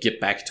 just like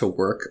 "get back to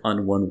work"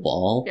 on one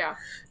wall. Yeah.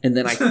 And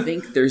then I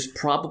think there's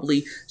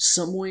probably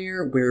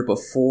somewhere where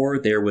before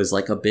there was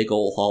like a big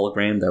old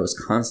hologram that was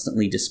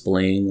constantly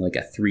displaying like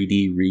a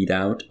 3D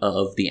readout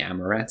of the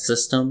Amarat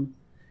system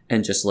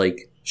and just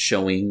like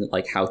showing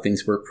like how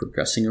things were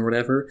progressing or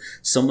whatever.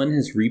 Someone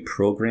has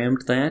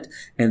reprogrammed that,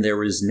 and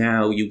there is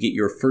now you get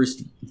your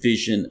first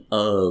vision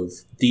of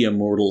the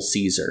immortal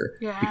Caesar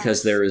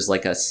because there is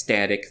like a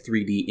static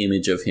 3D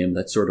image of him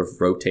that's sort of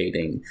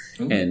rotating.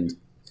 Ooh. And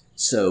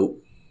so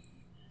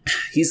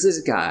he's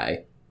this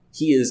guy.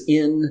 He is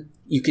in,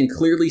 you can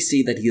clearly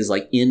see that he is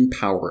like in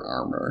power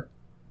armor.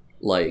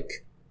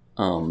 Like,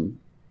 like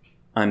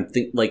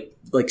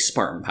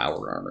Spartan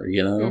power armor,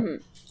 you know?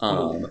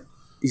 Mm-hmm.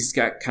 He's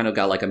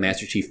got like a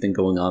Master Chief thing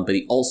going on, but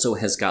he also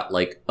has got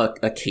like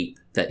a cape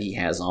that he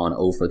has on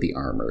over the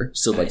armor.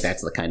 So like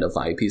that's the kind of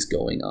vibe he's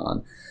going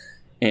on.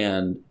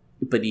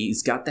 But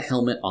he's got the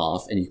helmet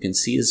off and you can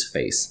see his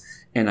face.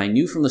 And I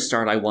knew from the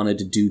start I wanted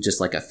to do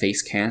just like a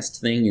face cast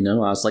thing, you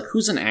know? I was like,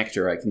 who's an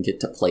actor I can get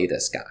to play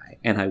this guy?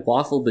 And I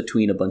waffled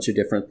between a bunch of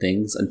different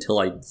things until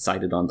I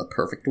decided on the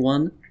perfect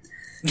one.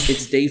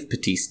 It's Dave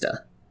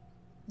Bautista.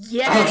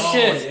 Yes. Oh,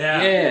 shit.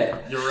 Yeah.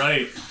 You're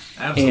right.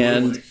 Absolutely.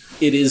 And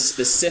it is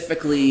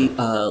specifically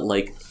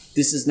like,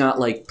 this is not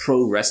like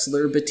pro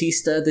wrestler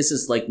Batista. This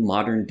is like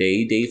modern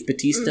day Dave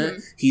Bautista. Mm-hmm.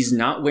 He's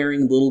not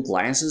wearing little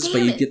glasses,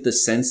 but you get the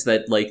sense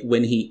that like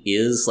when he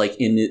is like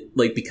in it,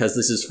 like because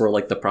this is for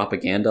like the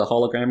propaganda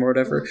hologram or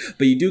whatever. Mm-hmm.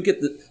 But you do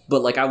get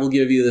but like I will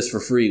give you this for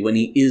free. When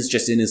he is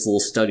just in his little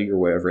study or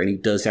whatever, and he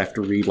does have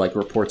to read like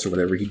reports or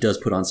whatever, he does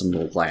put on some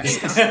little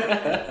glasses.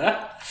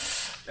 I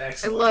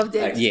love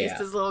Dave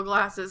Bautista's little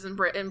glasses in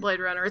Blade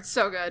Runner. It's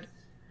so good.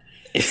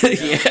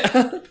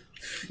 Yeah.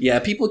 Yeah,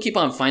 people keep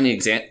on finding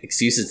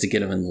excuses to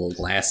get him in little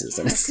glasses.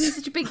 And He's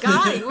such a big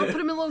guy. You want to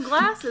put him in little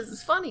glasses.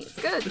 It's funny.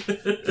 It's good.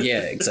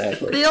 Yeah,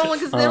 exactly. They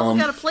don't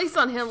got a place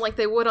on him like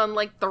they would on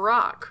like The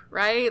Rock,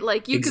 right?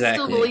 Like you could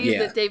still believe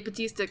that Dave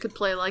Bautista could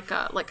play like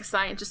a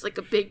scientist, like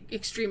a big,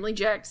 extremely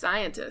jacked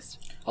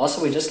scientist.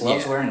 Also, he just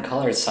loves wearing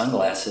colored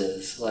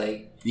sunglasses.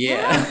 Like,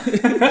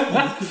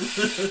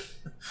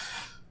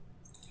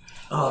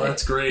 Oh,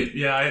 that's great.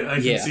 Yeah,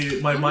 I can see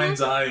it. My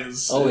mind's eye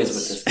is always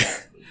with this guy.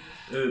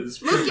 Is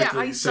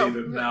perfectly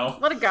sated now.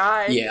 What a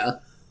guy. Yeah.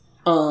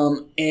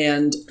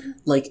 And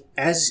like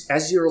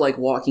as you're like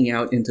walking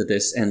out into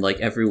this and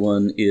like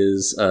everyone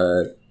is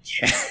yeah.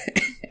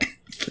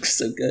 It looks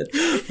so good.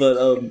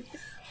 But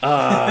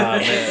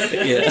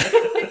man, yeah.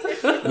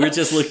 We're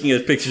just looking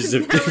at pictures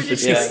of Dave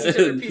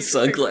Bautista and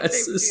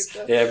sunglasses.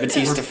 Yeah,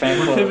 Bautista fan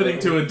We're club. pivoting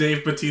to a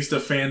Dave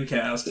Bautista fan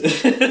cast.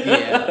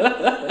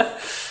 Yeah.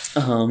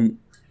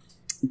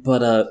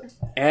 But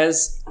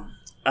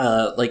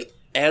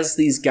as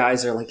these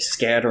guys are like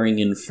scattering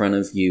in front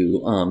of you,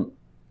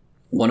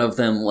 one of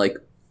them like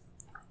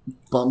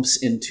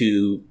bumps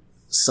into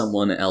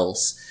someone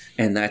else,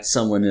 and that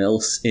someone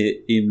else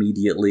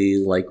immediately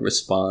like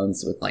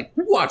responds with like,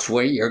 "Watch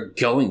where you're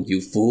going,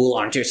 you fool!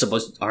 Aren't you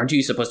supposed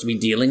to be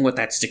dealing with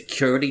that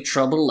security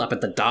trouble up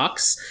at the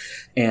docks?"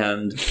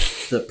 And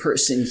the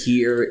person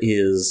here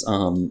is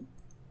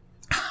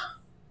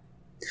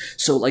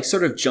so, like,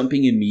 sort of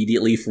jumping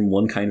immediately from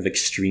one kind of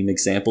extreme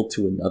example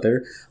to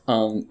another,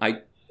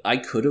 I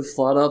could have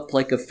thought up,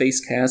 like, a face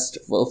cast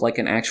of, like,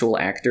 an actual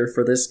actor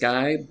for this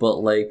guy, but,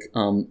 like,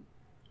 I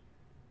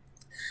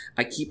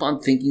keep on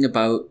thinking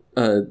about,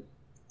 I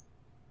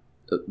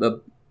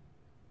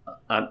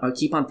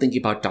keep on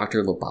thinking about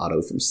Dr.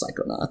 Lovato from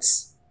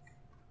Psychonauts.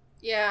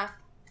 Yeah.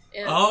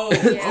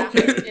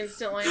 Okay.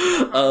 Instantly.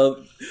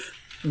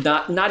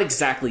 Not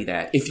exactly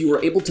that. If you were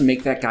able to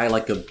make that guy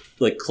like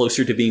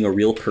closer to being a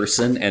real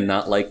person and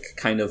not like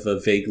kind of a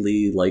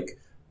vaguely like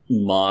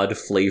mod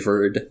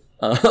flavored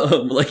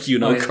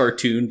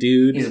cartoon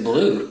dude. He's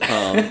blue.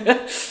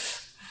 I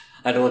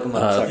had to look him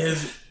up. Sorry.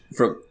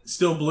 From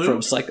still blue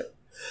from Psycho.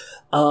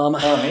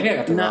 Maybe I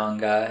got the wrong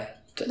guy.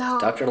 No.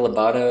 Dr.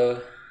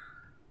 Lovato.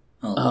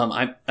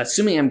 I'm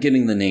assuming I'm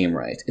getting the name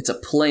right. It's a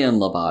play on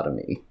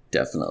lobotomy.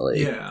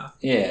 Definitely. Yeah.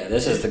 Yeah,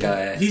 this is the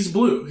guy. He's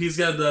blue. He's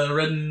got the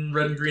red and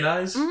green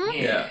eyes. Mm-hmm.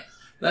 Yeah.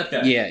 That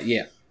guy.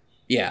 Yeah.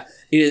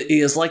 It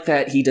is like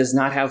that. He does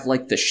not have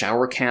like the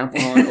shower cap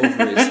on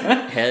over his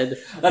head.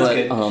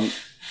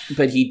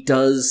 But he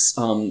does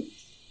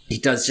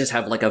just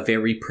have like a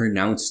very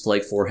pronounced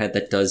like forehead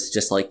that does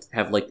just like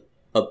have like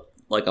a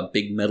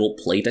big metal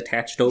plate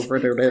attached over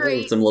it or whatever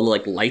with some little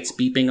like lights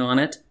beeping on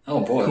it.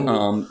 Oh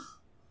boy.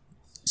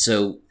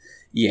 So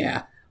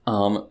yeah.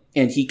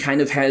 And he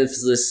kind of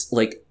has this,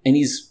 like, and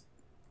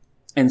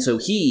so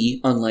he,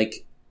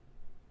 unlike,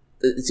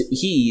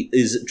 he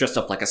is dressed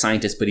up like a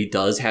scientist, but he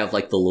does have,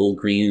 like, the little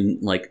green,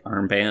 like,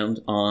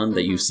 armband on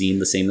that you've seen,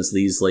 the same as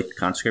these, like,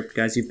 conscript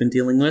guys you've been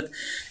dealing with.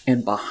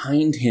 And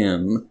behind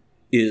him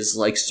is,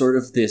 like, sort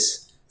of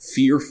this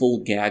fearful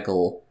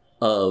gaggle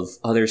of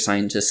other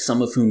scientists,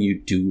 some of whom you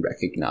do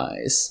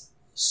recognize.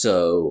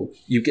 So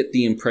you get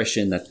the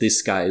impression that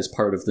this guy is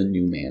part of the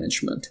new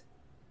management.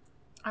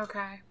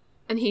 Okay.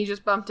 and he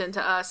just bumped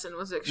into us and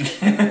was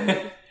extremely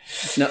rude.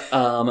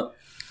 No,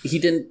 he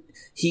didn't.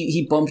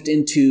 He bumped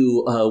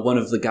into one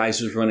of the guys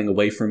who's running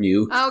away from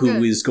you,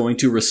 who is going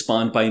to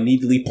respond by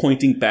immediately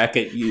pointing back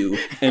at you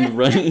and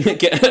running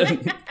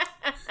again.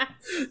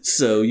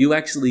 So you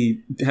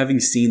actually, having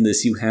seen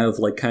this, you have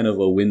like kind of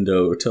a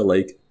window to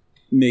like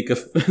make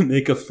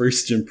a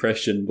first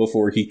impression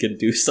before he can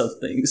do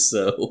something.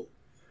 So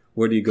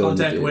what are you going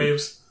to do? Contact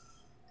waves.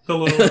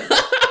 Hello.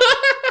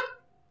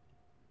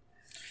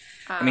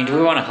 I mean, do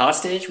we want a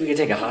hostage? We could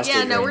take a hostage.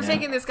 Yeah, no, right we're now.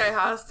 taking this guy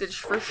hostage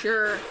for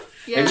sure.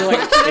 Yeah.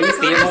 Maybe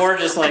Theodore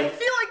just I like...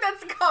 feel like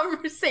that's a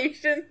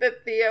conversation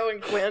that Theo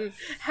and Quinn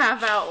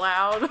have out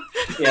loud.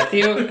 Yeah,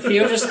 Theo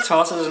just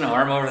tosses an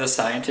arm over the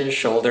scientist's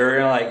shoulder,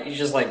 and like he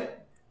just like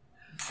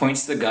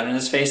points the gun in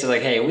his face. Is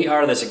like, "Hey, we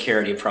are the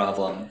security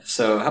problem.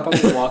 So how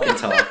about we walk and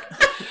talk?"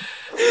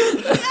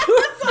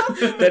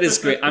 That is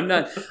great. I'm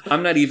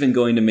not even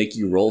going to make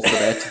you roll for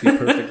that, to be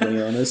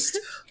perfectly honest.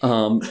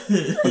 Good,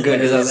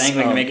 because I was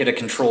angling to make it a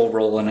control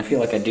roll, and I feel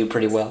like I do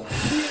pretty well.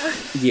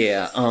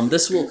 Yeah.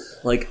 This will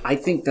like. I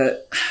think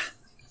that.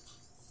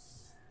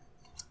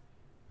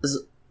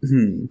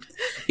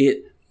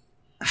 It.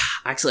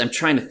 Actually, I'm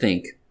trying to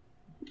think.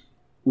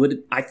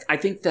 I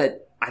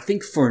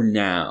think for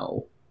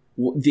now,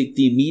 the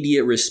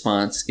immediate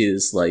response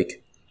is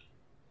like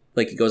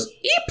it goes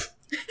eep.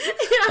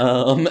 Yeah.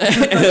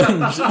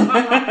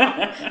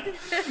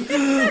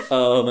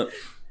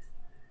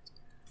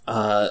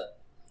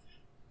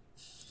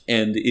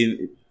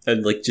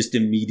 And like just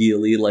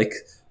immediately like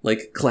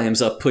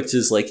clams up, puts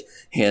his like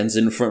hands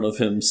in front of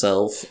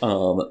himself.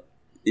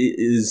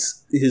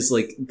 Is his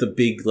like the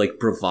big like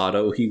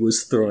bravado he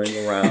was throwing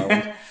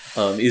around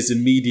is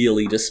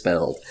immediately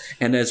dispelled,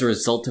 and as a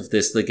result of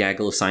this, the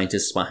gaggle of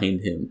scientists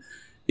behind him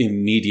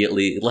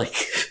immediately like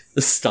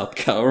stop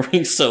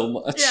cowering so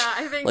much. Yeah,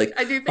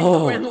 I do think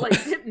Quinn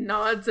like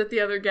nods at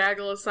the other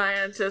gaggle of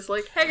scientists,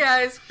 like, "Hey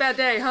guys, bad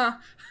day, huh?"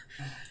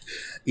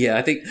 Yeah,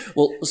 I think.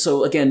 Well,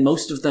 so again,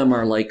 most of them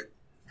are like.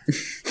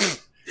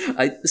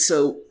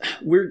 So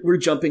we're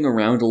jumping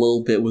around a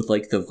little bit with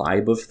like the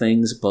vibe of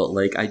things, but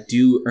like I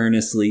do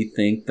earnestly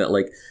think that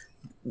like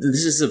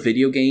this is a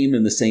video game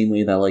in the same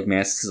way that like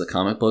Masks is a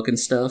comic book and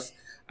stuff.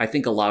 I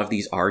think a lot of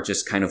these are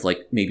just kind of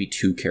like maybe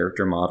two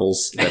character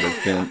models that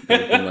have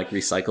been like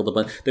recycled a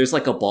bunch. There's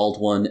like a bald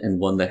one and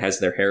one that has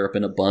their hair up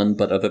in a bun,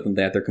 but other than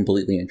that, they're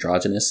completely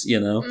androgynous, you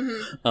know?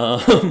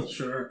 Mm-hmm.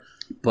 Sure.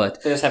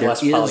 But They just have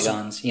less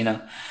polygons, you know?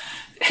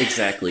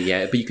 Exactly,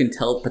 yeah. But you can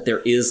tell, but there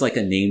is like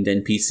a named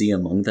NPC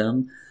among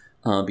them,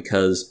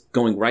 because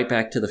going right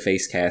back to the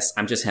face cast,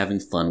 I'm just having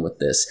fun with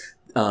this.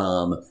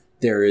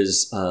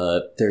 There's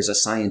a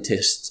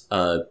scientist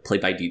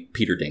played by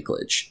Peter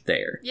Dinklage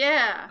there.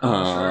 Yeah.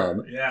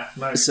 Sure. Yeah,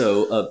 nice.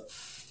 So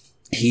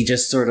he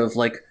just sort of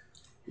like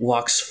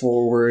walks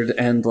forward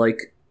and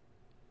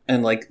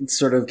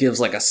sort of gives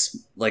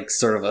like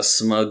sort of a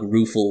smug,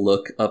 rueful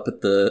look up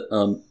at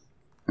the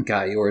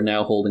guy you are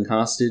now holding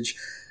hostage,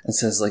 and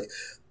says like,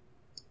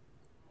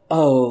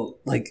 what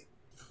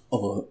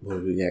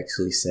would we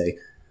actually say?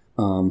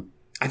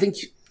 I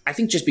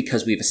think just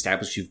because we've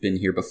established you've been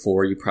here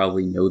before, you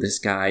probably know this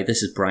guy.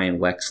 This is Brian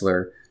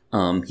Wexler.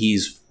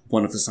 He's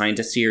one of the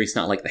scientists here. He's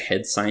not like the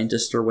head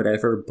scientist or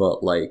whatever,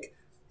 but like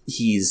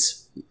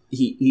he's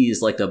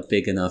like a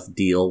big enough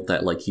deal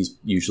that like he's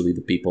usually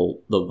the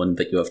one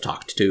that you have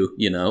talked to,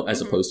 you know, as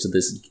opposed to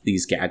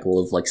these gaggle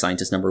of like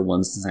scientist number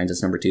ones and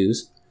scientist number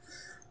twos.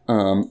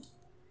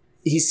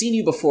 He's seen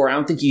you before. I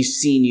don't think he's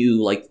seen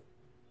you like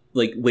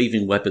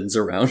waving weapons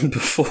around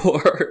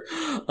before.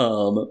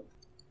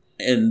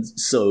 And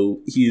so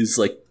he's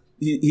like,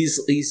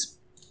 he's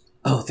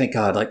oh, thank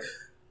God. Like,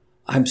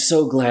 I'm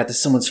so glad that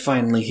someone's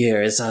finally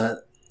here.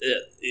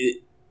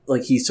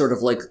 Like he sort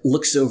of like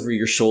looks over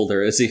your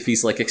shoulder as if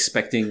he's like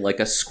expecting like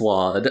a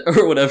squad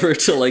or whatever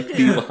to like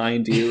be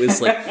behind you.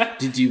 It's like,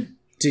 did you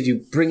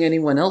bring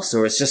anyone else,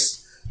 or it's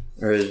just,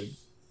 or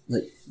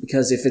like,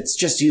 because if it's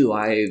just you,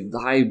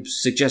 I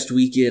suggest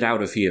we get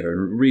out of here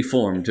and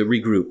reform to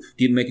regroup.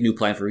 Do you make a new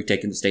plan for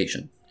retaking the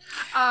station?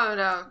 Oh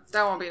no,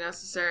 that won't be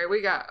necessary.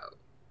 We got.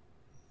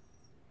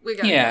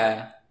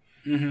 Yeah.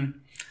 Mm-hmm.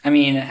 I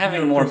mean,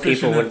 having more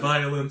people would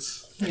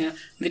violence. Yeah,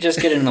 they just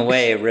get in the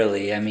way.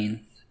 Really, I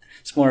mean,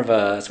 it's more of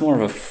a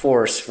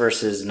force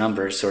versus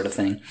numbers sort of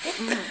thing.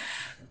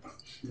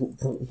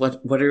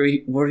 What are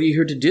you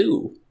here to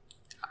do?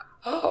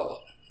 Oh,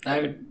 I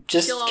would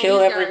just kill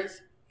every.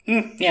 guys.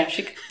 Yeah,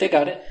 they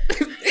got it.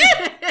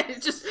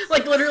 Just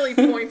like literally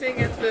pointing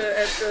at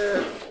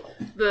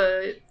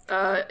the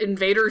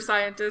invader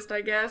scientist,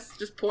 I guess.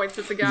 Just points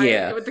at the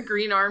guy with the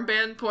green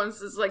armband.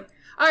 Points is like,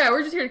 oh yeah,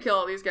 we're just here to kill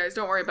all these guys.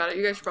 Don't worry about it.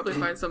 You guys should probably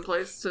find some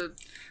place to,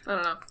 I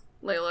don't know,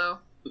 lay low.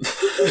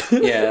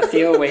 Yeah,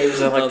 Theo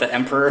waves at like the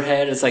emperor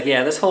head. It's like,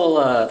 yeah, this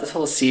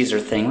whole Caesar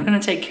thing, we're gonna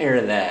take care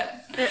of that.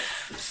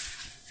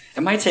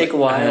 It might take a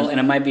while,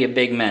 and it might be a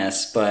big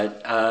mess,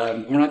 but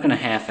we're not going to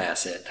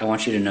half-ass it. I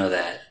want you to know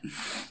that.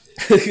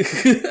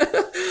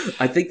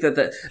 I think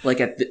that like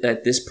at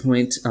this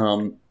point,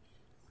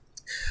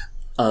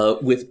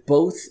 with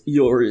both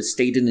your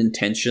stated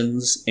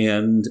intentions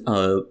and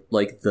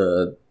like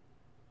the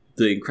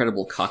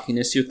incredible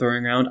cockiness you're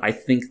throwing around, I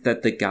think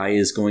that the guy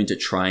is going to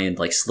try and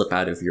like slip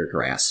out of your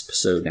grasp.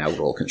 So now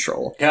roll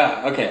control.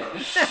 Yeah, okay.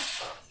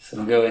 So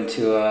we'll go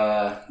into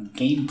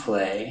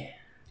gameplay.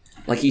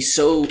 Like he's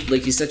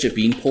such a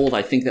beanpole.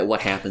 I think that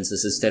what happens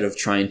is instead of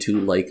trying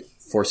to like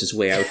force his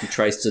way out, he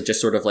tries to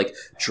just sort of like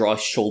draw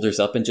his shoulders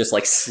up and just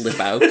like slip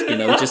out,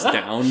 just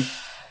down.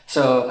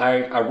 So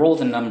I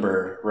rolled a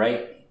number,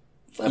 right?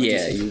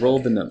 You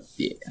rolled the number.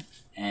 Yeah.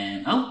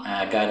 And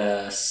I got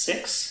a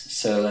 6.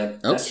 So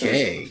that's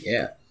okay.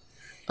 Yeah.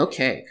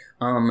 Okay.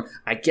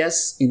 I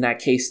guess in that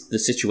case, the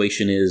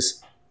situation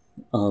is,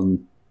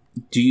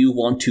 do you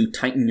want to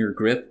tighten your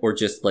grip or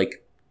just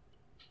like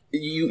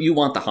you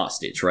want the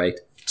hostage, right?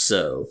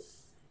 So,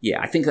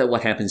 yeah, I think that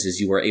what happens is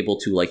you are able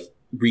to like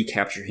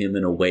recapture him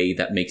in a way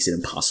that makes it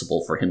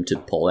impossible for him to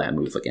pull that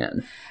move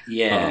again.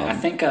 Yeah, I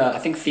think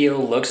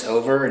Theo looks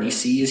over and he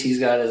sees he's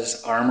got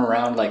his arm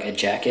around like a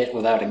jacket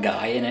without a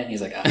guy in it, and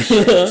he's like,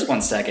 shit, just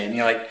 1 second.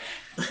 And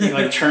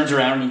he turns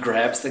around and he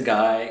grabs the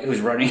guy who's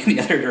running in the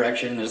other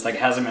direction and just like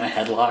has him in a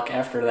headlock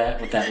after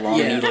that with that long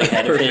needly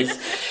head of his.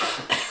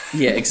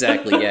 Yeah,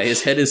 exactly. Yeah,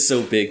 his head is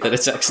so big that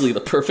it's actually the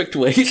perfect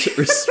way to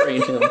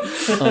restrain him.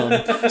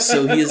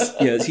 So he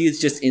is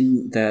just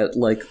in that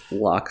like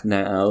lock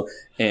now,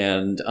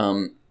 and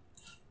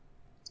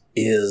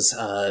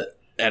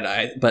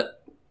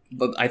but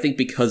I think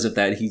because of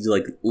that, he's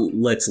like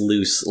lets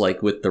loose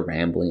like with the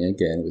rambling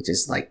again, which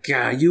is like,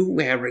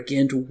 you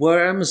arrogant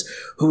worms,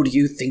 who do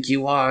you think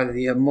you are?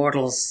 The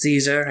immortal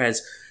Caesar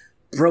has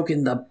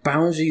broken the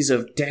boundaries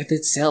of death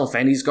itself,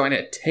 and he's going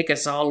to take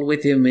us all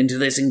with him into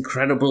this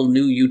incredible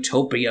new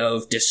utopia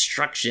of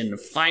destruction.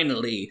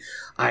 Finally,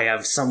 I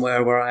have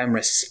somewhere where I'm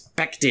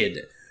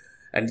respected,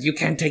 and you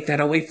can't take that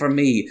away from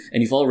me.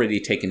 And you've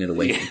already taken it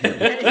away from him.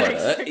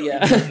 But,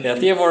 yeah,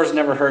 Theovore's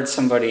never heard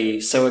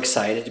somebody so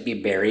excited to be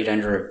buried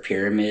under a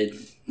pyramid,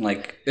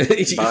 like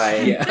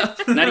by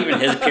not even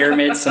his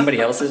pyramid,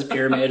 somebody else's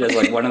pyramid as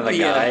like one of the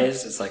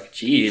guys. It's like,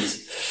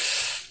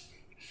 geez,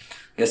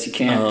 guess you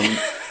can't.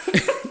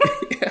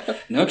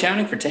 No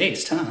accounting for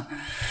taste, huh?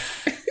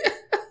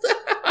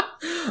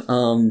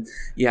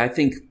 I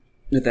think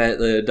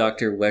that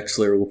Dr.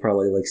 Wexler will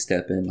probably like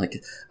step in.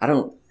 Like, I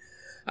don't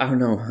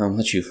know how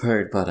much you've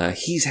heard, but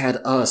he's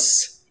had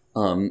us.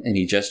 And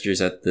he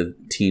gestures at the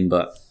team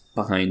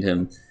behind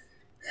him.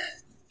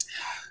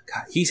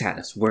 God, he's had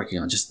us working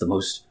on just the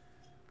most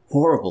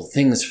horrible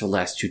things for the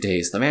last 2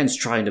 days. The man's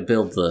trying to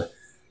build the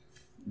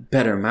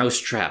better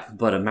mousetrap,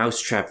 but a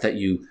mousetrap that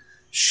you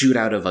shoot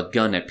out of a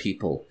gun at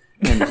people.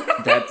 And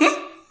that's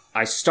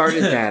I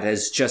started that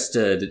as just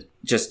a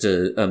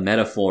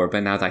metaphor,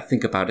 but now that I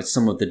think about it,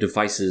 some of the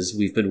devices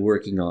we've been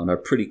working on are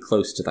pretty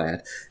close to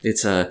that.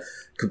 It's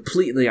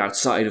completely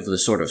outside of the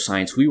sort of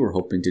science we were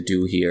hoping to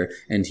do here,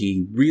 and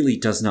he really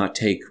does not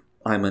take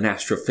 "I'm an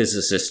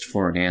astrophysicist"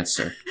 for an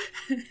answer.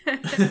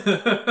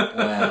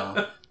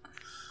 Well,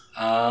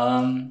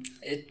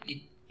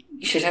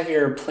 you should have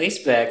your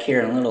place back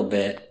here in a little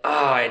bit.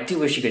 I do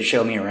wish you could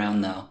show me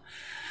around, though.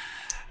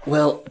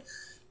 Well,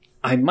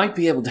 I might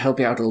be able to help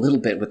you out a little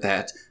bit with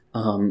that.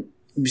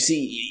 You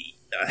see,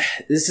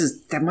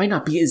 that might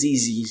not be as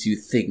easy as you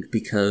think,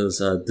 because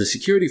the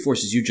security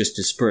forces you just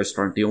dispersed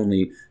aren't the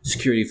only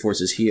security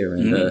forces here,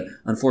 and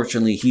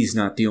unfortunately, he's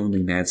not the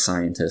only mad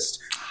scientist.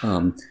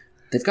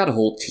 They've got a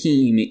whole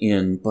team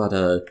in,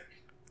 but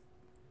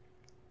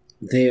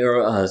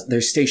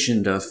they're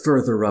stationed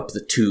further up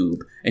the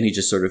tube, and he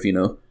just sort of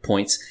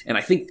points. And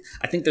I think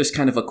there's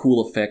kind of a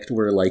cool effect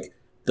where like,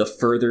 the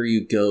further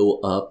you go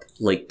up,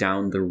 like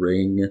down the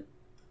ring,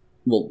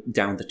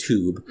 down the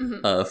tube,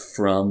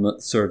 from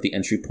sort of the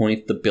entry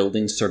point, the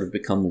buildings sort of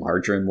become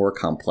larger and more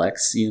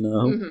complex,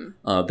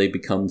 They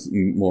become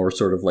more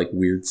sort of like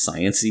weird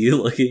science-y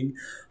looking.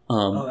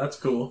 Oh, that's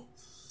cool.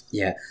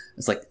 Yeah,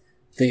 it's like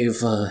they've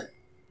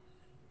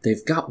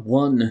got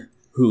one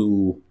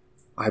who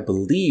I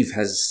believe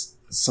has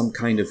some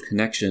kind of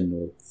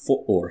connection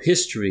or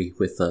history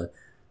with the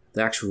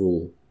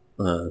actual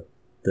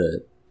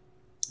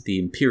the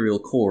Imperial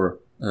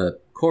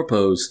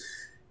Corpos,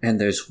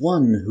 and there's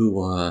one who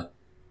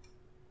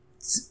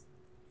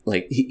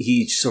like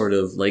he sort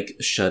of like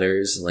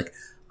shudders, like,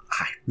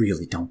 I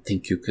really don't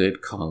think you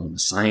could call him a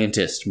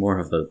scientist, more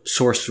of a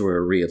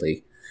sorcerer,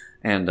 really.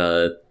 And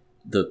the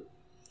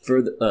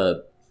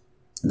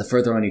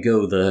further on you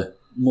go, the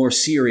more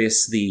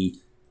serious the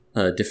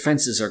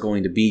defenses are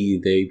going to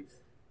be.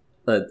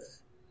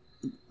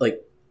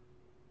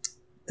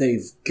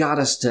 They've got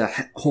us to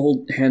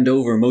hand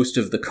over most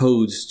of the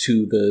codes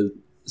to the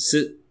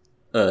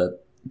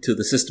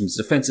system's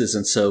defenses,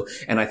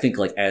 and I think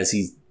like as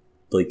he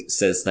like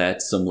says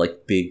that, some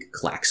like big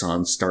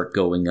klaxons start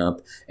going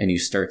up, and you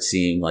start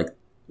seeing like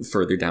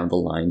further down the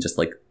line just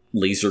like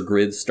laser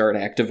grids start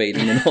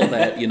activating and all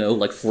that,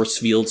 like force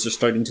fields are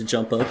starting to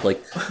jump up,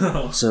 like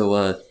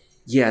so.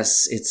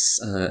 Yes, it's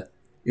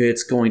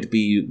going to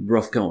be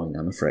rough going,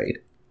 I'm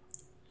afraid.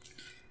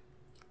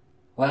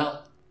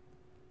 Well.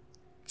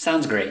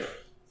 Sounds great.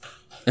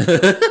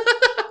 Yeah.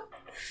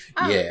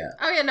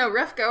 Oh yeah, no,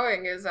 ref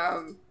going is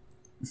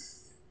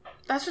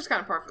that's just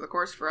kind of par for the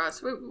course for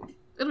us.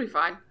 It'll be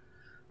fine.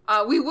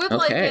 We would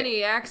like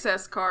any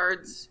access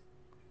cards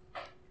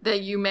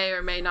that you may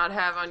or may not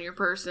have on your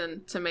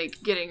person to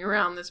make getting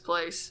around this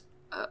place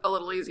a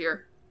little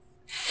easier.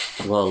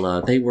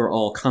 Well, they were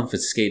all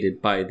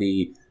confiscated by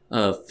the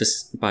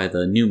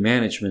new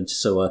management.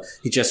 So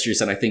he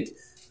gestures, and I think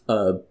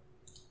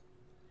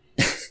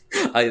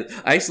I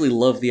actually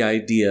love the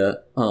idea.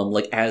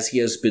 Like as he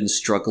has been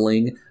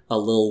struggling, a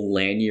little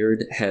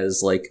lanyard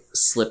has like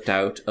slipped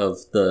out of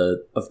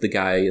the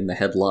guy in the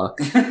headlock.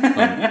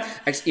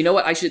 Actually, you know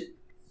what? I should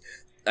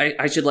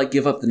like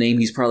give up the name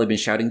he's probably been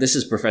shouting. This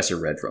is Professor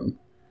Redrum.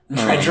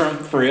 Redrum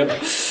for real?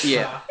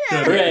 Yeah.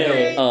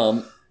 Hooray.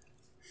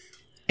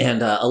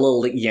 And a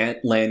little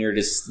lanyard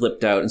is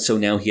slipped out, and so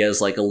now he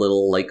has like a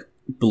little like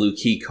blue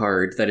key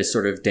card that is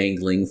sort of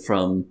dangling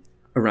from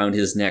around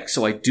his neck.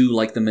 So I do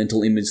like the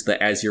mental image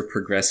that as you're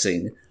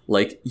progressing,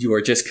 like you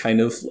are just kind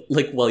of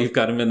like while you've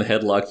got him in the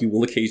headlock, you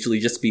will occasionally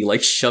just be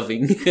like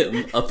shoving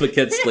him up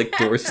against like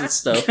doors and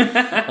stuff.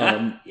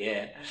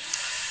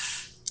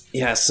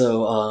 Yeah.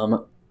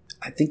 So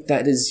I think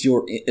that is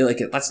your like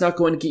that's not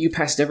going to get you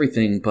past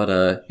everything, but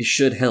it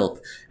should help.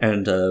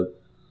 And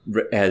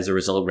as a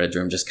result,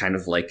 Redrum just kind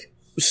of like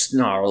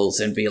snarls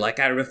and be like,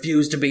 I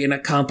refuse to be an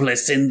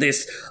accomplice in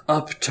this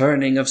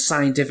upturning of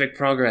scientific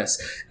progress.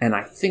 And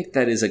I think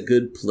that is as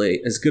good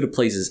a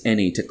place as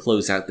any to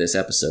close out this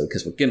episode,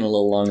 because we're getting a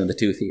little long in the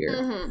tooth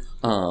here.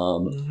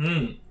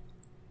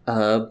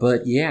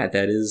 But yeah,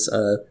 that is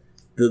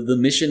the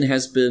mission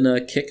has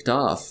been kicked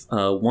off.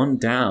 One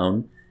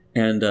down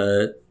and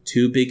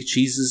 2 big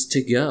cheeses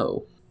to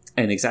go.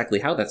 And exactly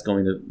how that's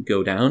going to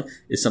go down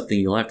is something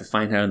you'll have to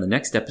find out in the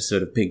next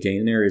episode of Big Gay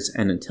Nerds.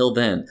 And until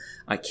then,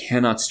 I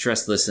cannot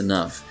stress this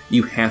enough.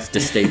 You have to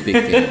stay Big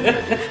Gay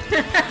Nerd.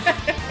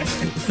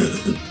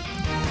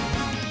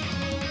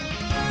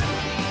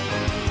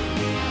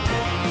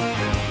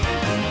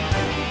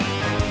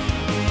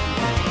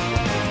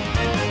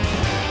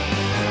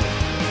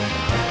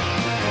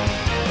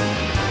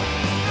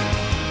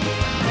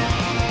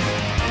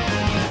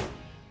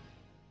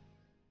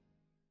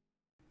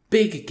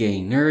 Big Gay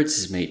Nerds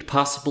is made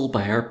possible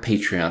by our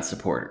Patreon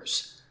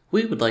supporters.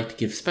 We would like to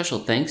give special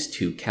thanks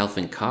to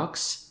Calvin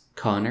Cox,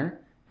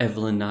 Connor,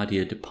 Evelyn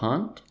Nadia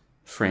DuPont,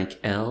 Frank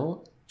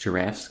L.,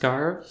 Giraffe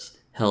Scarves,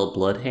 Hell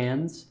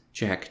Bloodhands,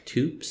 Jack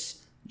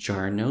Toops,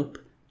 Jarnope,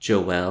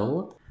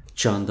 Joel,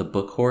 John the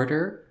Book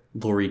Hoarder,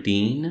 Lori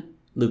Dean,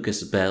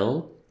 Lucas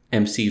Bell,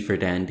 MC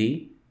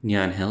Verdandi,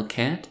 Nyan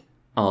Hellcat,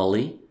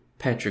 Ollie,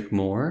 Patrick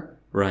Moore,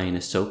 Ryan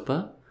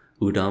Asopa,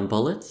 Udon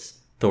Bullets,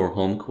 Thor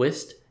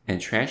Holmquist, and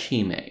Trash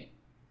Hime.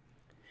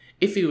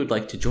 If you would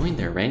like to join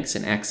their ranks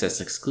and access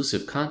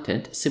exclusive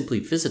content, simply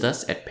visit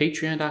us at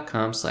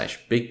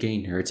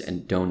patreon.com/biggaynerds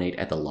and donate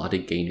at the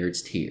lauded Gay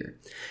Nerds tier.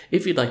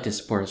 If you'd like to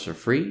support us for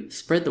free,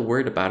 spread the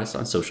word about us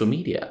on social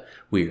media.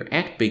 We are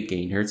at Big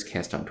Gay Nerds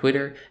Cast on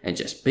Twitter and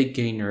just Big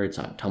Gay Nerds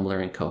on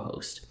Tumblr and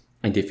co-host.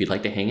 And if you'd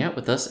like to hang out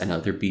with us and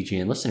other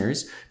BGN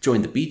listeners,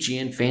 join the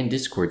BGN fan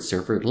Discord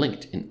server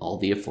linked in all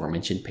the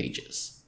aforementioned pages.